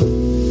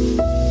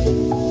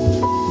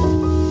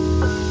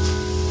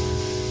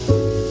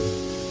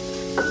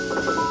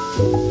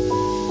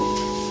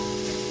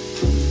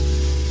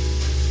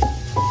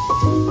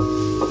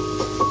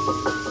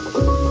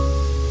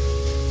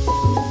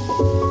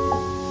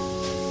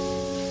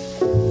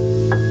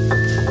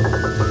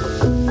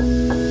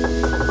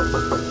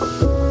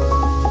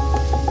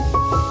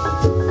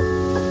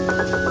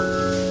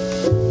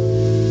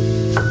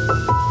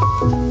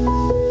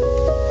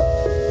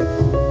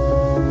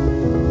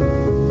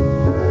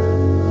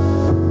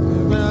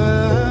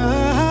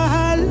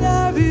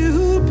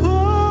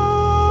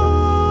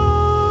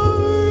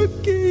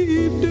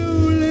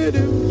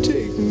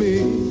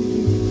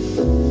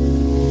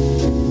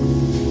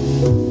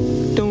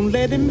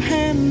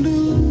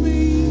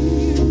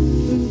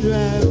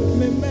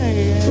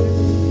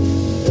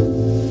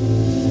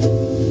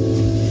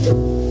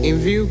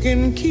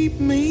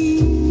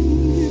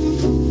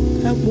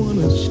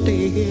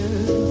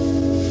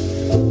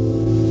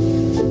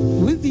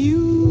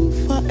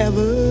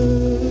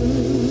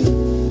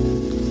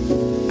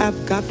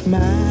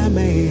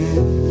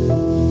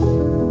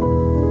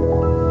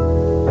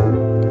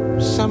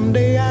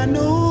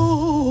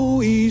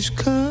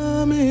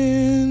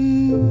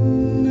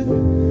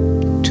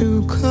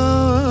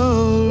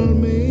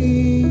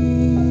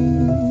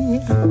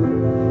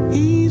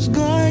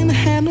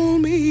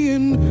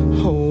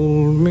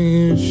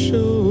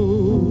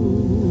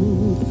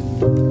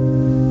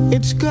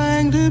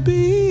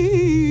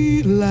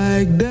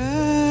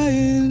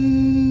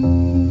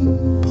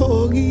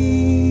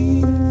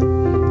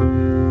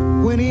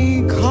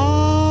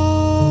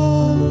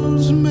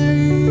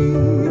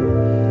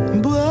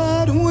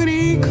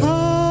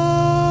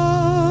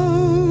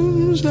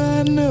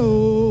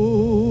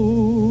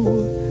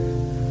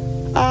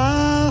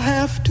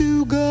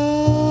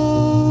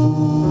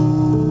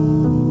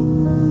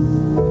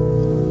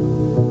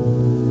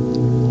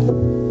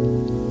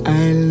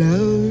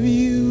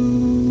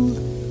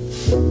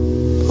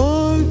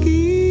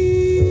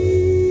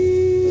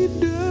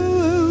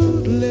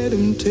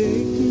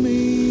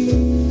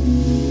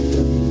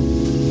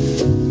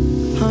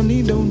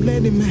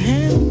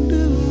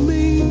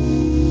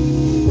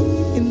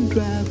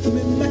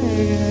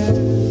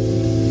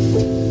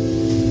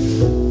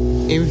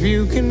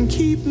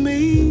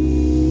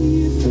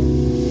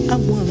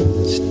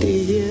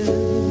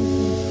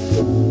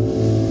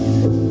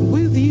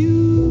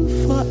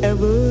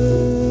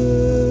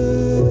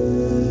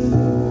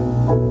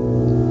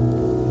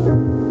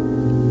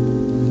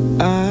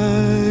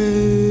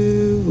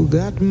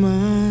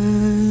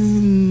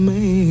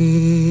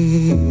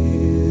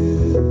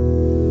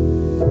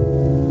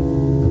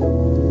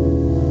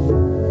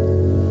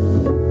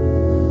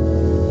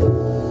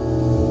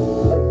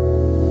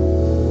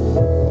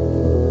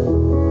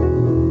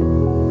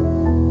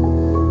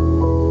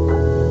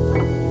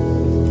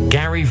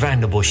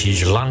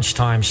 Vanderbush's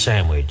Lunchtime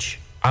Sandwich,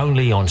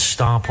 only on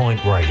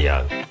Starpoint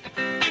Radio.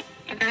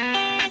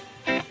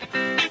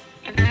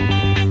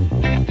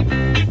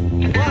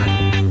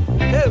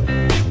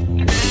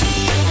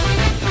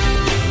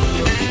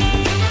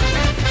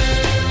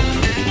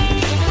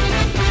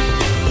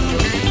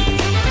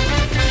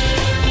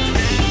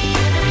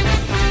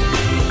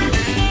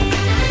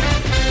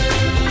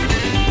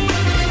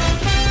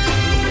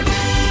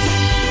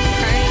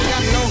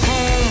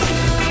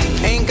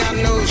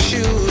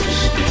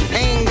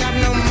 Ain't got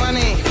no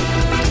money,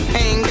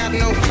 ain't got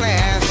no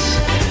class,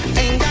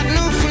 ain't got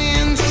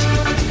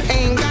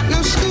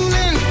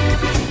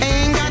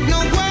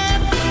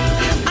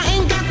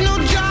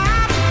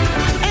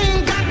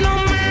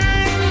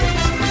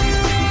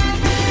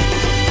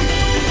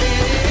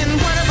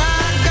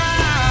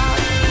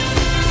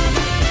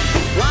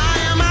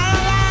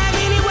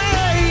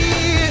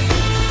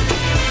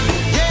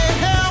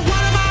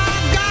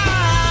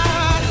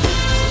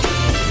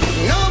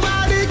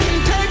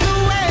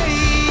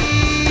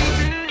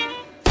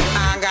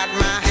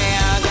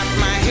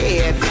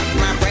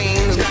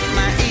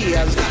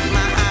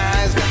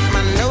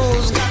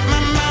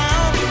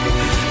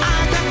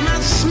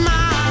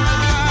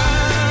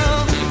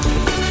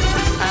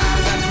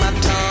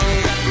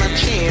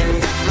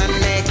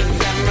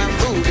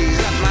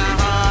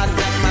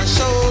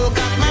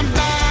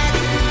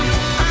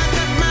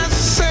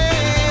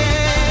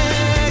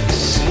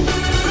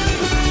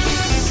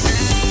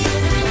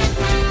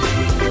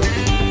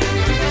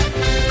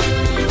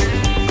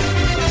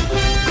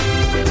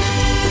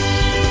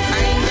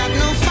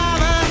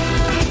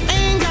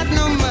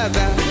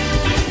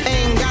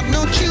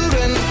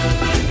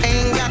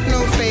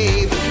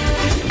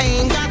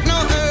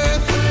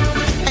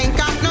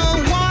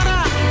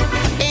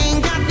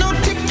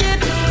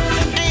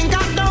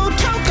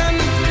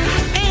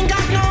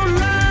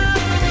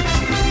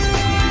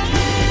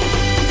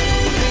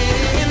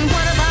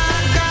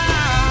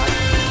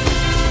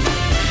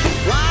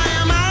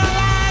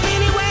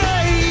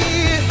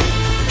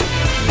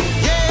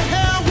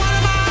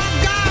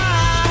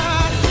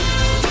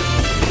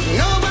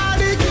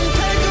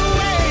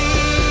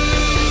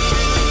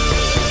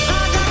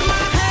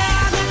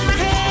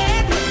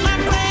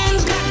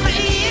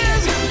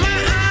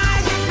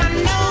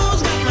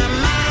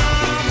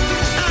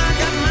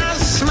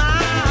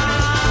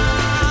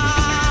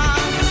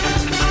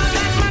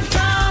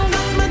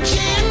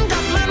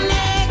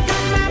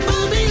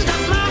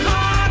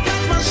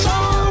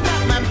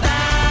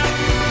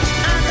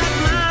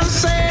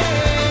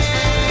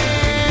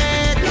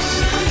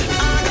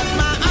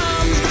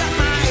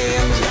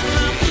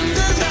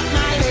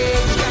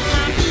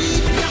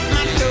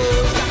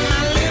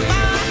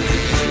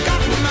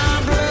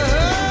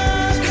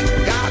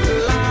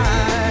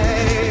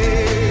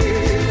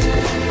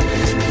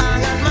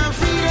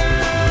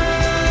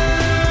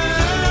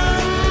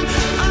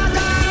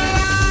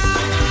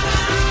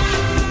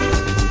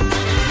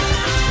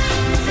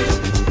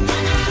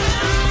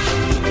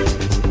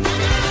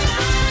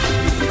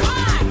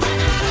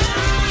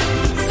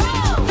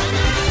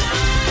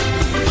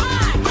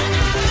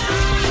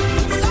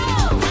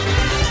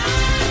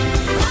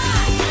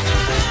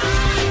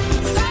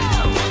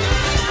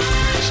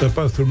So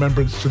both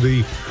remembrance to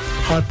the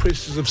High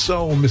Priestess of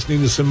Soul, Miss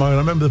Nina Simone. I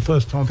remember the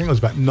first time, I think I was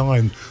about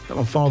 9, that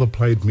my father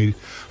played me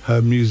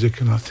her music,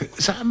 and I think,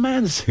 is that a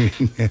man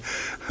singing? That's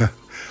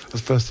the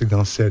first thing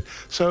I said.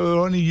 So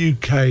only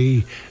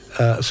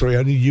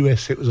only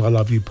US hit was I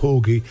Love You,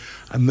 Porgy,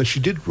 and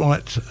she did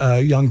write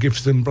Young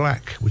Gifted and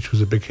Black, which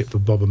was a big hit for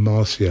Bob and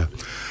Marcia.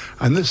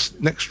 And this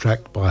next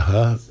track by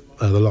her,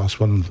 the last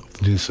one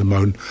of Nina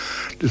Simone,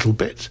 Little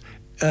Bit,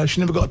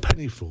 she never got a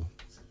penny for.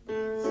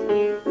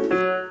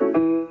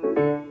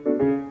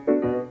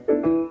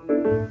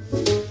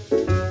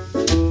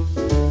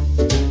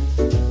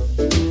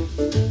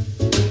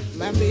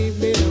 My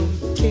baby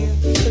don't care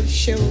for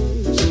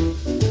shows.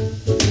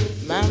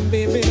 My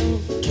baby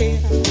don't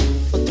care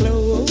for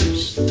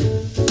clothes.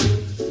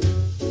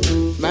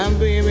 My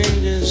baby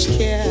just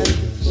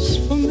cares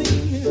for me.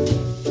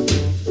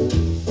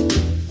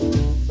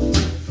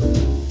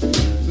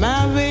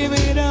 My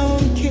baby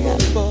don't care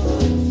for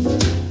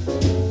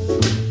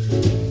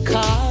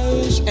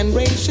cars and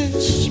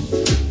races.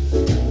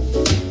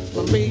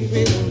 My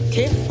baby don't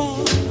care for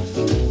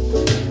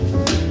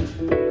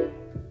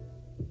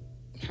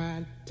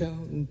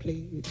high-tone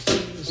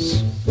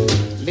places.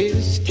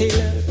 Liz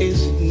Taylor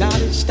is not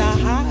a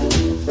style,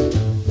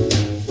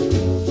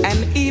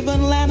 and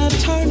even Lana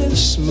Turner's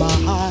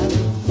smile,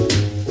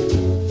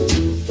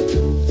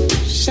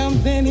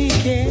 something he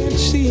can't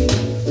see.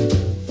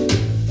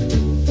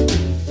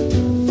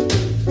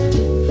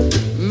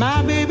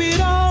 My baby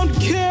don't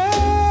care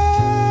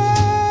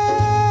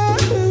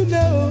who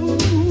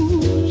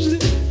knows.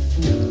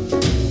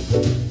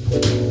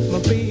 My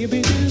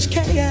baby just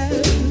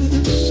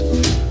cares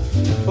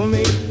for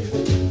me.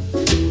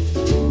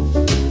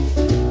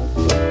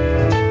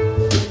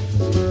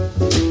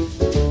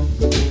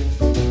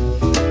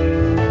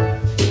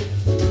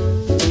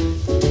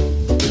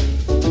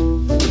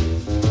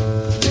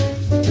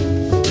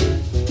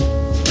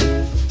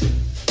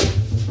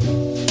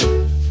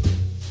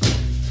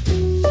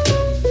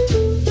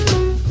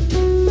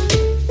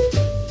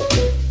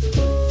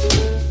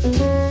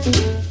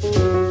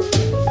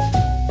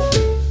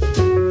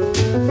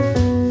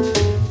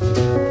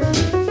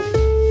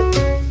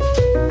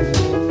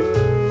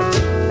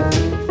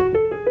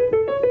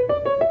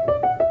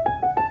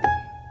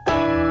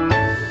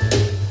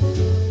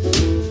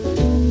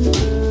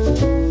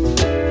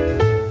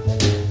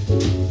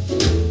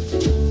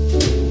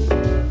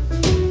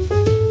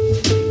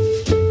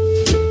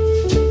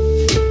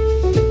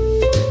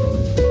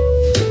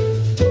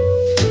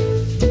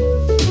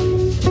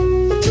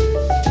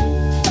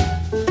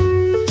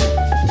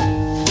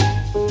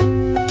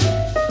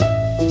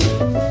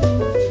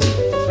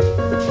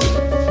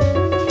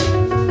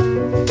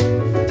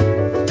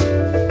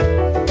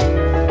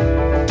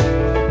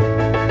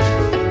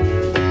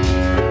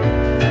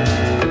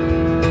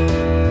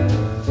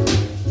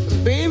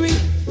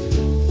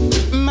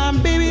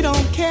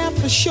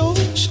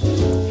 Shows,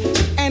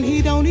 and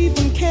he don't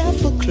even care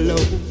for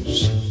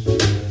clothes.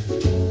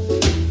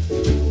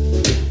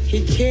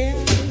 He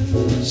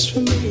cares for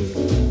me.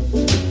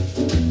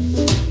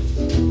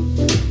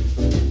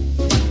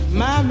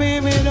 My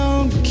baby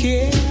don't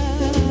care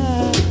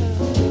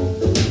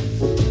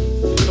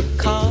for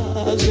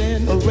cars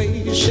and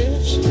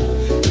races.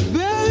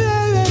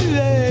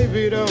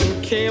 Baby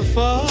don't care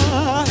for.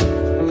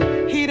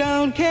 He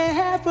don't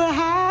care for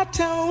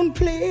high-tone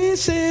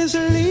places.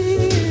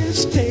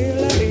 Liz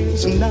Taylor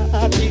is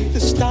not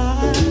his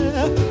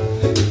style,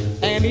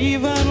 and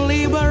even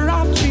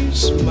Liberace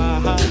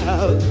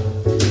smile.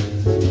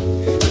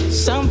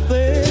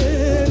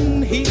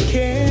 Something he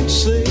can't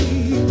see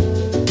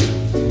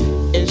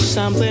is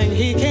something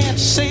he can't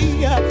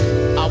see.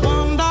 I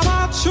wonder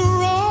what's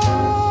wrong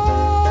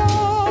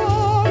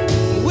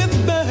with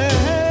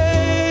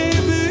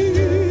baby.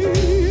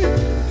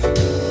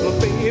 My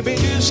baby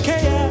just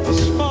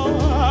cares for.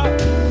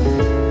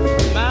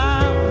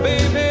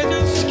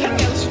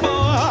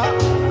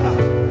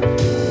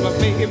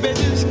 Baby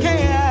just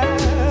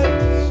cares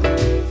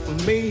for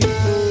me.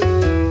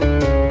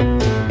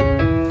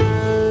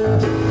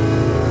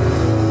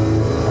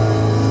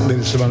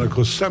 Nina Simone, of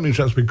course, so many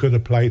tracks we could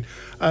have played.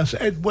 So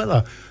Ed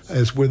Weller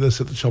is with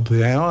us at the top of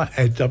the hour.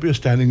 Ed W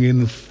standing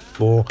in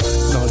for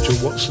Nigel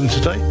Watson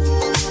today.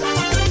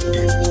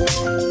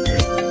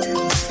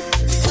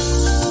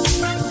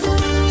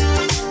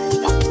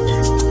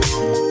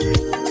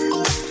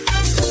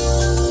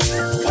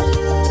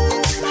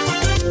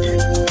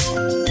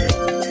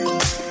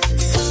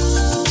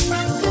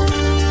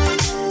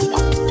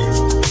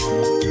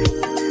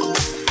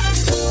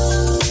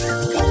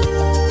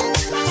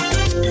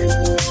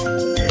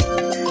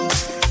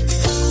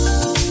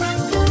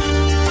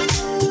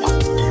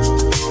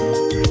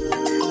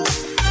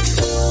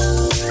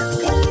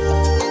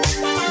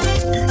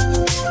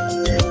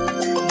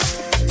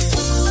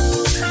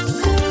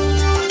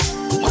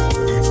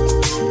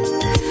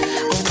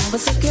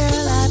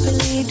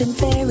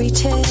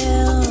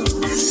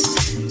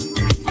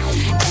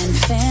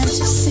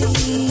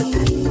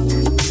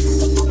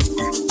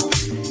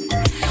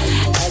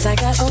 As I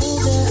got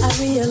older, I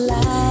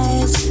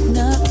realized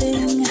nothing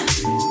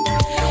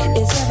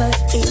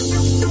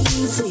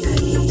easy.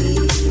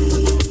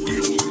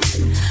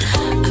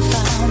 I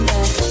found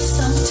that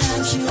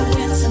sometimes you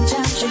win,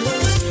 sometimes you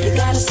lose. You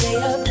gotta stay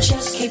up,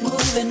 just keep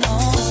moving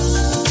on.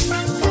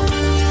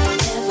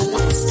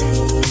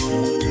 Everlasting.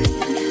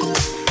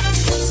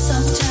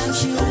 Sometimes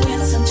you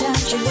win,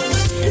 sometimes you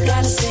lose. You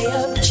gotta stay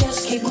up,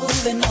 just keep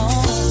moving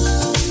on.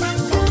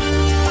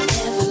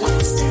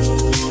 Everlasting.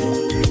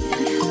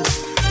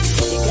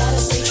 You gotta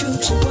stay true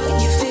to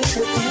what you feel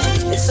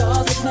within. It's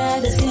all that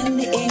matters in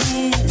the end.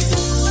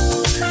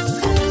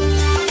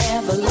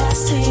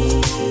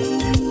 Everlasting.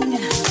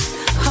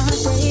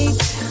 Heartbreak.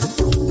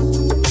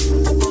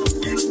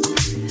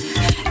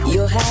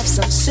 You'll have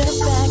some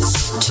setbacks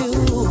too,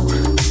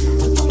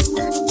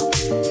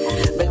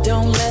 but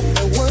don't let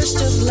the worst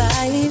of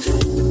life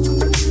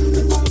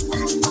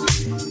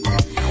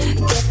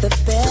get the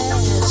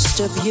best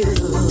of you.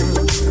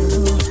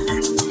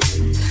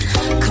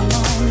 Come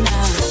on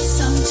now.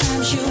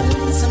 Sometimes you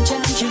win,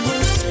 sometimes you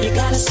lose. You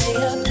gotta stay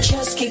up,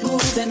 just keep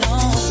moving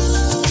on.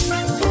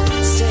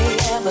 Stay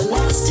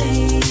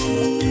everlasting.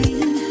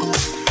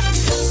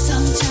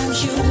 Sometimes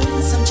you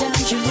win,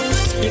 sometimes you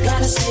lose. You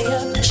gotta stay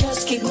up,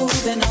 just keep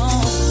moving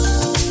on.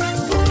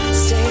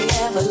 Stay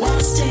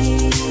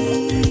everlasting.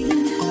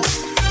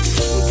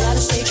 You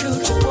gotta stay true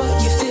to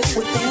what you feel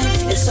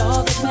within. It's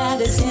all that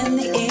matters in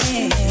the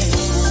end.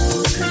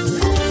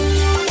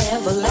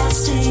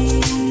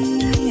 Everlasting.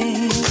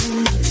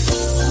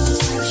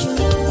 Sometimes you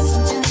win,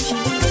 sometimes you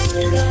lose.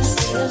 You gotta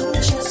stay up,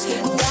 just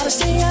keep moving. Gotta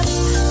stay up.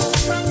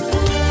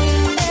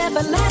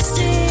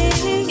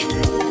 Everlasting.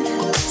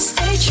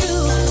 Stay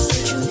true.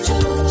 Stay true to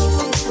what you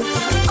feel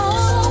within.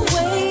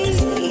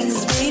 Always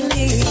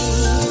believe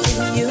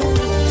in you.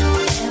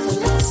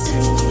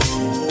 Everlasting.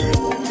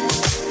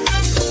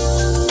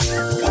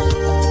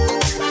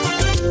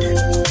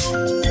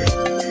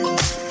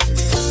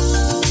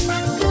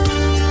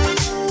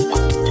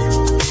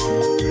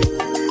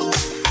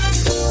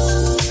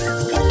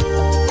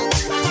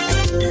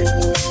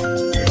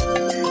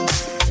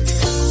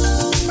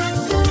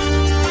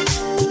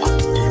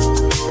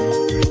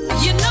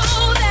 You know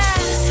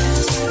that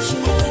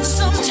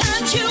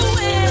sometimes you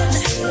win,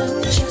 sometimes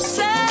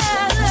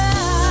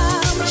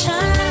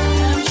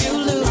you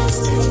lose.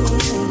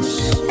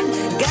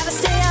 Gotta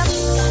stay up,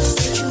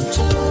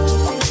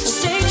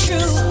 stay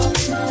true.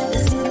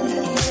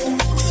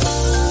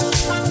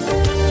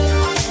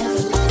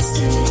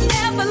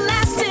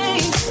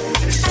 Everlasting.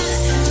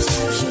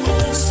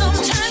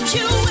 Sometimes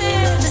you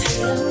win,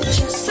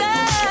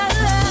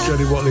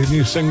 Jody Watley,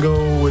 new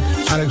single with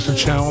Alex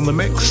Chow on the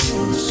mix.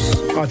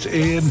 Hi to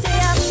Ian.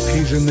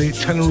 He's in the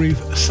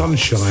Tenerife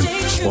sunshine.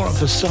 All right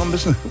for sun,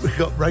 isn't it? We've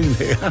got rain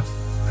here.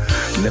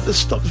 It never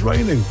stops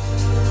raining.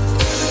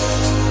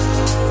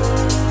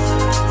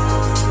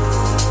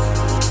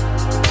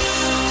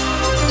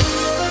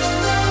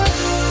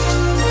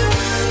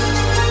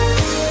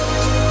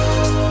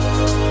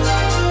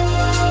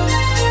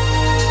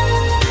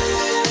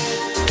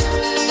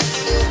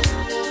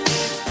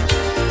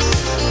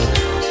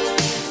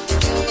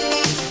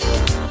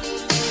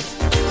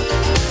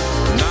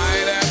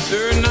 Night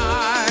after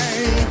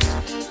night,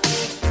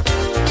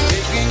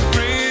 taking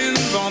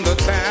friends on the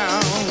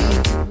town.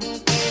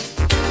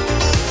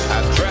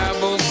 I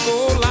travel so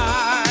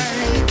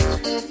light,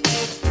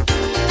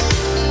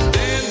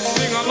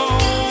 dancing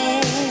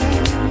alone,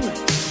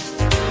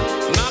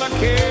 not a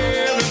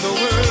care in the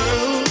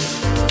world.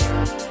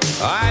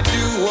 I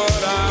do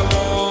what I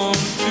want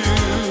to,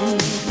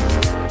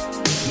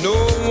 no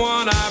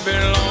one I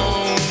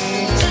belong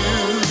to.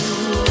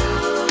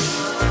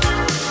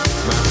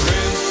 My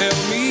friends tell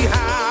me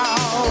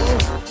how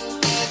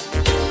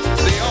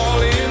they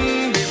all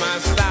envy my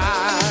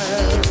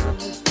style,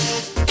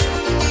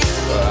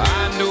 but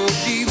I know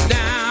deep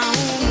down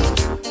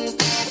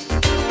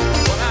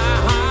what I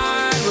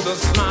hide with a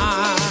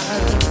smile.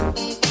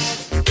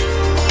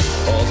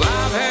 'Cause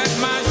I've had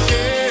my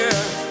share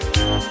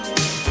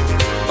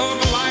of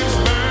life's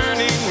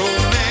burning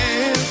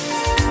romance.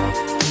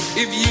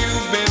 If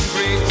you've been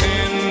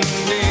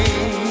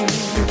pretending,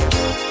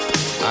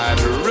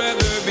 I'd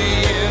rather be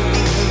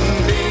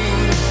ending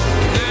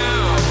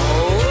now.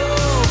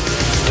 Oh,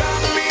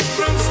 stop me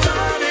from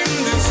starting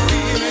this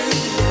feeling.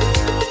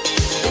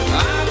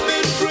 I've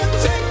been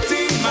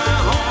protecting my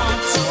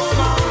heart so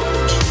long.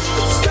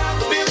 Stop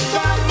if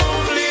I've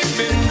only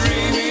been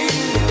dreaming.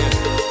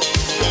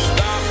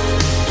 Stop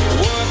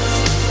what's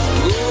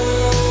going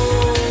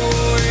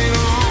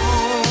on.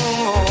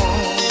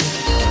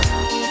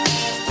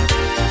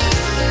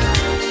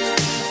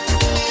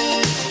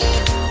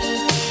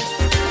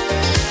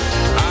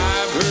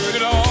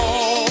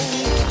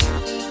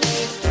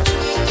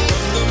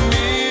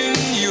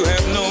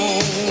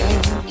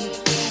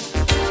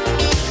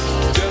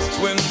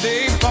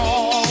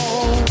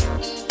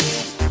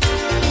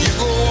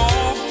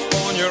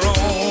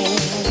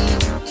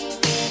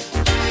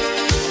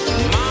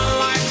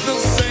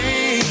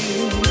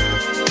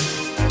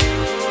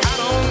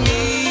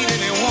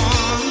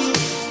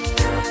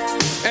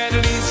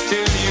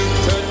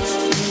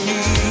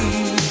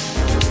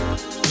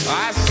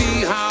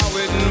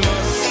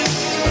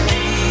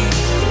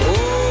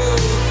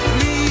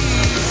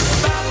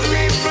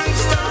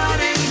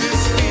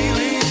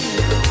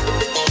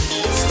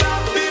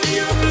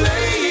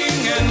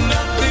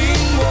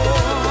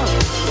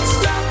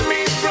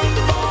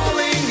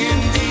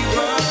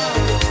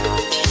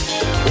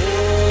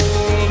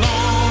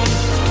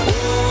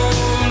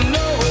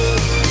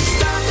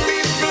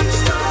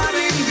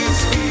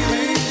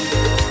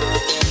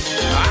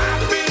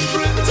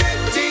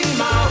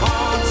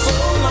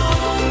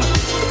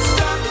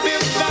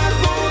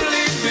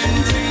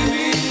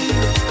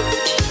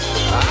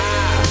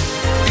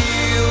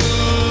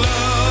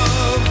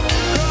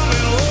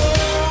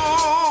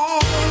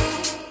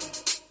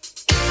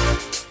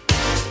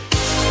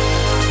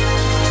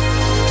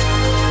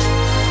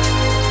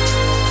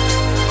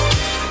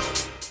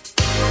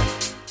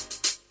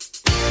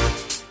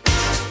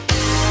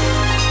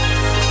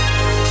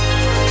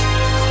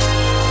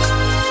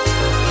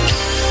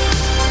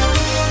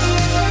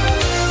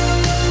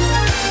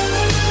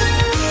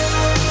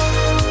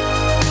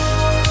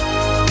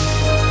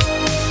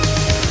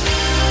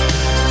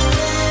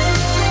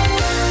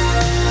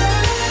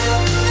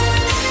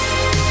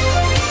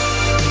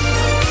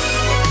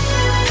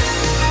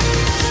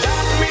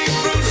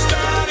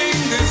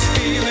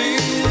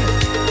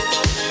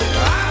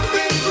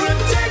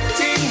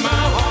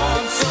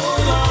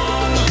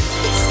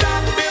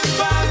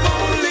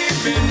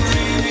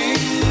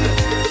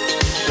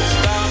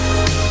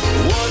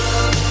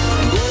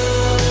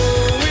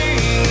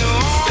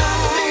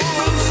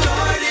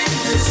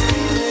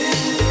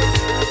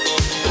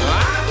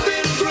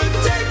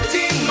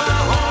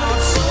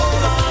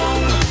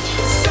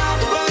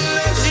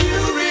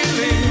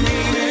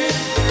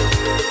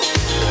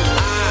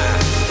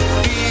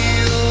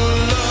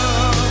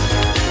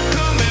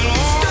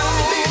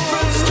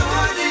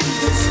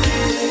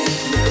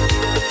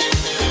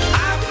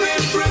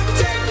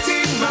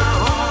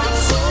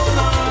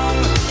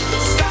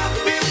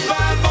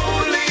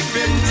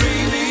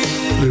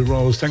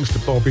 course, thanks to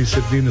Bobby,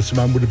 said Nina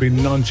Simone would have been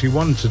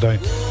 91 today.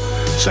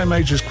 Same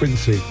age as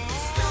Quincy.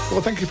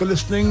 Well, thank you for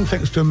listening.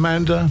 Thanks to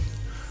Amanda.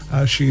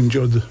 She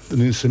enjoyed the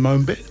Nina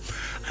Simone bit.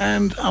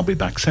 And I'll be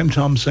back same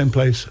time, same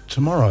place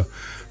tomorrow.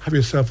 Have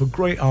yourself a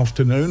great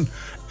afternoon.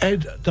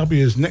 Ed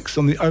W is next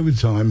on the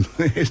overtime.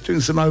 He's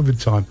doing some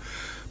overtime.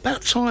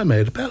 About time,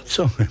 Ed, about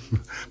time.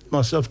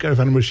 Myself, Gary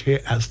Van Wish,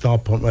 here at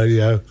Starpoint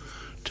Radio.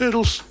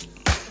 Toodles.